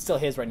 $200. It's still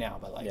his right now,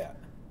 but, like,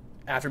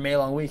 after May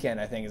Long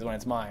Weekend, I think, is when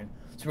it's mine.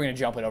 So we're going to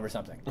jump it over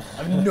something.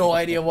 I have no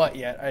idea what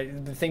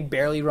yet. The thing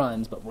barely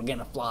runs, but we're going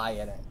to fly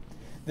in it.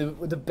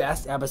 The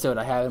best episode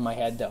I have in my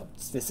head, though,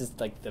 this is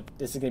going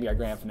to be our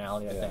grand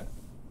finale, I think.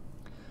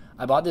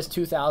 I bought this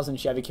 2000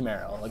 Chevy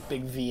Camaro, like,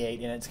 big V8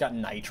 in it. It's got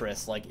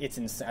nitrous, like, it's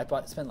insane.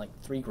 I spent like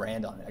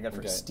 $3,000 on it. I got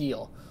it for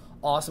steel.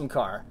 Awesome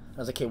car. I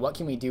was like, okay, what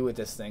can we do with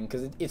this thing?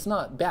 Because it's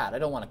not bad. I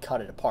don't want to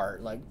cut it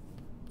apart. Like,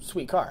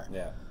 sweet car.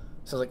 Yeah.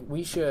 So I was like,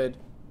 we should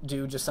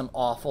do just some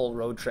awful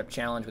road trip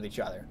challenge with each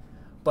other.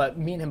 But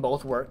me and him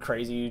both work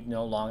crazy,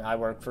 long. I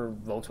work for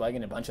Volkswagen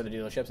and a bunch of the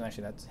dealerships, and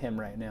actually that's him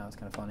right now. It's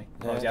kind of funny.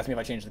 Yeah. He asked me if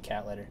I changed the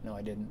cat litter. No,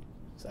 I didn't.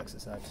 Sucks,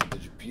 it sucks.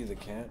 Did you pee the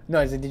cat? No,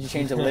 I said, did you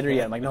change the litter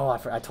yet? I'm like, no,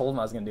 I told him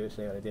I was going to do it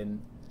today, but I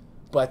didn't.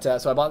 But,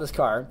 so I bought this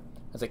car.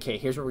 I was like, okay,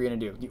 here's what we're going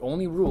to do. The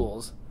only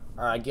rules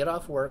are I get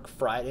off work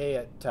Friday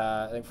at,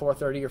 I think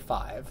 4:30 or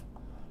 5,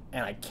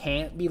 and I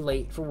can't be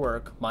late for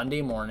work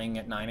Monday morning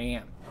at 9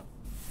 a.m.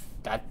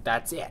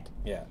 That's it.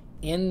 Yeah.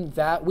 In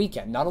that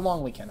weekend, not a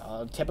long weekend,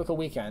 a typical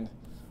weekend,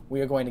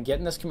 we are going to get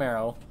in this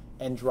Camaro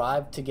and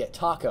drive to get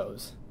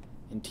tacos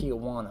in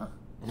Tijuana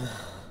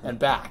and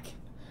back.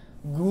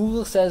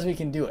 Google says we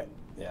can do it.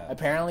 Yeah.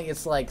 Apparently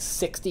it's like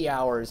 60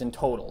 hours in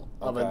total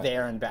of a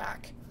there and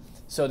back.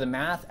 So the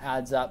math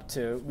adds up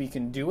to we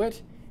can do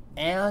it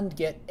and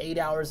get 8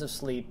 hours of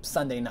sleep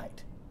Sunday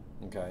night.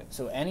 Okay.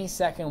 So any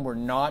second we're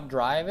not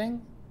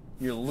driving,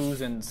 you're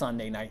losing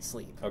Sunday night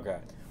sleep. Okay.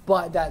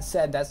 But that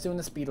said, that's doing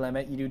the speed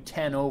limit. You do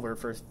 10 over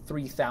for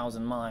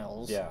 3,000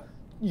 miles. Yeah.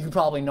 You could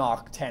probably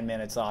knock 10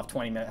 minutes off,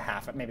 20 minutes,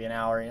 half, maybe an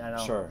hour. I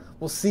know. Sure.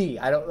 We'll see.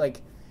 I don't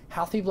like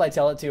half the people I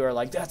tell it to are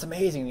like, that's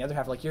amazing. The other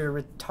half are like, you're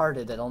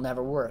retarded. That'll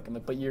never work. I'm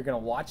like, but you're gonna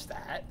watch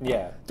that.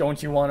 Yeah.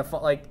 Don't you want to?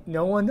 Like,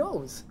 no one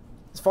knows.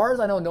 As far as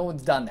I know, no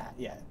one's done that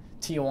yet.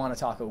 Tijuana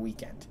Taco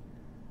Weekend.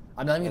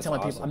 I'm not even gonna tell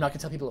my people. I'm not gonna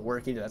tell people at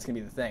work either. That's gonna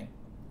be the thing.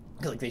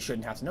 Because like they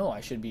shouldn't have to know. I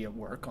should be at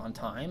work on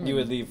time. You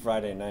would leave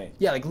Friday night.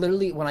 Yeah, like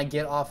literally when I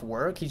get off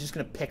work, he's just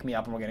gonna pick me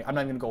up and I'm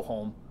not even gonna go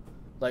home.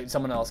 Like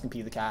someone else can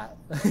pee the cat.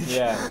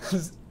 Yeah.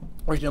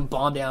 We're just gonna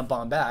bomb down,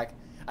 bomb back.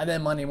 And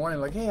then Monday morning,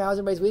 I'm like, hey, how's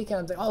everybody's weekend?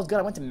 I'm like, oh, it's good.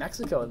 I went to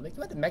Mexico. I'm like, you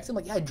went to Mexico? I'm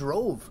like, yeah, I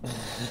drove.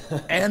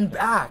 And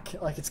back.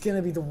 Like, it's going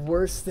to be the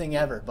worst thing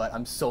ever, but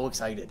I'm so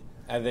excited.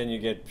 And then you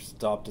get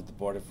stopped at the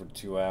border for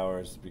 2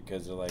 hours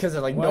because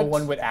they're like, no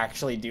one would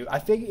actually do. I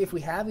figure if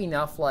we have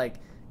enough, like,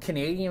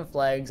 Canadian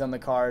flags on the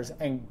cars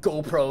and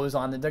GoPros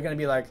on it, they're going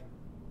to be like,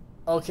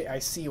 okay, I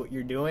see what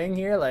you're doing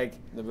here. Like,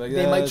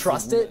 they might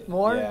trust it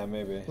more. Yeah,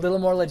 maybe. A little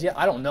more legit.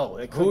 I don't know.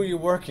 Who are you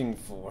working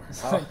for?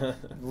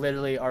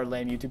 Literally our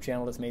lame YouTube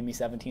channel that's made me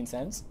 17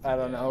 cents. I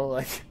don't know.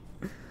 Like,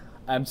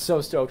 I'm so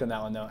stoked on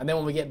that one, though. And then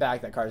when we get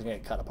back, that car's going to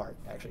get cut apart,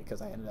 actually,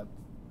 because I ended up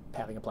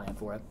having a plan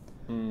for it.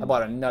 I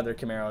bought another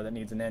Camaro that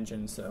needs an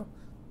engine, so...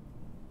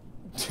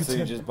 So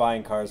you're just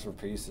buying cars for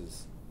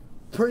pieces?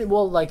 Pretty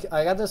well, like,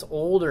 I got this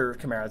older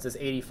Camaro. It's this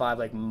 85,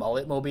 like,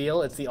 mullet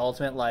mobile. It's the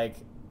ultimate, like...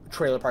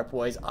 Trailer Park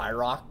Boys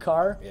IROC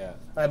car. Yeah.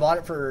 And I bought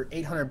it for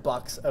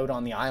 $800 out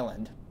on the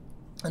island.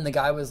 And the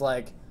guy was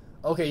like,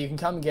 okay, you can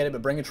come and get it,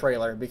 but bring a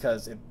trailer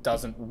because it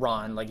doesn't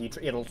run. Like,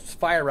 it'll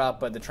fire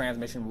up, but the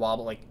transmission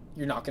wobble. Like,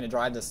 you're not going to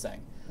drive this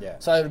thing. Yeah.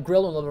 So I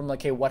grilled him a little bit. I'm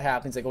like, hey, what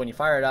happens? Like, when you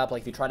fire it up,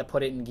 like, if you try to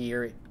put it in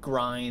gear, it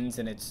grinds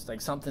and it's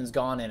like something's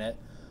gone in it.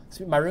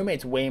 So my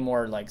roommate's way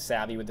more, like,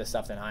 savvy with this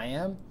stuff than I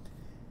am.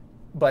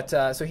 But,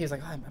 so he's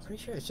like, oh, I'm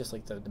pretty sure it's just,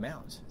 like, the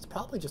mounts. It's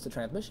probably just a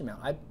transmission mount.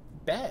 I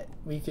bet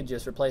we could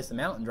just replace the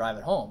mount and drive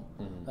it home.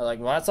 I'm like,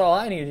 well, that's all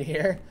I needed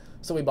here.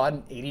 So we bought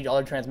an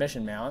 $80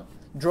 transmission mount,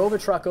 drove a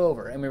truck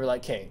over, and we were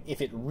like, okay, if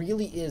it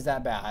really is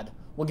that bad,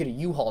 we'll get a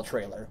U-Haul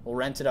trailer. We'll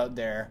rent it out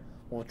there.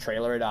 We'll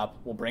trailer it up.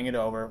 We'll bring it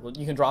over.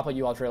 You can drop a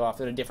U-Haul trailer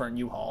off at a different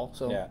U-Haul.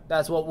 So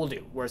that's what we'll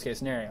do, worst case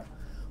scenario.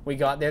 We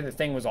got there. The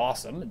thing was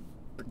awesome.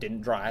 It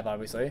didn't drive,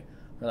 obviously.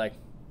 We're like,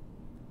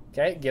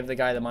 okay, give the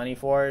guy the money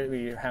for it.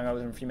 We hung out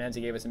with him for a few minutes.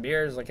 He gave us some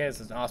beers. Like, hey, this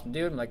is an awesome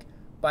dude. I'm like,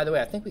 by the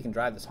way, I think we can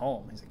drive this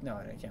home. He's like, no,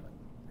 I can't.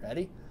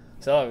 Ready?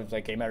 So I was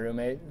like, gave my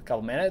roommate a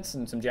couple minutes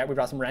and some we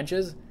brought some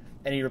wrenches,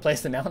 and he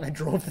replaced the mount, and I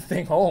drove the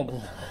thing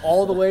home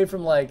all the way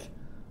from like,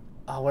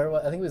 where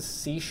was I think it was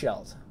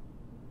Seychelles.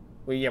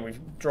 We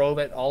drove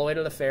it all the way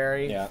to the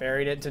ferry,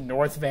 ferried it to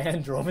North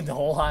Van, drove it the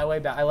whole highway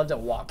back. I lived at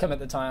Whatcom at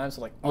the time, so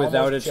like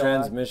without a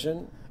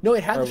transmission. No,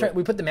 it had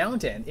we put the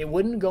mount in. It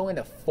wouldn't go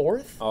into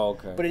fourth. Oh,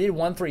 okay. But it did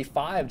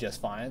 135 just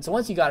fine. So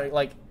once you got it,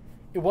 like.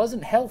 It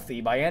wasn't healthy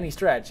by any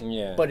stretch,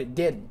 but it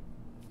did.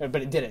 But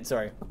it did it,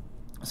 sorry.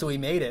 So we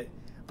made it.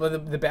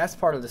 But the best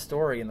part of the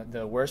story and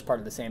the worst part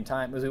at the same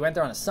time was we went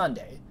there on a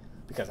Sunday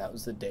because that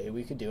was the day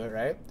we could do it,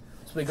 right?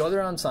 So we go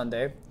there on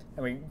Sunday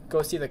and we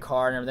go see the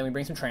car and everything. We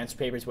bring some transfer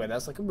papers with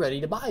us, like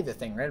ready to buy the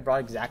thing, right? I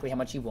brought exactly how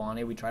much he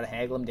wanted. We tried to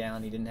haggle him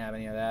down. He didn't have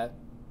any of that.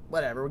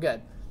 Whatever, we're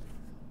good.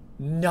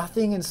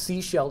 Nothing in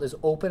Seychelles is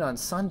open on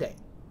Sunday.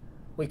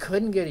 We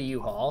couldn't get a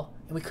U-Haul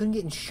and we couldn't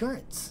get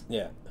insurance.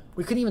 Yeah.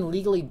 We couldn't even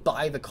legally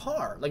buy the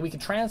car. Like, we could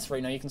transfer,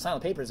 you can sign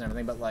the papers and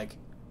everything, but, like,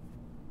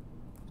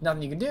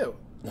 nothing you can do.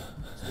 So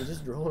we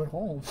just drove it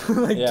home.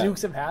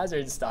 Dukes of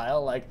Hazzard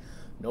style. Like,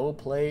 no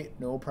plate,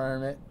 no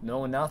permit,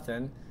 no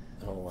nothing.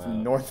 Oh, wow.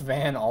 From North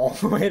Van all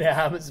the way to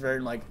Abbotsford.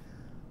 And, like,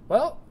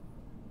 well,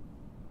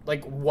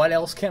 like, what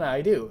else can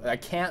I do? I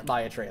can't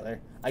buy a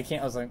trailer. I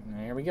was like,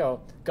 here we go.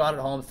 Got it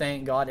home.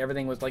 Thank God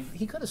everything was like,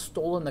 he could have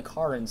stolen the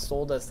car and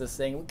sold us this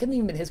thing. It couldn't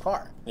even been his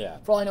car. Yeah.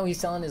 For all I know, he's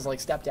selling his like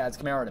stepdad's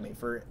Camaro to me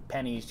for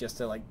pennies just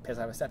to like piss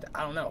off his stepdad.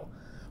 I don't know.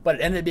 But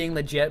it ended up being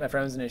legit. My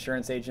friend was an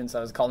insurance agent, so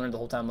I was calling her the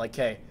whole time like,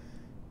 hey,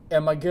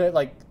 am I good?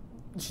 Like,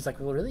 she's like,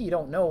 well, really? You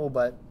don't know,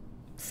 but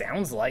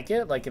sounds like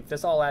it. Like, if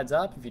this all adds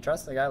up, if you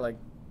trust the guy, like,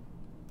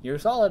 you're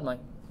solid. I'm like,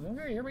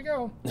 Okay, here we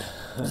go.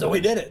 So we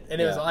did it, and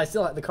it was. I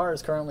still the car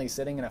is currently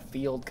sitting in a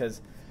field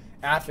because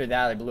after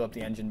that I blew up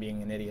the engine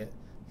being an idiot.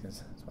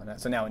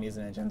 So now it needs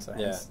an engine. So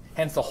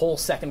hence the whole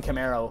second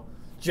Camaro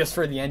just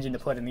for the engine to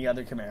put in the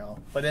other Camaro.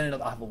 But then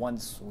I'll have one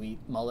sweet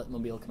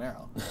mullet-mobile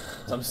Camaro.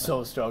 So I'm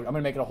so stoked. I'm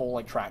gonna make it a whole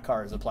like track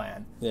car as a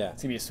plan. Yeah,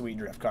 it's gonna be a sweet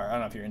drift car. I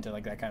don't know if you're into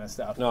like that kind of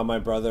stuff. No, my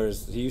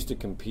he used to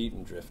compete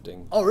in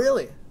drifting. Oh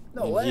really?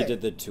 No way. He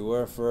did the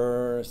tour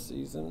for a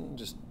season.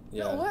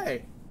 No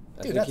way.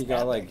 Dude, I think he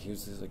got he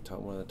was like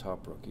one of the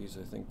top rookies,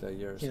 I think, that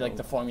year. He's like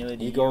the Formula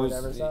D or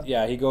whatever stuff?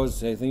 Yeah, he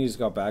goes, I think he just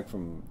got back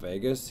from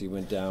Vegas. He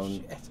went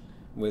down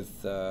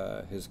with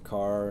his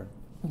car.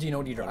 Do you know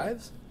what he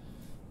drives?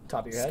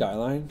 Top of your head?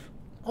 Skyline.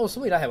 Oh,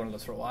 sweet. I had one of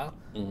those for a while.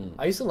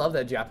 Mm-hmm. I used to love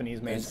that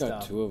Japanese-made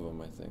stuff. He's got 2 of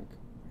them, I think.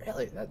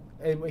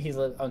 Really? He's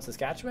out in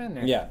Saskatchewan?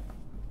 Or? Yeah.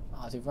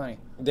 Oh, too funny.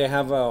 They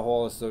have a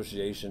whole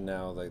association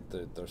now, like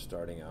they're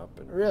starting up.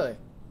 And really?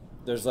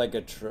 There's like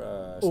a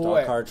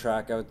stock car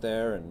track out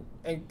there, and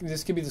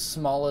this could be the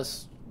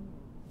smallest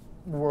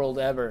world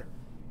ever.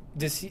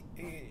 Does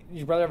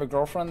your brother have a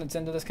girlfriend that's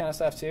into this kind of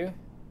stuff too?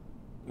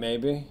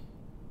 Maybe.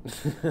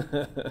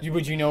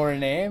 Would you know her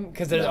name?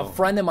 Because there's a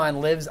friend of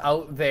mine lives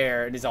out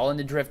there and is all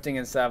into drifting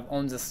and stuff,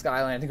 owns a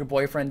Skyline. I think her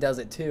boyfriend does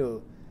it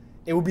too.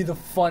 It would be the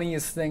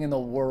funniest thing in the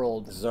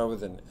world. Does it start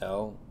with an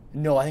L?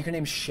 No, I think her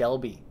name's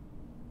Shelby.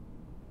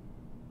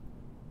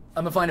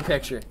 I'm gonna find a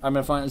picture. I'm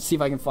gonna see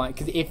if I can find,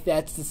 because if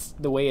that's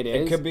the way it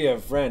is, it could be a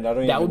friend.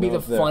 That would be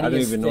the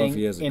funniest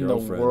thing in the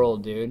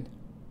world, dude.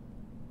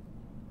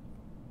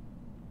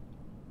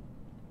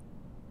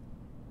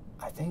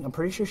 I'm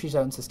pretty sure she's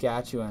out in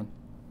Saskatchewan.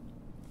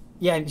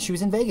 Yeah, she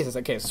was in Vegas. It's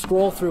okay.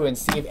 Scroll through and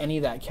see if any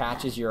of that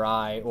catches your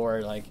eye,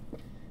 or like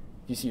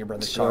you see your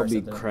brother's car.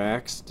 Shelby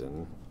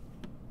Craxton.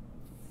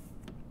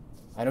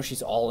 I know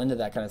she's all into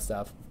that kind of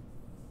stuff.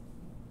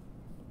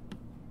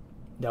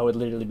 That would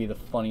literally be the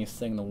funniest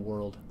thing in the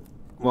world.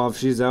 Well, if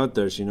she's out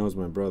there, she knows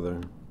my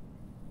brother.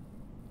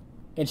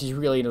 And she's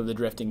really into the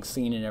drifting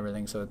scene and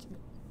everything, so it's...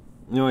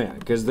 Oh, yeah,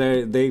 because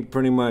they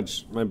pretty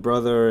much... My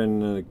brother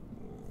and...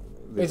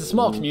 it's a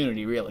small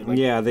community, really. Like,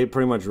 yeah, they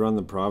pretty much run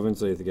the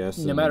province, I guess.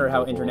 No matter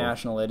how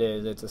international it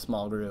is, it's a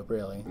small group,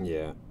 really.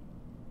 Yeah.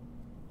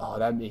 Oh,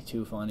 that'd be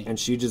too funny. And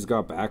she just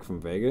got back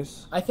from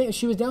Vegas? I think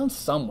she was down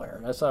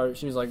somewhere. I saw her,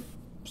 she was like...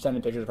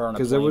 sending pictures of her on a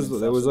plane. Because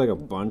there was like a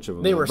bunch of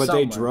them. They were but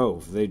somewhere.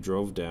 They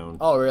drove down.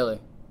 Oh, really?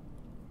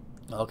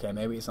 Okay,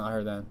 maybe it's not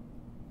her then.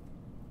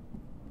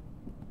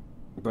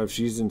 But if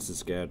she's in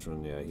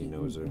Saskatchewan, yeah, he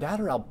knows her. That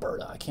or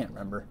Alberta, I can't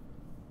remember.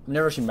 I've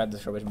never actually met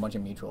this girl. We have a bunch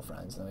of mutual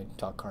friends, and we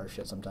talk car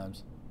shit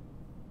sometimes.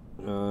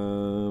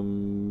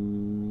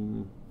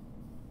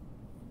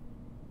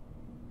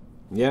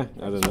 Yeah,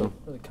 I don't know.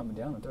 Really coming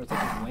down with there. It's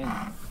like wind.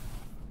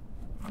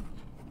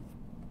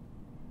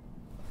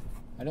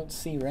 I don't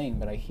see rain,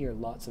 but I hear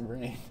lots of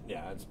rain.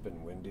 Yeah, it's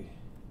been windy.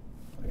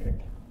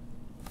 Weird.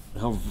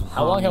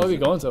 How long have we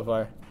been going so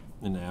far?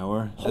 An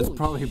hour. That's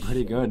probably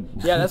pretty good.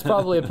 Yeah, that's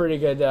probably a pretty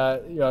good.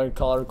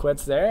 Call it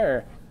quits there.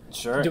 Or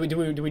sure. Do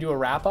we do a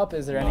wrap up?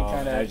 Is there any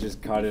kind of? I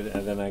just cut it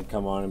and then I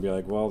come on and be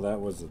like, well, that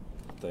was a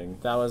thing.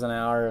 That was an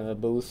hour of a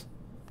booth.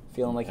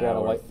 Feeling like you're at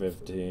a white.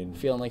 15.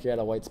 Feeling like you're at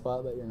a white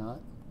spot, but you're not.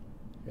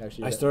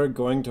 I started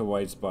going to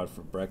White Spot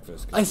for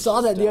breakfast. I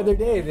saw that the other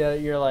day.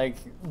 You're like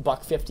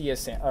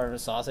 $1.50 or a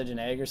sausage and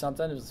egg or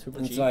something. It was super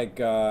cheap. It's like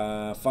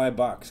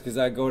 $5 because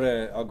I'll go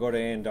to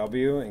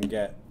A&W and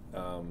get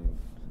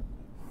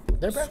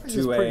their breakfast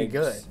is pretty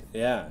good.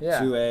 Yeah,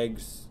 2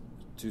 eggs,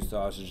 2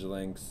 sausage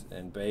links,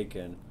 and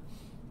bacon,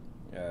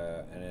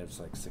 and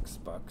it's like $6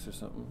 or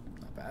something.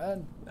 Not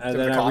bad. And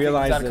then I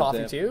realized is that a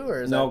coffee too,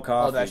 or is no that,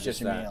 coffee? Oh, that's just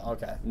your meal.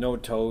 Okay. No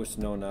toast,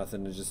 no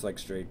nothing. It's just like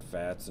straight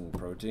fats and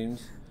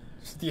proteins.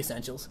 Just the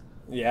essentials.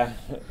 Yeah.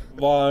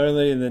 Well,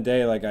 early in the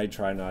day, like I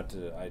try not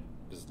to. I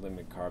just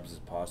limit carbs as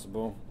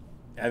possible,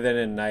 and then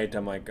at night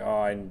I'm like, oh,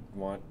 I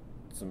want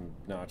some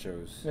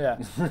nachos. Yeah.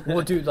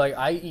 Well, dude, like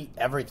I eat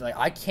everything. Like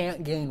I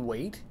can't gain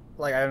weight.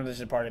 Like I don't know if this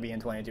is part of being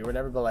 22 or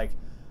whatever, but like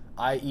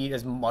I eat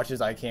as much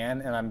as I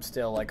can, and I'm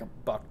still like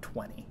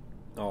 $1.20.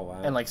 Oh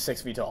wow. And like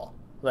 6 feet tall.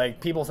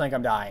 Like people think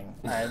I'm dying.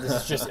 This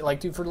is just like,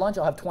 dude, for lunch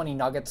I'll have 20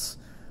 nuggets.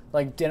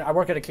 Like dinner, I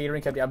work at a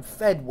catering company. I'm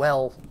fed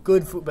well,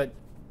 good food, but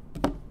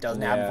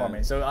doesn't happen for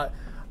me. So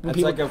that's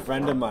like a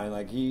friend of mine.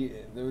 Like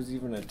there was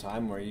even a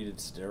time where he did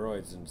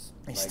steroids and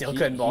he still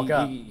couldn't bulk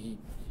up. He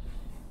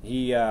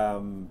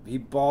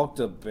bulked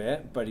a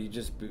bit, but he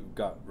just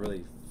got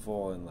really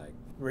full and like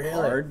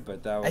hard.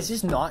 But that was it's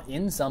just not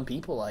in some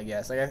people, I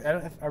guess. Like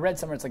I read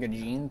somewhere it's like a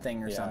gene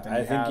thing or something.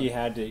 I think he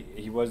had to.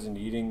 He wasn't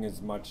eating as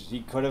much.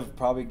 He could have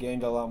probably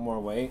gained a lot more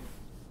weight.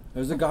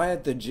 There's a guy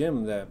at the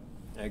gym that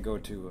I go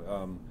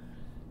to.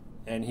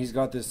 And he's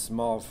got this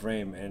small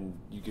frame, and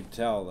you could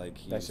tell, like,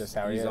 that's just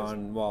how he is. He's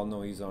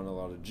on a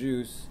lot of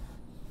juice,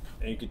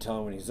 and you could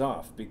tell when he's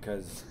off,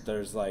 because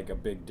there's, like, a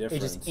big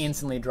difference. It just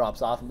instantly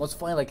drops off. What's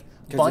funny, like,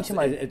 a bunch of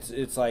my...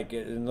 It's like,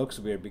 it looks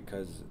weird,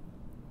 because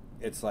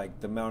it's like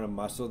the amount of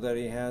muscle that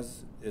he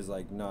has is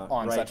like not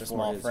on right such a for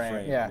small his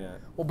frame. Yeah. Well,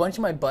 a bunch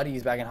of my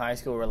buddies back in high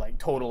school were like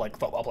total like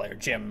football player,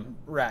 gym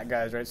rat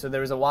guys, right? So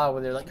there was a while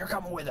where they're like, "You're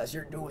coming with us.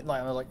 You're doing."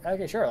 Like, I was like,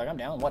 "Okay, sure. Like, I'm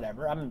down.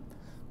 Whatever. I'm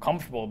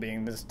comfortable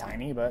being this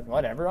tiny, but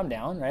whatever. I'm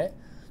down, right?"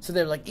 So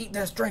they're like, "Eat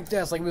this, drink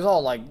this." Like, it was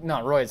all like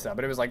not roid stuff,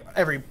 but it was like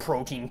every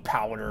protein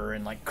powder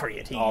and like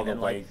creatine, all the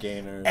and weight like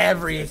gainers,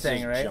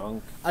 everything, right?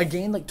 Junk. I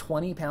gained like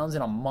 20 pounds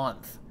in a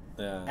month.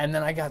 Yeah. And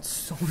then I got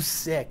so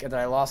sick that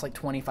I lost like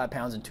 25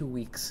 pounds in 2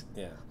 weeks.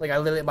 Yeah. Like, I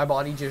literally, my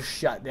body just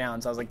shut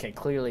down. So I was like, okay,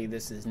 clearly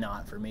this is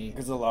not for me.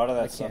 Because a lot of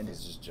that stuff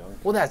is just junk.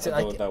 Well, that's it.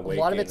 Like, Like, a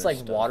lot of it's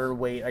like water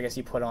weight, I guess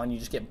you put on, you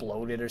just get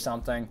bloated or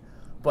something.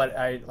 But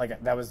I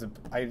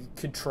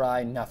could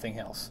try nothing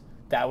else.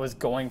 That was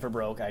going for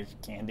broke. I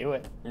can't do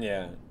it.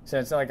 Yeah. So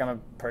it's like I'm a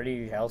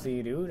pretty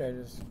healthy dude. I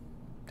just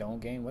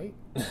don't gain weight.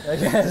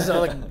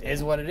 So like,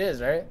 is what it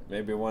is, right?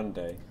 Maybe one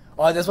day.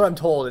 Oh, that's what I'm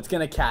told. It's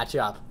going to catch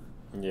up.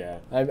 Yeah.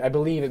 I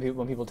believe it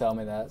when people tell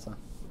me that, so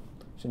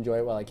just enjoy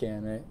it while I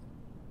can, right?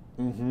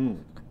 Mm-hmm.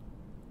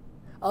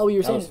 Oh, you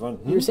were saying was fun.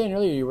 You were saying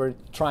earlier you were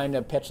trying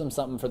to pitch them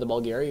something for the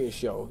Bulgaria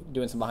show,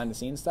 doing some behind the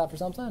scenes stuff or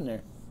something,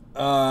 or?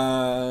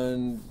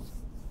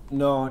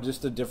 No,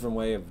 just a different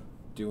way of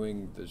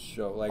doing the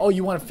show. Like, oh,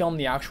 you want to film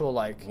the actual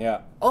like?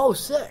 Yeah. Oh,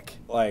 sick.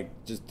 Like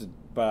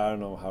but I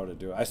don't know how to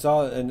do it. I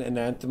saw an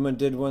Anthema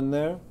did one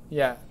there.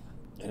 Yeah.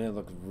 And it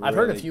looked really I've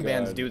heard a few good.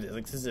 bands do this.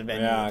 Like, this is a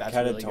venue Yeah, that's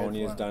really good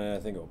Catatonia's for. done it. I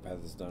think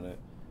Opeth has done it.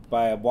 But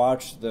I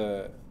watched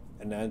an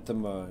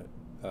Anthema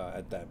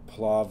at that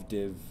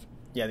Plovdiv.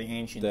 Yeah, the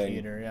ancient thing.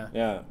 theater. Yeah.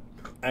 Yeah,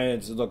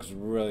 and it looks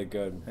really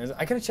good.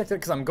 I gotta check that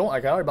because I'm going.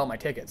 Like, I already bought my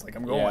tickets. Like,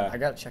 I'm going. Yeah. I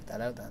gotta check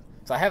that out then.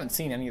 So I haven't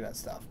seen any of that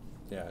stuff.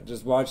 Yeah,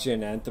 just watch the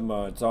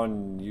Anthema. It's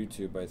on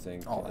YouTube, I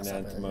think. Oh, that's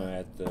Anthema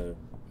at the.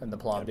 And the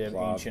Plovdiv,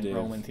 ancient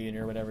Roman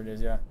theater, whatever it is.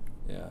 Yeah.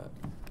 Yeah.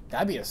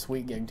 That'd be a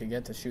sweet gig to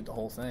get to shoot the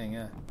whole thing.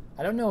 Yeah.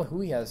 I don't know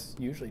who he has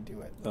usually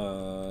do it.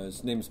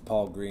 His name's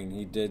Paul Green.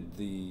 He did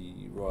the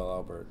Royal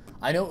Albert.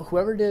 I know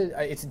whoever did.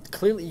 It's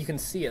clearly you can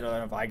see it. I don't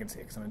know if I can see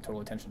it because I'm in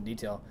total attention to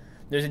detail.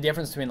 There's a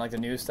difference between like the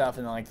new stuff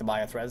and then like the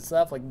Buy a Thread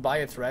stuff. Like Buy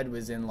a Thread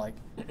was in like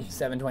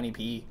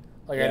 720p.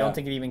 Like I don't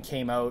think it even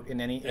came out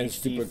in any and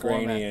HD super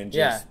format. grainy and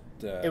just.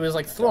 It was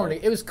like thrown.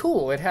 It was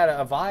cool. It had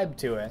a vibe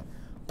to it.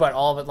 But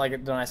all of it, like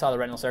when I saw the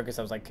Retinal Circus,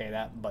 I was like, okay,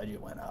 that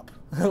budget went up.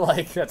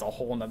 Like that's a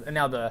whole nother. And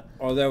now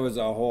there was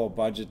a whole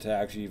budget to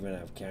actually even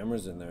have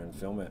cameras in there and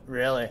film it.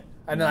 Really?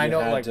 And then I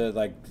know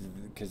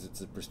because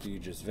it's a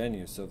prestigious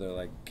venue, so they're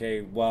like,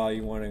 okay, well,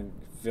 you want to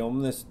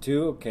film this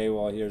too? Okay,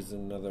 well, here's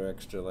another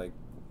extra like.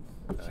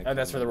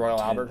 That's for the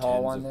Royal Albert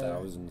Hall one.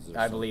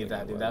 I believe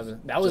that, dude.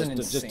 That was an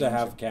insane. Just to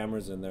have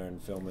cameras in there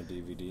and film a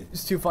DVD.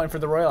 It's too fun for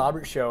the Royal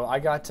Albert show. I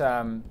got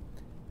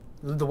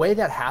the way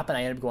that happened.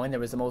 I ended up going there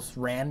was the most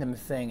random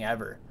thing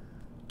ever.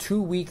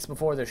 2 weeks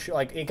before the show,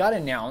 like it got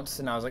announced,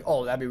 and I was like,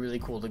 "Oh, that'd be really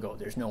cool to go."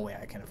 There's no way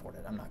I can afford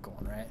it. I'm not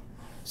going, right?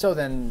 So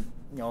then,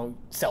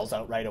 sells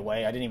out right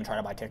away. I didn't even try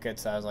to buy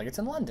tickets. I was like, "It's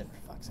in London,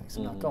 for fuck's sake, so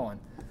I'm not going."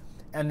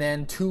 And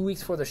then 2 weeks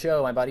before the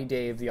show, my buddy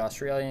Dave, the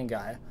Australian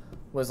guy,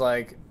 was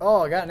like,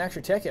 "Oh, I got an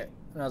extra ticket,"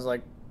 and I was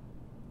like,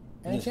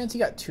 "Any chance you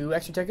got 2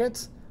 extra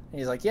tickets?" And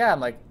he's like, "Yeah." I'm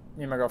like,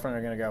 "Me and my girlfriend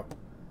are gonna go."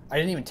 I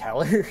didn't even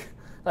tell her.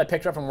 I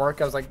picked her up from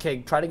work. I was like,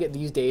 "Okay, try to get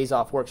these days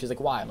off work." She's like,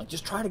 "Why?" I'm like,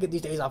 "Just try to get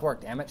these days off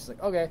work, damn it." She's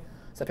like, "Okay."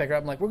 So I pick her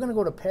up. I'm like, "We're gonna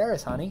go to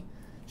Paris, honey."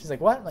 She's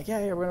like, "What?" I'm like, yeah,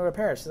 we're gonna go to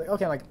Paris. She's like,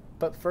 "Okay." I'm like,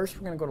 "But first,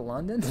 we're gonna go to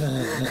London."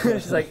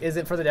 She's like, "Is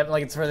it for the Devin?"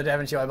 Like, it's for the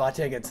Devin show. I bought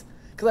tickets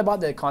because I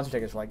bought the concert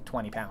tickets for like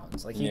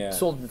 £20. Like he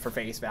sold them for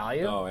face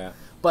value. Oh yeah.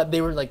 But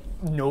they were like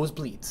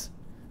nosebleeds.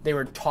 They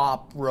were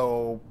top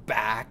row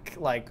back,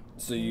 like.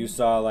 So you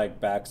saw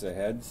like backs of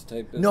heads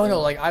type. No,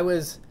 like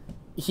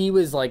he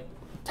was like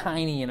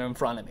tiny and in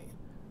front of me.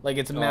 Like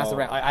it's a massive.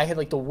 I had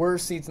like the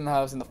worst seats in the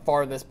house in the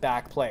farthest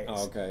back place.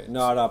 Oh, okay,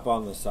 not up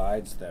on the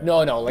sides there.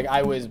 No, like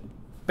I was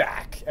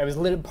back. I was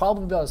literally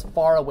probably about as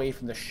far away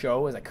from the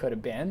show as I could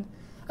have been.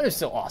 It was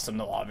still awesome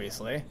though,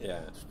 obviously.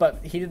 Yeah.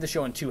 But he did the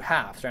show in 2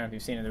 halves. I don't know if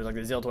you've seen it. There was like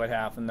the Ziltoid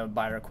half and the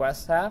By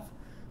Request half,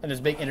 and there's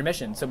a big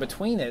intermission. So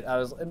between it,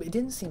 it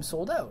didn't seem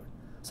sold out.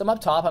 So I'm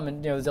up top. I'm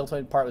in, the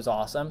Ziltoid part was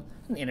awesome.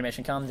 And the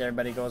intermission comes,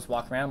 everybody goes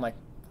walk around. I'm like,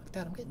 fuck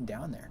that, I'm getting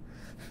down there.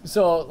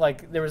 So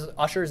like there was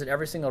ushers at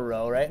every single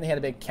row, right? And they had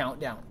a big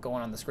countdown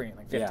going on the screen,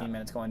 like 15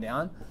 minutes going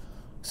down.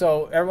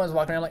 So everyone's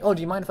walking around like, "Oh,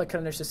 do you mind if I cut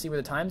in there just to see where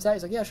the time's at?"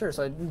 He's like, "Yeah, sure."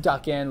 So I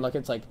duck in, look,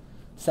 it's like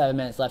 7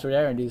 minutes left over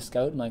there, and do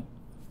scout. I'm like,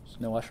 "There's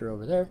no usher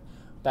over there."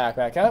 Back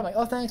out. I'm like,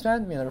 "Oh, thanks,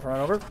 man." Me and the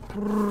run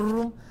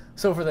over.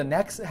 So for the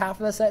next half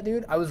of the set,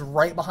 dude, I was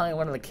right behind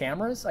one of the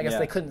cameras. I guess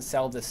they couldn't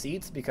sell the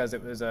seats because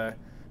it was a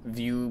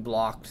view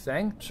blocked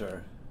thing.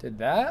 Sure. Did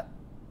that.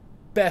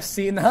 Best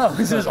seat in the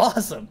house. It was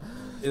awesome.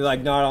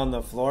 Like not on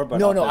the floor, but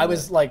no. I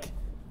was like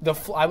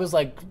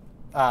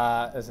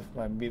as if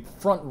I'd be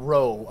front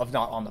row of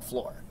not on the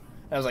floor.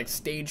 I was like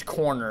stage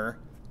corner,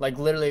 like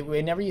literally.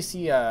 Whenever you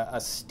see a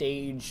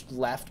stage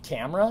left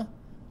camera,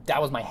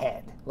 that was my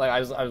head. Like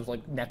I was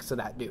like next to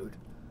that dude.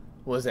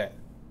 Was it?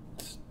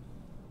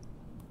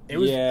 It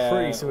was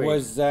pretty sweet.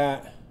 Was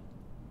that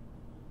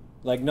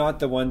like not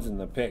the ones in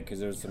the pit because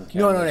there was some?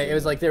 No. It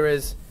was like there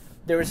was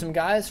There were some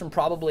guys from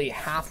probably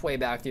halfway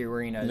back the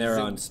arena. And they're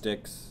on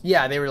sticks.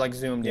 Yeah, they were like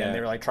zoomed in. Yeah. They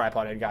were like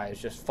tripoded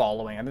guys just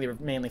following. I think they were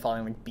mainly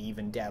following like Beav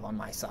and Dev on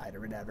my side or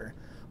whatever.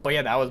 But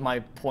yeah, that was my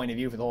point of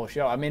view for the whole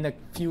show. I mean, a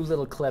few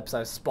little clips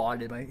I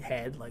spotted my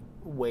head like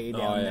way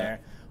down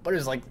there. But it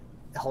was like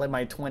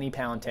my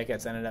 20-pound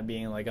tickets ended up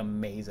being like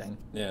amazing.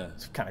 Yeah.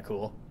 It's kind of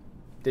cool.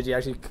 Did you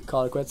actually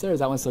call it quits there? Or is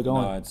that one still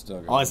going? No, it's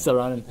still going. Oh, it's still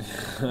running.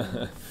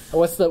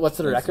 What's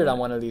the record on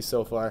one of these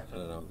so far? I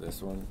don't know,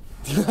 this one.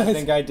 I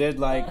think I did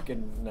like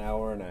an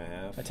hour and a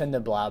half. I tend to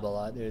blab a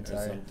lot, dude. Or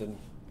Sorry. something.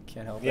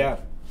 Can't help it. Yeah.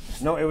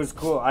 No, it was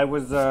cool. I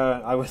was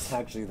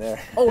actually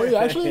there. Oh, were you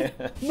actually?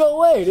 Yeah. No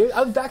way, dude.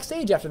 I was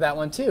backstage after that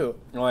one too.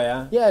 Oh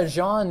yeah. Yeah,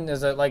 Jean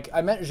is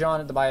I met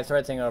Jean at the Buy a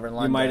Thread thing over in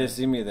London. You might have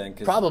seen me then.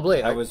 'Cause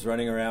probably. I was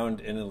running around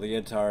in a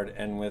leotard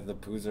and with the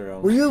poozer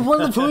on. Were you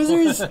one of the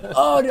poozers?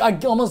 Oh, dude, I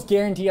almost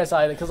guarantee I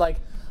saw it because like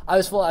I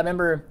was full. I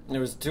remember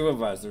there was two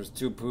of us. There was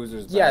two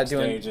poozers yeah,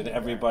 backstage, and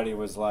everybody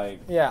was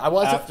like, yeah, I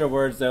was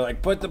afterwards. They're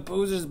like, put the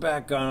poozers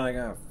back on. I'm like,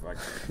 oh fuck.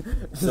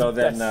 So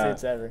then,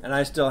 best suits ever. and I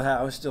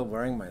was still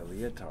wearing my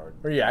leotard.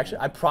 Were you actually?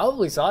 I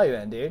probably saw you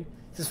then, dude.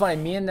 This is funny.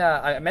 Me and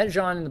I met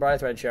Jean in the Buy a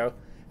Thread show.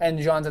 And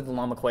Jean's at the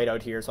Llama Quaid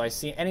out here, so I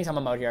see anytime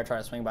I'm out here, I try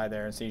to swing by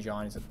there and see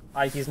Jean.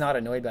 He's not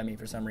annoyed by me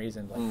for some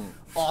reason.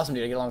 But awesome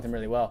dude, I get along with him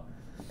really well.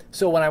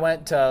 So when I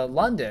went to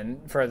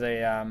London for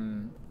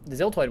the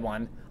Ziltoid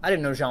one, I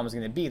didn't know Jean was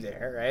going to be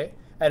there, right?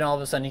 And all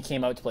of a sudden he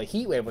came out to play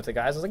Heatwave with the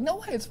guys. I was like, no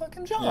way, it's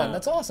fucking Jean. Yeah.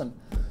 That's awesome.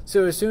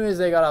 So as soon as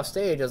they got off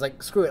stage, I was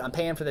like, screw it, I'm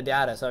paying for the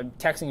data. So I'm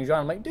texting Jean.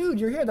 I'm like, dude,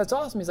 you're here. That's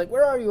awesome. He's like,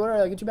 where are you? Where are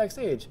you? I'll get you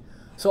backstage.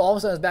 So all of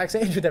a sudden I was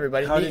backstage with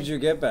everybody. How did you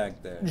get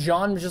back there?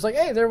 Jean was just like,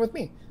 hey, they're with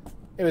me.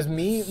 It was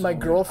me, my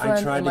girlfriend,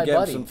 and my buddy. I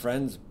tried to get some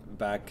friends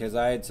back because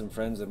I had some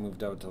friends that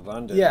moved out to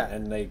London. Yeah.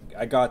 And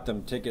I got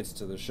them tickets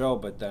to the show,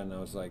 but then I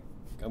was like,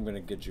 I'm going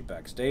to get you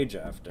backstage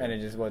after. And it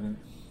just wasn't.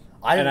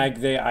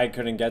 I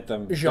couldn't get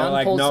them. Jean They're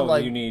like, posted, no,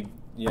 you need,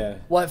 yeah.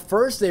 Well, at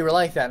first they were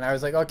like that, and I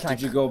was like, oh,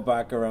 Did you go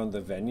back around the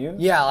venue?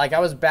 Yeah, like I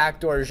was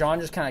backdoor. Jean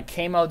just kind of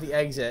came out the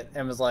exit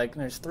and was like,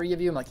 there's three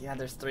of you. I'm like, yeah,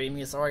 there's three of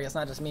me. Sorry, it's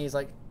not just me. He's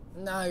like,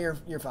 no,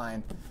 you're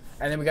fine.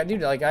 And then we got,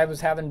 dude, like I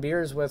was having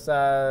beers with,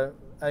 that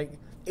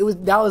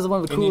was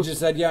one of the coolest. And you just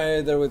said,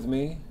 yeah, they're with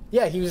me?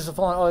 Yeah, he was just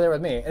following, oh, they're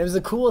with me. And it was the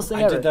coolest thing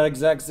I ever. did that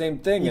exact same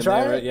thing. You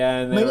tried it? Yeah,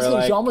 and they were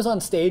like... Jean was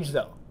on stage,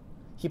 though.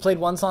 He played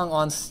one song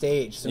on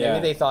stage, so maybe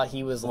they thought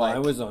he was like... I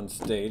was on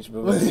stage,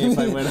 but maybe if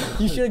I went...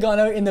 You should have gone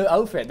out in the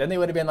outfit. Then they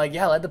would have been like,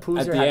 yeah, let the poozer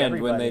have everybody. At the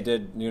end, when they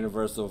did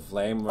Universal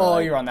Flame... Oh,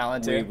 you were on that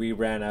one, too? We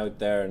ran out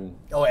there and...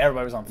 Oh,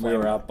 everybody was on Flame. We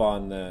were up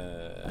on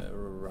the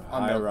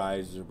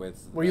high-rise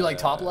with... Were you like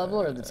top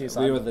level or the two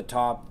side? We were the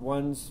top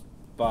ones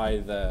by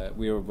the...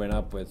 We went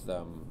up with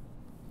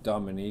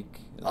Dominique,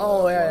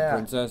 the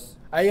princess.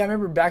 I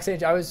remember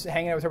backstage, I was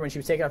hanging out with her when she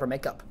was taking off her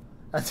makeup.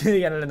 At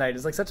the end of the night.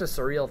 It's like such a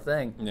surreal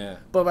thing. Yeah.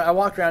 But I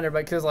walked around there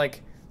because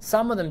like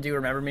some of them do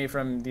remember me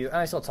from the. And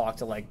I still talk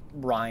to like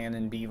Ryan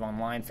and Beav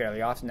online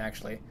fairly often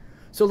actually.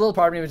 So a little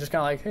part of me was just kind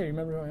of like, hey, you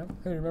remember who I am?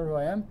 Hey, you remember who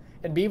I am?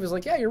 And Beav was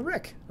like, yeah, you're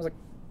Rick. I was like,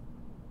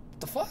 what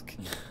the fuck?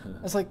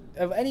 I was like,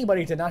 if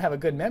anybody did not have a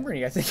good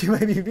memory, I think you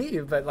might be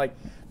Beav. But like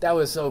that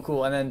was so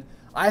cool. And then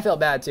I felt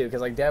bad too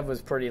because like Dev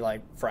was pretty like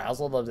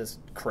frazzled of this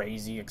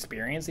crazy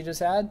experience he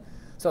just had.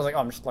 So I was like, oh,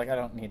 I'm just like, I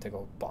don't need to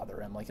go bother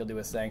him. Like, he'll do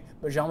his thing.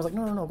 But Jean was like,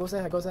 no, go say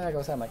hi, go say hi,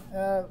 go say hi. I'm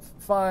like,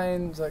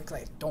 fine. So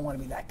I don't want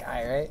to be that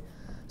guy, right?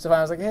 So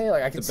I was like, hey,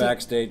 like, I could see. The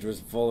backstage was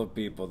full of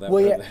people.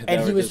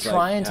 And he was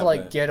trying to,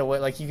 like, get away.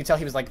 Like, you could tell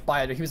he was, like,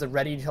 he was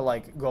ready to,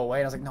 like, go away.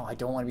 And I was like, no, I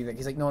don't want to be that.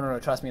 He's like, no,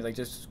 trust me. Like,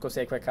 just go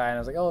say a quick hi. And I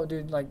was like, oh,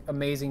 dude, like,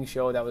 amazing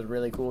show. That was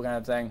really cool kind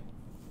of thing.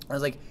 I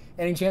was like,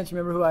 any chance you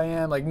remember who I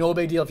am? Like, no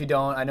big deal if you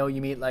don't. I know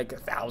you meet, like,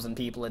 1,000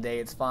 people a day.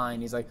 It's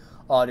fine. He's like,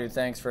 oh, dude,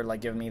 thanks for, like,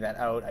 giving me that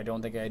out. I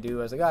don't think I do.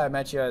 I was like, I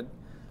met you at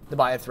the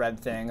Buy a Thread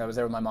thing. I was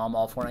there with my mom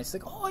all 4 nights.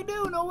 She's like, oh, I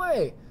do? No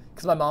way.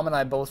 Because my mom and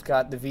I both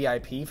got the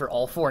VIP for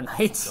all 4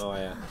 nights. Oh,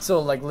 yeah. So,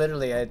 like,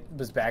 literally, I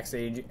was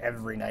backstage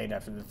every night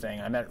after the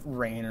thing. I met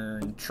Rainer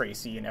and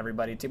Tracy and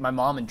everybody, too. My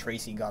mom and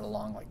Tracy got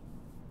along, like,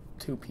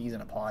 2 peas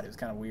in a pod. It was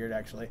kind of weird,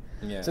 actually.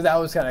 Yeah. So that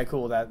was kind of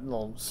cool, that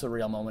little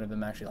surreal moment of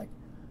them actually, like,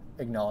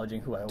 acknowledging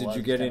who I was. Did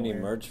you get any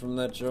merch from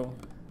that show?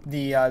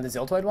 The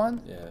Ziltoid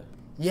one? Yeah.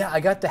 Yeah, I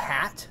got the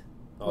hat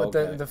with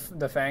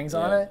the fangs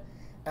on it,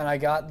 and I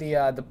got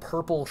the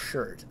purple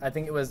shirt. I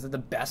think it was the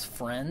Best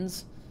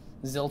Friends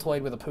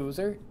Ziltoid with a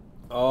poozer.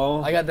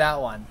 Oh. I got that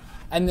one.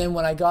 And then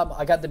when I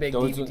got the big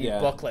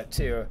DVD booklet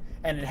too,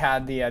 and it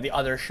had the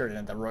other shirt in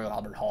it, the Royal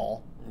Albert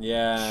Hall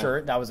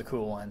shirt. That was a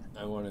cool one.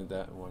 I wanted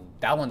that one.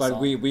 That one's But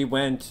we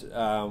went,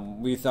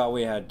 we thought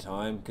we had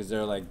time because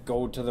they're like,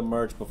 go to the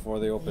merch before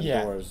they open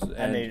doors.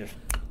 And they just,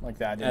 like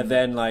that. And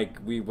then, like,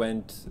 we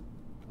went,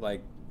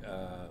 like,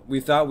 we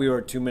thought we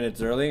were 2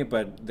 minutes early,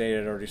 but they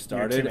had already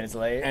started. 2 minutes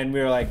late. And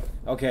we were like,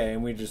 okay,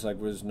 and we just, like,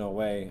 there's no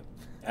way.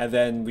 And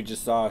then we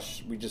just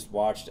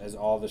watched as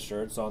all the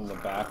shirts on the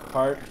back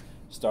part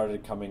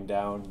started coming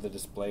down. The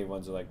display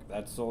ones are like,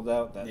 that's sold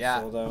out,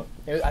 sold out.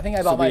 I think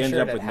I bought my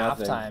shirt at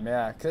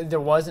halftime, because there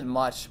wasn't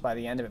much by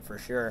the end of it for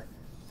sure.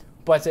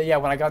 But yeah,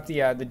 when I got the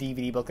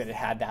DVD booklet, it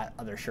had that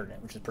other shirt in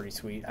it, which is pretty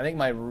sweet. I think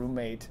my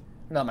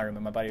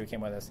buddy who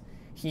came with us,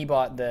 he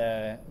bought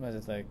the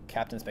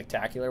Captain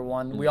Spectacular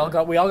one. We all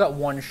got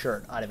one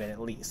shirt out of it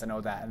at least. I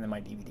know that, and then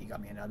my DVD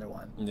got me another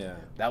one. Yeah,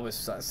 that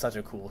was such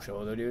a cool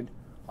show though, dude.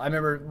 I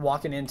remember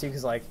walking into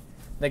because like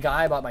the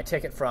guy I bought my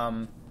ticket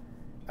from.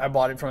 I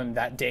bought it from him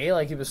that day.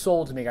 Like, it was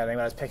sold to me, I think,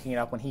 but I was picking it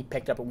up when he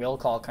picked up a will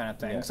call kind of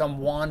thing. Yeah. So I'm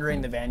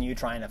wandering the venue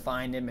trying to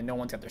find him, and no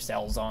one's got their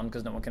cells on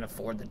because no one can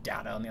afford the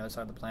data on the other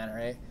side of the planet,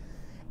 right?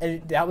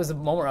 And that was the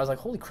moment where I was like,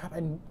 holy crap,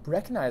 I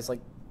recognize, like,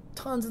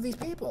 tons of these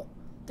people.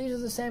 These are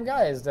the same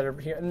guys that are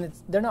here. And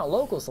they're not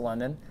locals to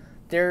London.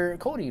 They're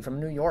Cody from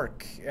New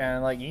York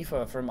and, like,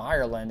 Aoife from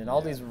Ireland and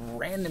all these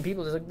random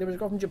people. There was a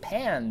girl from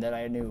Japan that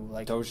I knew.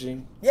 Like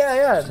Toshi?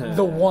 Yeah.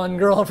 The one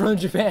girl from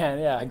Japan,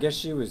 yeah. I guess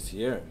she was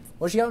here.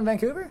 Was she out in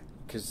Vancouver?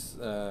 Because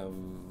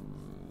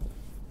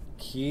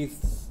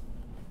Keith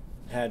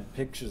had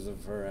pictures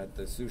of her at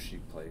the sushi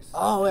place.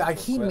 Oh, I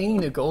keep meaning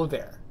to go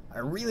there.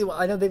 I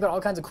know they've got all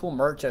kinds of cool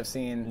merch I've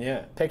seen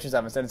pictures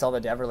of. Instead, it's all the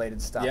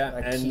dev-related stuff. Yeah,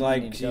 and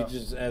like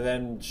and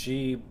then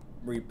she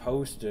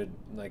reposted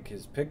like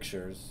his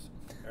pictures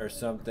or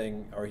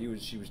something, or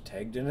she was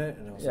tagged in it,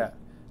 and I was like,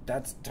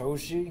 that's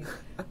Toshi?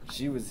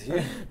 She was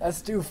here?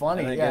 That's too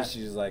funny. And I guess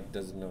she's like,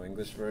 doesn't know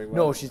English very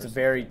well. No, she's a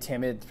very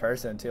timid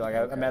person too. Like,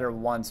 I met her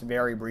once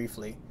very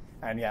briefly.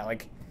 And yeah,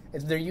 like,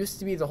 there used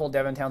to be the whole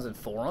Devin Townsend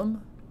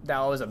forum. That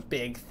was a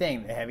big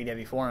thing, the Heavy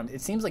Debbie forum.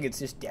 It seems like it's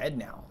just dead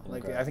now.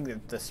 Like, I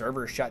think the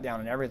servers shut down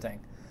and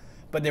everything.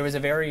 But there was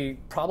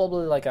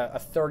probably like a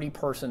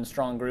 30-person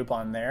strong group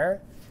on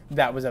there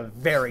that was a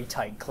very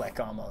tight clique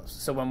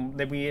almost. So I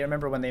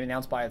remember when they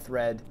announced by a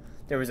thread,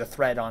 there was a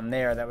thread on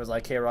there that was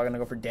like, hey, we're all going to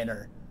go for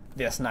dinner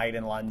this night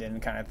in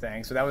London kind of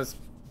thing. So that was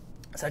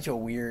such a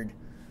weird,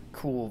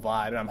 cool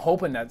vibe. And I'm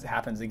hoping that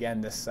happens again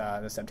this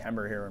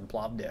September here in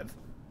Plovdiv.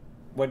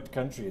 What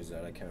country is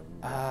that? I can't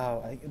remember.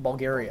 I think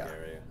Bulgaria.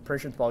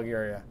 Pretty sure it's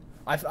Bulgaria.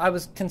 I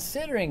was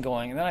considering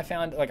going, and then I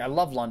found, like, I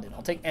love London.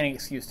 I'll take any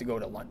excuse to go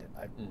to London.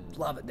 I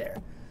love it there.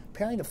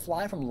 Apparently to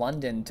fly from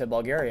London to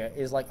Bulgaria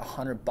is like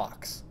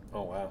 $100.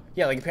 Oh, wow.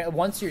 Yeah, like,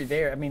 once you're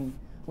there, I mean,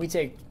 we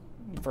take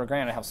for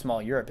granted how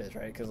small Europe is,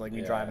 right? Because like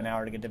we drive an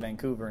hour to get to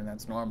Vancouver, and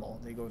that's normal.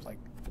 They go with like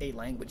 8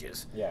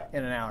 languages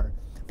in an hour.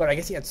 But I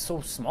guess it's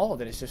so small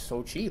that it's just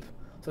so cheap.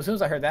 So as soon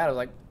as I heard that, I was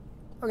like,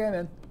 okay,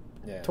 man,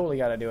 totally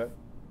got to do it.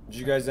 Did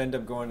you guys end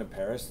up going to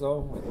Paris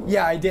though?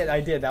 Yeah, I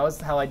did. That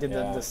was how I did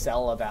the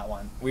sell of that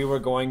one. We were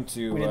going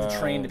to. We did the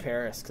train to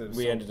Paris because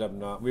we ended up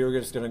not. We were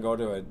just going to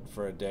go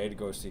for a day to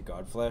go see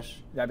Godflesh.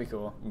 That'd be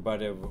cool. But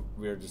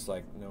we were just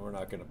like, no, we're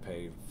not going to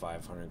pay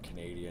 500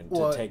 Canadian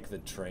to take the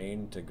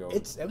train to go.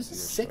 It was a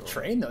sick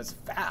train though. It's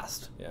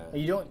fast. Yeah.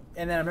 You don't.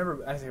 And then I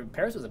remember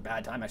Paris was a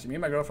bad time actually. Me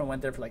and my girlfriend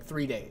went there for like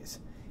 3 days,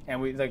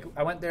 and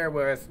I went there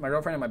with my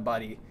girlfriend and my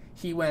buddy.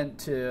 He went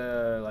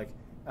to like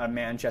a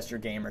Manchester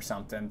game or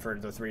something for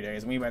the 3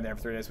 days, and we went there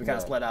for 3 days. We kind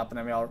of split up, and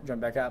then we all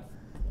jumped back up.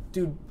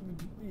 Dude,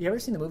 you ever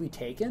seen the movie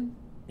Taken?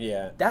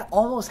 Yeah. That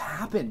almost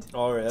happened.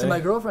 Oh, really? To my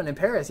girlfriend in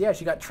Paris. Yeah,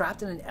 she got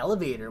trapped in an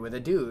elevator with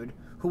a dude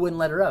who wouldn't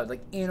let her out,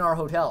 like in our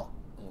hotel.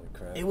 Holy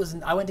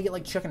crap. I went to get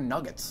like chicken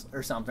nuggets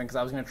or something because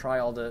I was going to try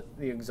all the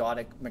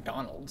exotic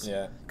McDonald's.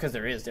 Yeah. Because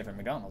there is different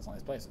McDonald's in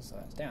these places, so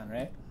that's down,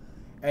 right?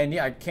 And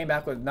yeah, I came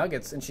back with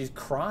nuggets, and she's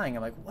crying.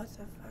 I'm like, what the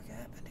fuck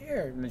happened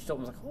here? And then she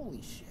told me, I was like,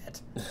 holy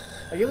shit.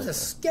 Like, it was a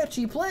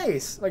sketchy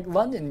place. Like,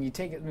 London,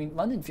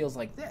 London feels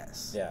like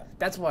this. Yeah.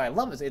 That's why I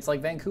love it. It's like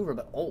Vancouver,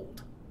 but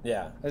old.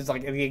 Yeah. It's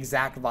like the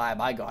exact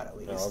vibe I got, at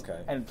least. Oh, okay.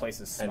 And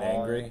places small. And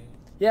angry?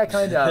 Yeah,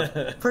 kind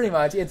of. Pretty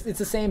much. It's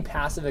the same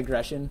passive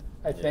aggression,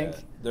 I think.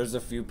 There's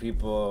a few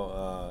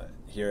people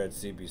here at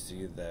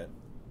CBC that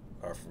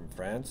are from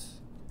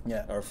France.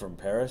 Yeah. Or from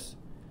Paris.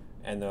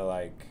 And they're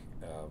like,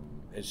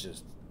 it's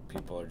just,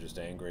 people are just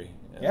angry.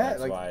 And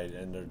that's why,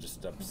 and they're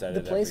just upset at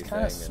everything. The place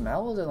kind of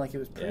smelled, and like it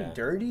was pretty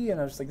dirty,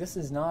 and I was like, this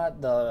is not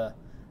the...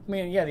 I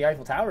mean, yeah, the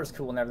Eiffel Tower is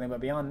cool and everything,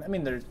 but beyond... I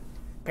mean,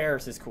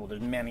 Paris is cool.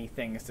 There's many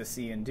things to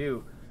see and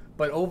do.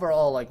 But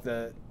overall, like,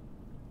 the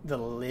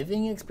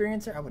living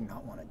experience there, I would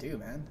not want to do,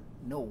 man.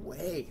 No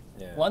way.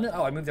 Yeah. London,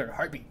 I moved there in a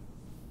heartbeat.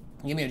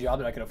 Give me a job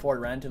that I could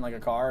afford rent and, like, a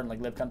car and, like,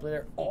 live comfortably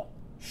there. Oh,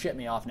 shit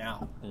me off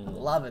now. I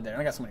love it there.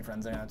 And I got so many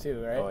friends there now,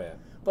 too, right? Oh, yeah.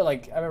 But,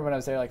 like, I remember when I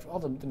was there, like, all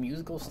the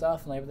musical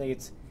stuff and everything,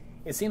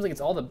 it seems like it's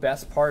all the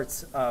best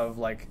parts of,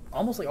 like,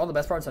 almost like all the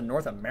best parts of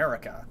North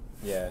America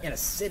in a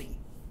city,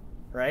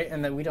 right?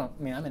 And then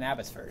I'm in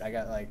Abbotsford. I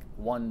got, like,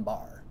 one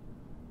bar.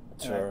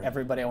 Sure.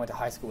 Everybody I went to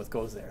high school with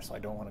goes there, so I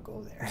don't want to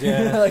go there.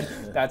 Yeah. Like,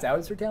 that's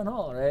Abbotsford Town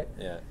Hall, right?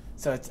 Yeah.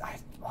 So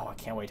I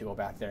can't wait to go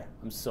back there.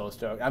 I'm so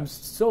stoked. I'm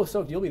so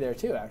stoked you'll be there,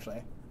 too,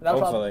 actually.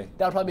 Hopefully.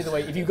 That'll probably be the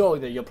way. If you go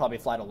there, you'll probably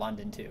fly to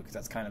London, too, because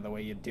that's kind of the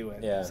way you do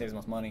it. Yeah. It saves the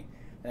most money.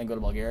 And then go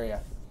to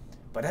Bulgaria.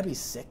 But that'd be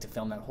sick to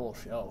film that whole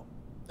show.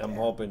 I'm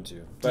hoping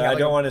to. But I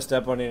don't want to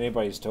step on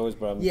anybody's toes,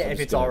 but I'm if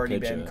it's already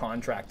been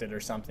contracted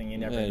or something, you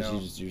never know.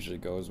 She just usually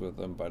goes with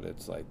them, but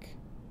it's like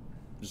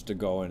just to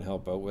go and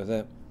help out with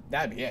it.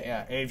 That'd be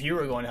If you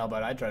were going to help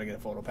out, I'd try to get a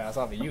photo pass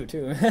off of you,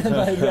 too. Like,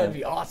 that'd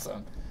be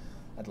awesome.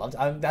 I'd love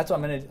to. That's what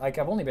I'm gonna like.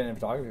 I've only been in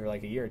photography for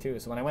like a year or two.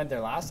 So when I went there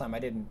last time, I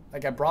didn't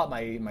like. I brought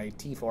my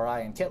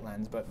T4i and kit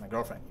lens, but my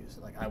girlfriend used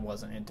it. Like I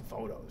wasn't into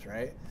photos,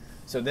 right?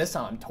 So this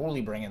time I'm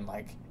totally bringing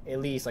like at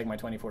least like my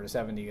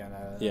 24-70 and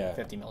a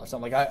 50 mil or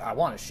something. Like I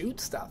want to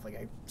shoot stuff. Like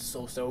I'm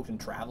so stoked and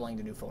traveling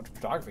to do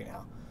photography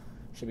now.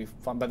 Should be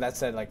fun. But that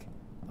said, like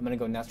I'm gonna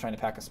go nuts trying to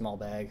pack a small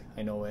bag.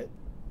 I know it.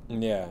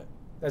 Yeah.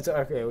 That's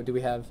okay. What do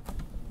we have?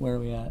 Where are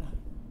we at?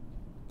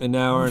 An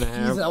hour and a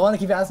half. I want to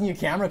keep asking you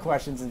camera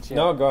questions and shit.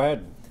 No, go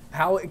ahead.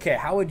 How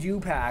would you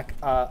pack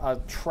a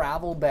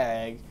travel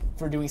bag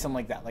for doing something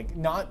like that? Like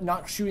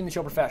not shooting the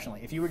show professionally.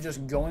 If you were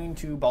just going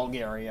to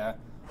Bulgaria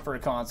for a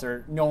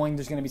concert, knowing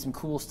there's going to be some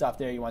cool stuff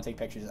there you want to take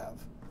pictures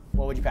of,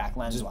 what would you pack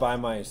lens-wise? Just by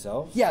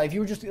myself? Yeah, if you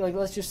were just like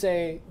let's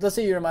say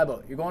you're in my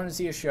boat. You're going to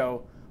see a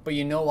show, but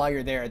you know while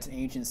you're there it's an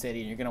ancient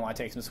city and you're going to want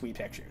to take some sweet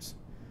pictures.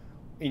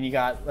 And you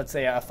got, let's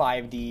say, a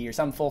 5D or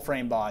some full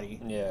frame body.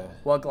 Yeah.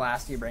 What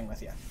glass do you bring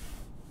with you?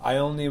 I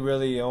only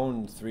really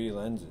own 3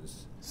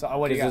 lenses. So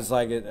what do you got? Because it's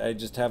like I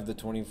just have the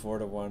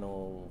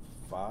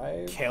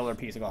 24-105. Killer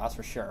piece of glass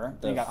for sure.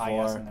 The You got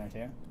 4, IS in there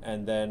too.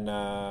 And then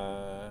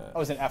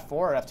is it F4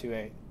 or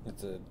F2.8?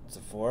 it's a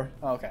 4.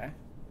 Oh, okay.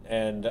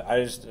 And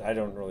I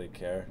don't really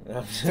care.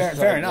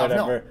 Fair enough.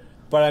 Whatever. No.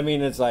 But I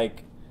mean, it's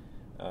like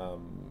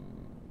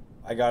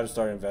I got to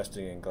start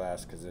investing in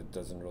glass because it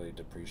doesn't really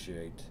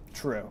depreciate.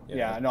 True. You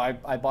Yeah. know? No,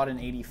 I bought an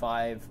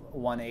 85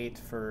 1.8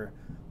 for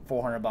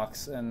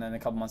 $400, and then a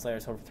couple months later,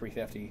 it sold for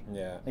 $350.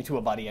 Yeah. Like to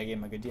a buddy, I gave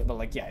him a good deal. But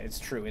like, yeah, it's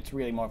true. It's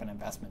really more of an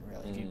investment,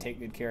 really. If you take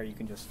good care, you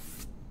can just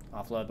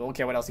offload. But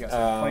okay, what else you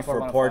got?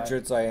 For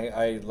portraits,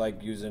 I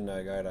like using.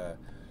 I got a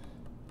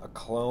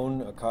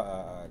clone,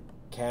 a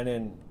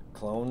Canon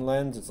clone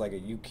lens. It's like a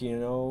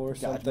Yukino or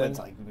something. But it's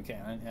like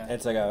Canon. Yeah.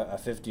 It's like a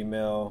 50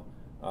 mil,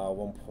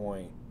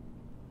 1.4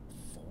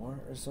 or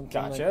something.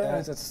 Gotcha. Like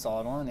that. That's a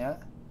solid one. Yeah.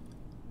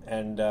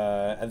 And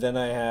then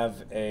I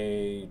have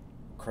a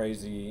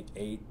crazy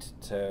 8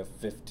 to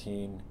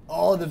 15.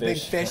 Oh, the big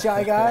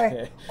fisheye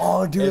guy.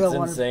 Oh, dude, it's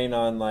insane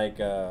on like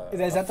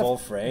is that full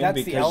frame.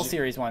 That's the L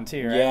series one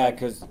too, right? Yeah,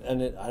 because I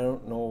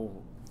don't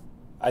know.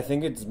 I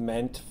think it's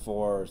meant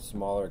for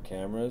smaller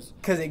cameras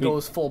because it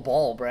goes full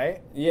bulb,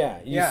 right? Yeah,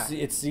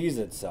 it sees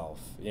itself.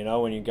 You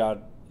know, when you got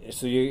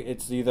it's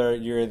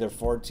you're either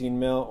 14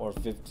 mil or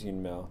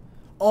 15 mil.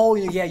 Oh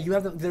yeah, you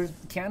have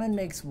Canon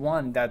makes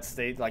one that's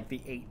like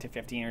the 8 to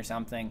 15 or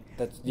something.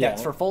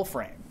 That's for full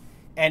frame,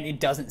 and it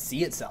doesn't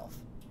see itself.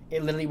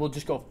 It literally will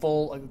just go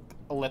full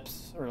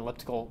ellipse or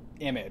elliptical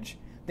image.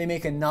 They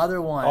make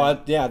another one.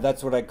 Oh yeah,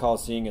 that's what I call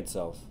seeing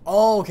itself.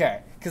 Oh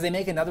okay, because they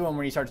make another one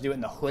where you start to do it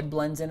and the hood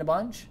blends in a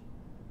bunch.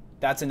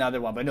 That's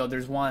another one, but no,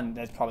 there's one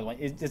that's probably one.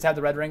 Does it have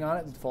the red ring on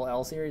it? The full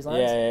L series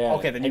lens? Yeah.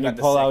 Okay, then you got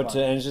pull the out one.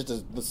 and it's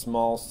just the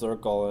small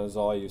circle is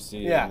all you see.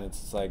 Yeah. And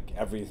it's like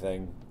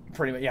everything.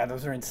 Pretty much, yeah.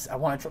 Those are. I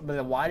want to. But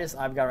the widest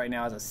I've got right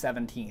now is a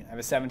 17. I have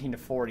a 17 to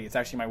 40. It's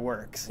actually my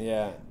works.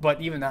 Yeah. But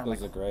even that,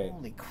 those are great.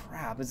 Holy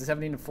crap! It's a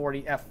 17 to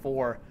 40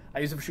 f4. I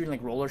use it for shooting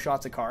like roller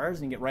shots of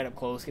cars, and you get right up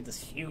close, get this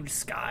huge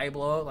sky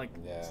blow. Like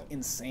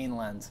insane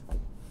lens.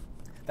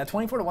 That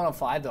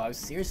 24-105 though, I was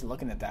seriously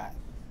looking at that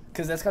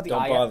because that's got the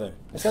Don't bother.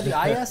 It's got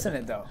the IS in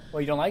it though.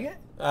 Well, you don't like it?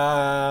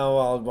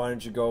 Well, why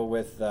don't you go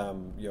with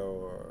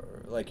your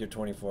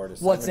 24 to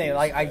 70? What's saying?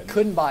 Like I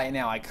couldn't buy it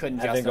now. I couldn't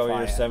justify it. I think go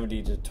your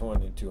 70 to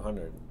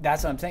 200.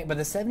 That's what I'm saying. But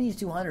the 70 to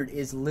 200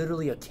 is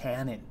literally a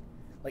Canon.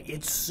 Like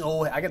it's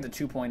so. I got the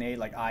 2.8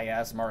 like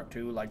IS Mark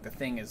II. Like the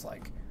thing is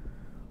like.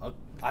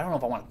 I don't know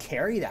if I want to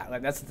carry that.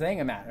 Like that's the thing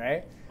I'm at,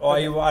 right? Oh,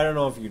 I don't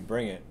know if you'd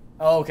bring it.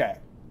 Oh, okay.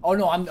 Oh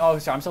no,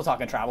 sorry. I'm still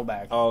talking travel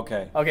bag. Oh,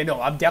 okay. Okay, no,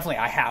 I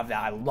have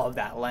that. I love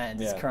that lens.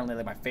 Yeah. It's currently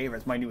like my favorite.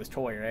 It's my newest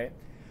toy, right?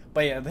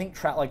 But yeah, I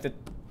think like the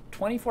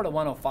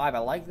 24-105. I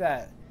like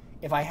that.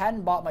 If I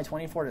hadn't bought my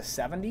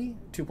 24-70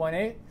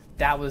 2.8,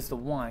 that was the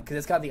one because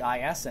it's got the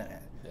IS in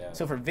it. Yeah.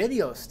 So for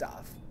video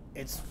stuff,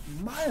 it's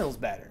miles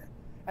better.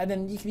 And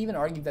then you can even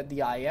argue that the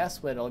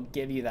IS will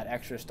give you that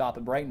extra stop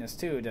of brightness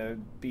too to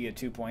be a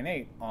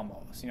 2.8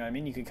 almost. You know what I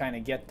mean? You could kind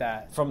of get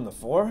that from the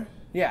 4.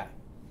 Yeah,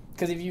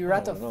 because if you're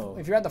at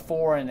the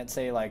 4 and it's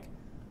say like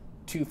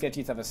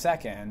 2/50th of a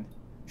second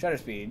shutter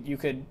speed, you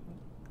could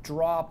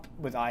drop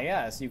with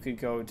IS. You could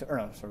go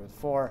to with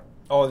 4.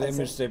 Oh, the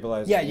image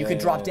stabilizer. Yeah, you could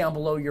drop down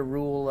below your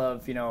rule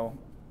of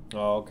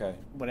Oh, okay.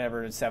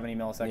 Whatever, 70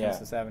 milliseconds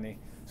to 70.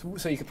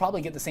 So you could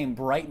probably get the same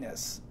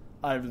brightness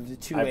out of the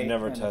 2.8. I've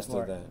never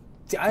tested that.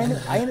 See, I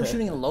end up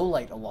shooting in low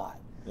light a lot.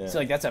 Yeah. So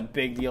like that's a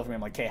big deal for me.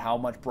 I'm like, okay, how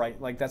much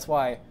bright? Like that's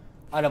why,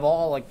 out of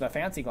all like the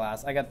fancy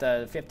glass, I got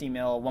the 50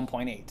 mil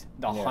 1.8,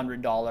 the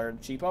 $100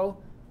 cheapo.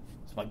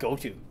 It's my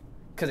go-to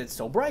because it's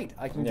so bright.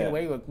 I can get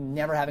away with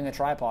never having a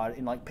tripod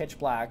in like pitch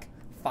black,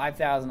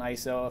 5,000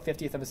 ISO, a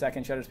 50th of a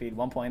second shutter speed,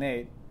 1.8.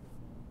 You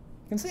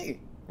can see.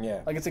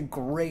 Yeah. Like it's a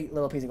great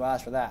little piece of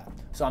glass for that.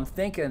 So I'm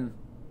thinking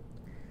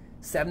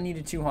 70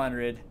 to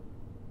 200,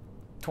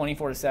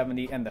 24 to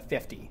 70, and the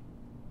 50.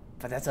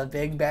 But that's a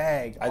big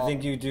bag. I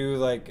think you do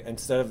like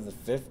instead of the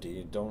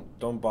 50, don't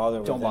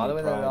bother with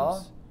it at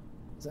all.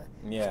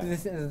 Yeah.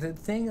 The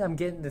thing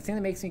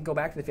that makes me go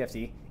back to the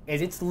 50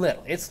 is it's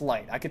little, it's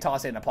light. I could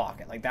toss it in a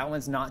pocket. Like that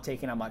one's not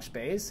taking up much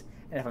space.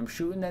 And if I'm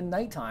shooting at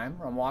nighttime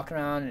or I'm walking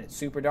around and it's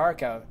super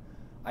dark out,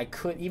 I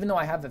could, even though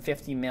I have the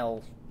 50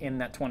 mil in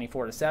that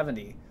 24 to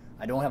 70,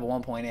 I don't have a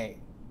 1.8.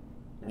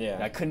 Yeah.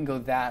 I couldn't go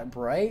that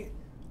bright,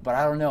 but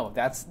I don't know.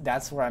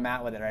 That's where I'm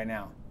at with it right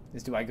now.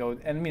 Is do I go?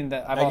 And I mean,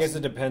 I guess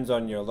it depends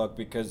on your look,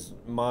 because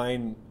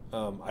mine,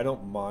 I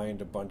don't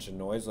mind a bunch of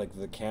noise. Like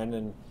the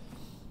Canon,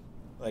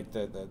 like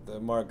the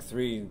Mark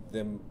III,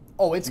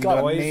 oh, it's got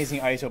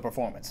amazing ISO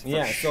perforance.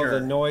 For sure. So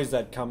the noise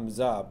that comes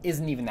up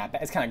isn't even that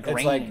bad. It's kind of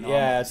grainy. It's like,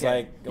 yeah, it's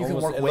like you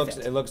almost, can work with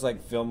it. It looks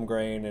like film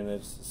grain, and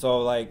it's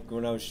so like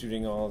when I was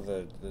shooting all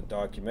the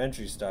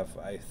documentary stuff,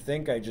 I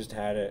think I just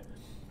had it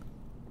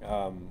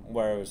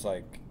where it was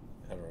like,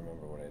 I don't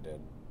remember what I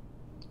did.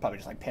 Probably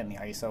just like pin the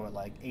ISO at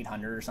like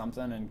 800 or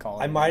something and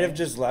call it. I might have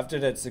just left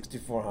it at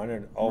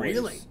 6400 always.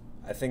 Really?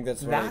 I think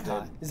that's what I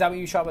did. Is that what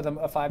you shot with a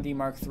 5D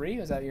Mark III?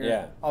 Is that your?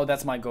 Yeah. Oh,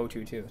 that's my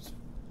go-to too.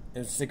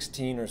 It's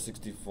 16 or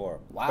 64.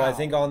 Wow. But I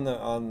think on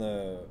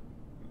the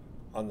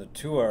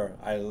tour,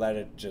 I let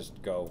it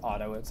just go.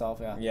 Auto itself,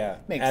 yeah. Yeah.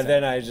 Makes and sense.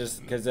 then I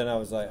just, because then I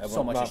was like,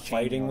 So I'm much not is changing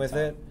fighting all with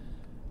the time.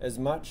 it as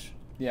much.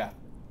 Yeah.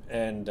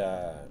 And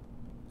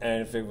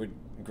if it would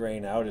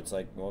grain out, it's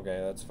like, okay,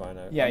 that's fine.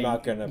 I'm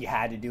not gonna. You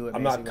had to do it.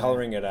 I'm not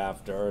coloring it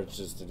after. It's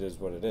just, it is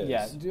what it is.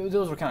 Yeah,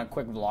 those were kind of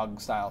quick vlog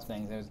style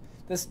things.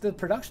 The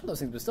production of those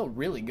things was still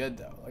really good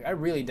though. Like I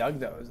really dug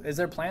those. Is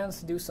there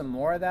plans to do some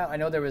more of that? I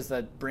know there was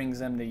the brings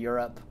them to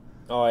Europe.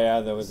 Oh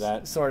yeah, there was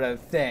that sort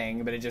of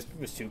thing, but it just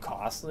was too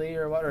costly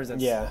or what? Or is it?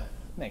 Yeah,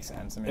 makes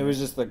sense. I mean, it was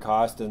just the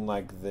cost and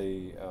like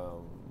the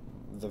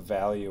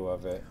value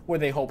of it. Were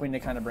they hoping to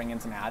kind of bring in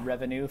some ad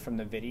revenue from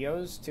the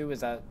videos too?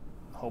 Is that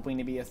hoping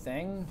to be a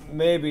thing?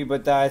 Maybe,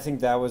 but I think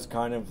that was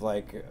kind of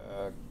like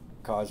a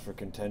cause for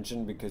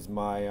contention, because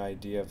my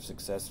idea of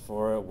success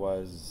for it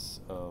was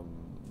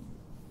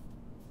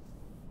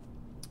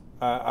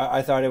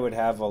I thought it would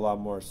have a lot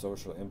more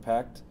social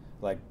impact,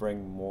 like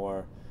bring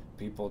more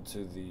people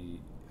to the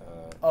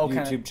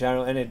YouTube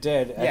channel, and it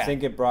did. Yeah. I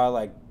think it brought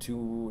like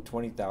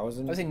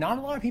 20,000. I was saying not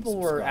a lot of people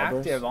were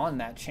active on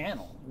that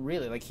channel,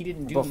 really. Like he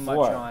didn't do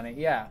much on it.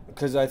 Yeah,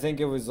 because I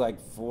think it was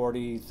like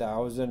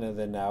 40,000, and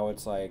then now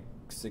it's like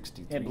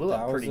 63,000. It blew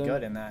up pretty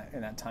good in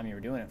that time you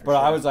were doing it. But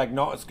sure. I was like,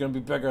 no, it's going to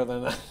be bigger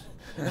than that.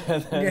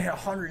 Yeah,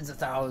 hundreds of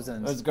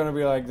thousands. It's going to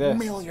be like this.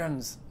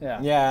 Millions.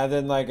 Yeah. Yeah, and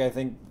then like I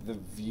think the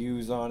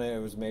views on it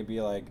was maybe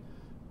like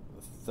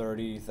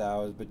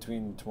 30,000,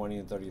 between 20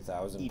 and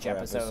 30,000 each per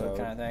episode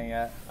kind of thing.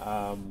 Yeah.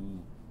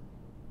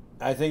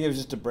 I think it was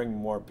just to bring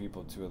more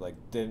people to it. Like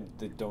they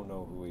don't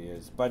know who he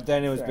is, but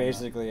then it was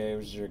it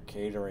was you're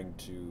catering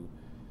to.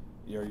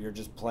 You're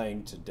just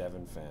playing to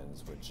Devin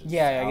fans, which is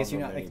I guess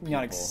you're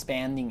not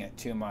expanding it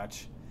too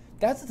much.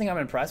 That's the thing I'm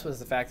impressed with, is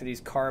the fact that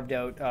he's carved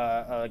out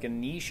like a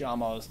niche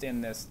almost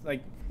in this.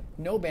 Like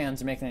no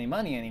bands are making any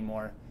money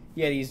anymore.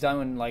 Yet he's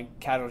done like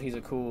Casualties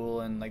Are Cool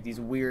and like these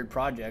weird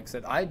projects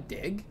that I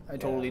dig. I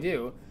totally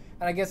do.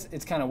 And I guess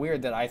it's kind of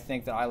weird that I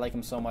think that I like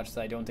him so much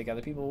that I don't think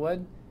other people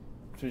would,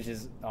 which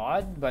is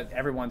odd. But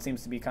everyone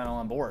seems to be kind of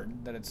on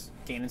board that it's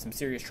gaining some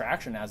serious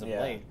traction as of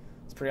late.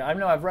 It's pretty. I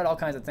know I've read all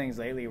kinds of things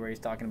lately where he's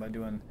talking about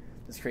doing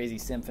this crazy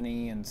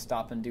symphony and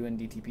stopping doing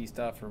DTP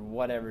stuff or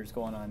whatever's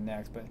going on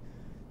next. But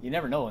you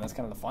never know, and that's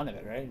kind of the fun of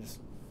it, right? Just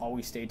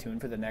always stay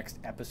tuned for the next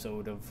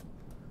episode of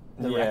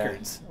the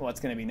records. What's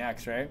going to be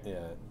next, right? Yeah.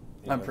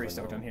 I'm pretty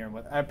stoked on hearing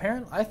what.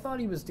 Apparently, I thought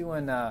he was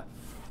doing the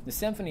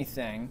symphony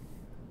thing,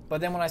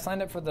 but then when I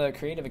signed up for the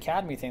Creative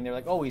Academy thing, they're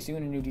like, "Oh, he's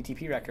doing a new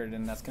DTP record,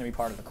 and that's going to be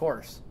part of the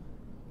course."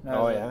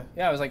 Yeah.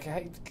 Yeah, I was like,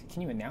 "Hey,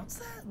 can you announce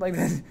that?" Like,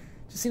 that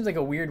just seems like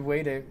a weird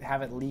way to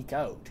have it leak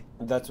out.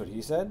 That's what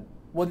he said?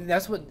 Well,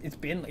 that's what it's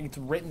been. It's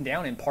written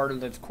down in part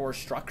of the course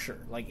structure.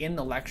 Like in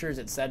the lectures,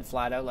 it said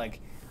flat out. Like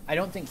I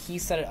don't think he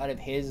said it out of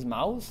his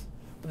mouth,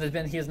 but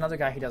he has another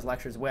guy he does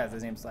lectures with.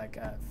 His name's like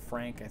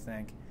Frank, I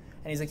think.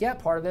 And he's like, yeah,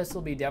 part of this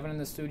will be Devin in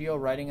the studio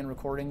writing and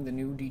recording the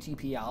new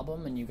DTP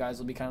album, and you guys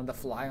will be kind of the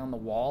fly on the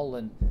wall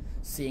and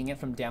seeing it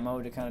from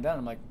demo to kind of done.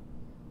 I'm like,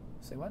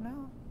 say what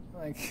now?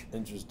 Like,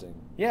 interesting.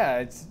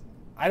 Yeah,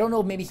 I don't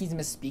know, maybe he's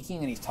misspeaking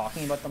and he's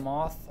talking about the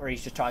Moth, or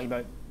he's just talking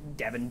about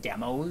Devin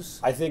demos.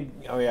 I think,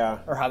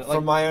 or how,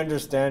 from my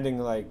understanding,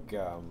 like...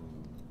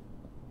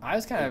 I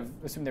was kind of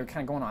assuming they were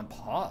kind of going on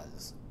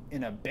pause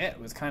in a bit.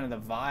 Was kind of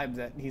the vibe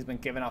that he's been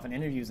giving off in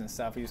interviews and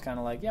stuff. He was kind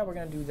of like, yeah, we're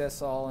going to do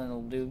this all, and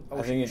it'll do...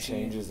 I think it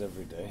changes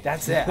every day.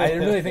 That's it. I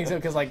didn't really think so,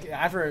 because like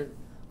I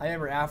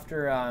remember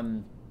after, I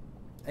think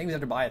it was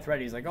after Buy a Thread,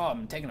 he's like, oh,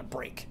 I'm taking a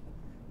break.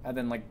 And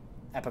then like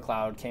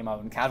Epicloud came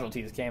out and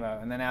Casualties came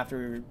out. And then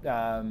after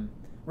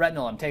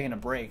Retinal, I'm taking a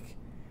break.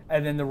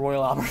 And then the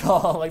Royal Albert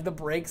Hall, like the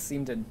breaks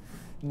seem to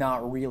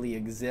not really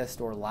exist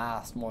or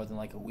last more than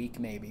like a week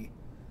maybe.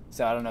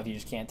 So I don't know if you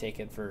just can't take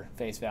it for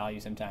face value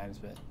sometimes,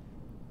 but...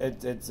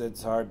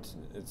 It's hard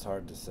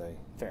to say.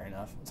 Fair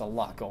enough. It's a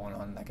lot going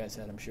on, like I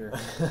said, I'm sure.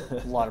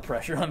 A lot of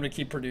pressure on him to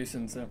keep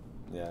producing, so...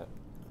 Yeah.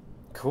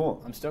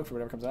 Cool. I'm stoked for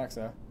whatever comes next,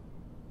 so...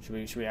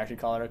 Should we actually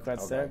call it a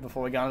quits there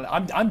before we go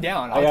on? I'm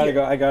down. I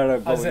gotta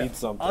go eat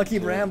something. I'll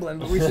keep rambling,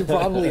 but we should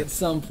probably at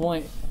some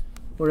point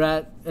We're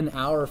at an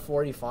hour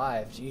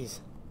 45. Jeez.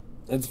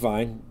 It's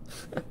fine.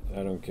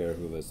 I don't care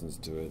who listens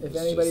to it. If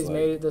anybody's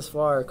made it this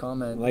far,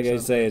 comment. Like I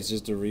say, it's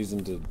just a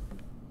reason to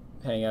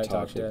hang out, talk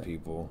talk to shit.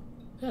 people.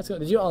 Yeah, it's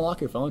good. Did you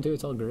unlock your phone too?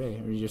 It's all gray,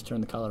 or you just turn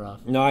the color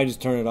off? No, I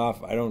just turn it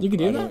off. I don't. You can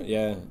do that?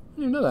 Yeah. I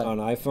didn't know that. On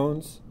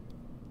iPhones.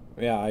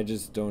 Yeah, I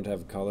just don't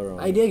have color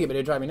on. I dig it, but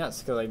it'd drive me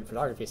nuts because I do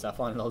photography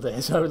stuff on it all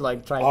day. So I would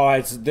like try. Oh,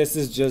 this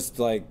is just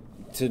like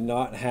to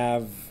not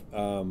have.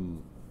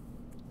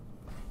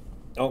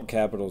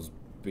 Capitals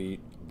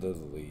beat the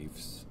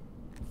Leafs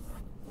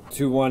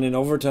 2-1 in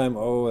overtime.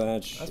 Oh,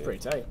 that's pretty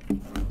tight.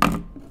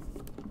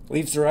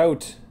 Leafs are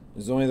out.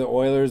 There's only the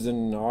Oilers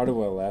and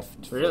Ottawa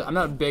left. Really? I'm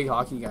not a big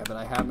hockey guy, but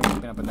I have been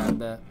keeping up with that a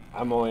bit.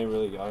 I'm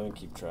gonna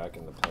keep track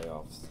in the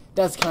playoffs.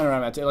 That's kind of where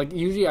I'm at too. Like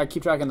usually, I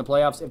keep track in the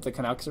playoffs if the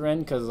Canucks are in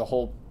because the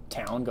whole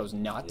town goes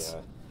nuts.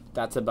 Yeah.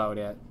 That's about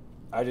it.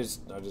 I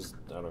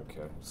don't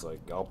care. It's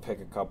like I'll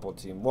pick a couple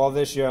teams. Well,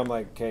 this year I'm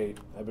like, okay,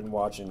 I've been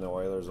watching the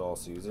Oilers all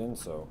season,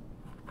 so.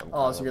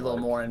 So you're a little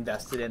more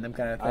invested in them,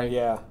 kind of thing.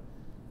 Yeah.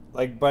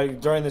 Like, but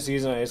during the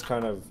season, I just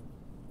kind of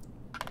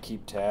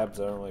keep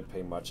tabs. I don't really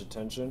pay much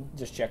attention.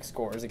 Just check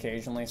scores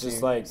occasionally. Just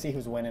see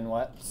who's winning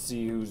what.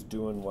 See who's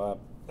doing what.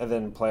 And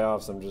then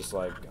playoffs, I'm just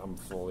like, I'm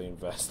fully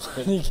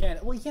invested. you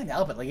can't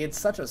help it. Like, it's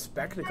such a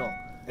spectacle.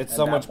 It's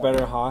so much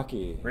better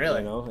hockey. Really?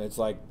 You know? It's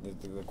like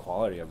the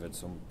quality of it's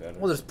so better.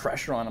 Well, there's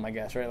pressure on them, I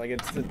guess, right? Like,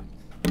 it's the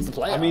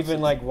playoffs. I'm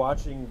even like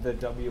watching the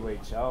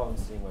WHL and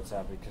seeing what's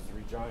happening because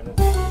Regina.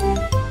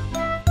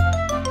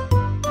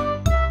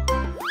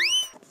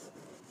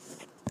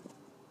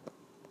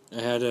 I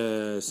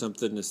had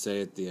something to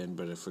say at the end,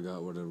 but I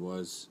forgot what it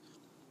was.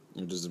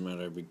 It doesn't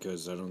matter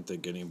because I don't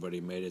think anybody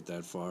made it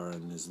that far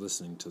and is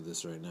listening to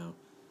this right now.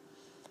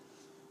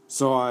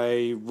 So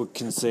I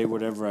can say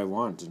whatever I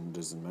want, and it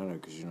doesn't matter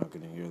because you're not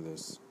going to hear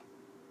this.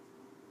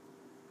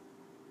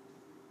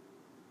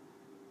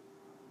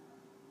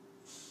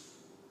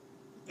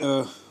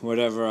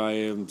 Whatever.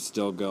 I'll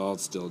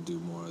still do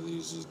more of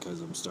these just because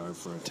I'm starved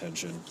for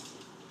attention.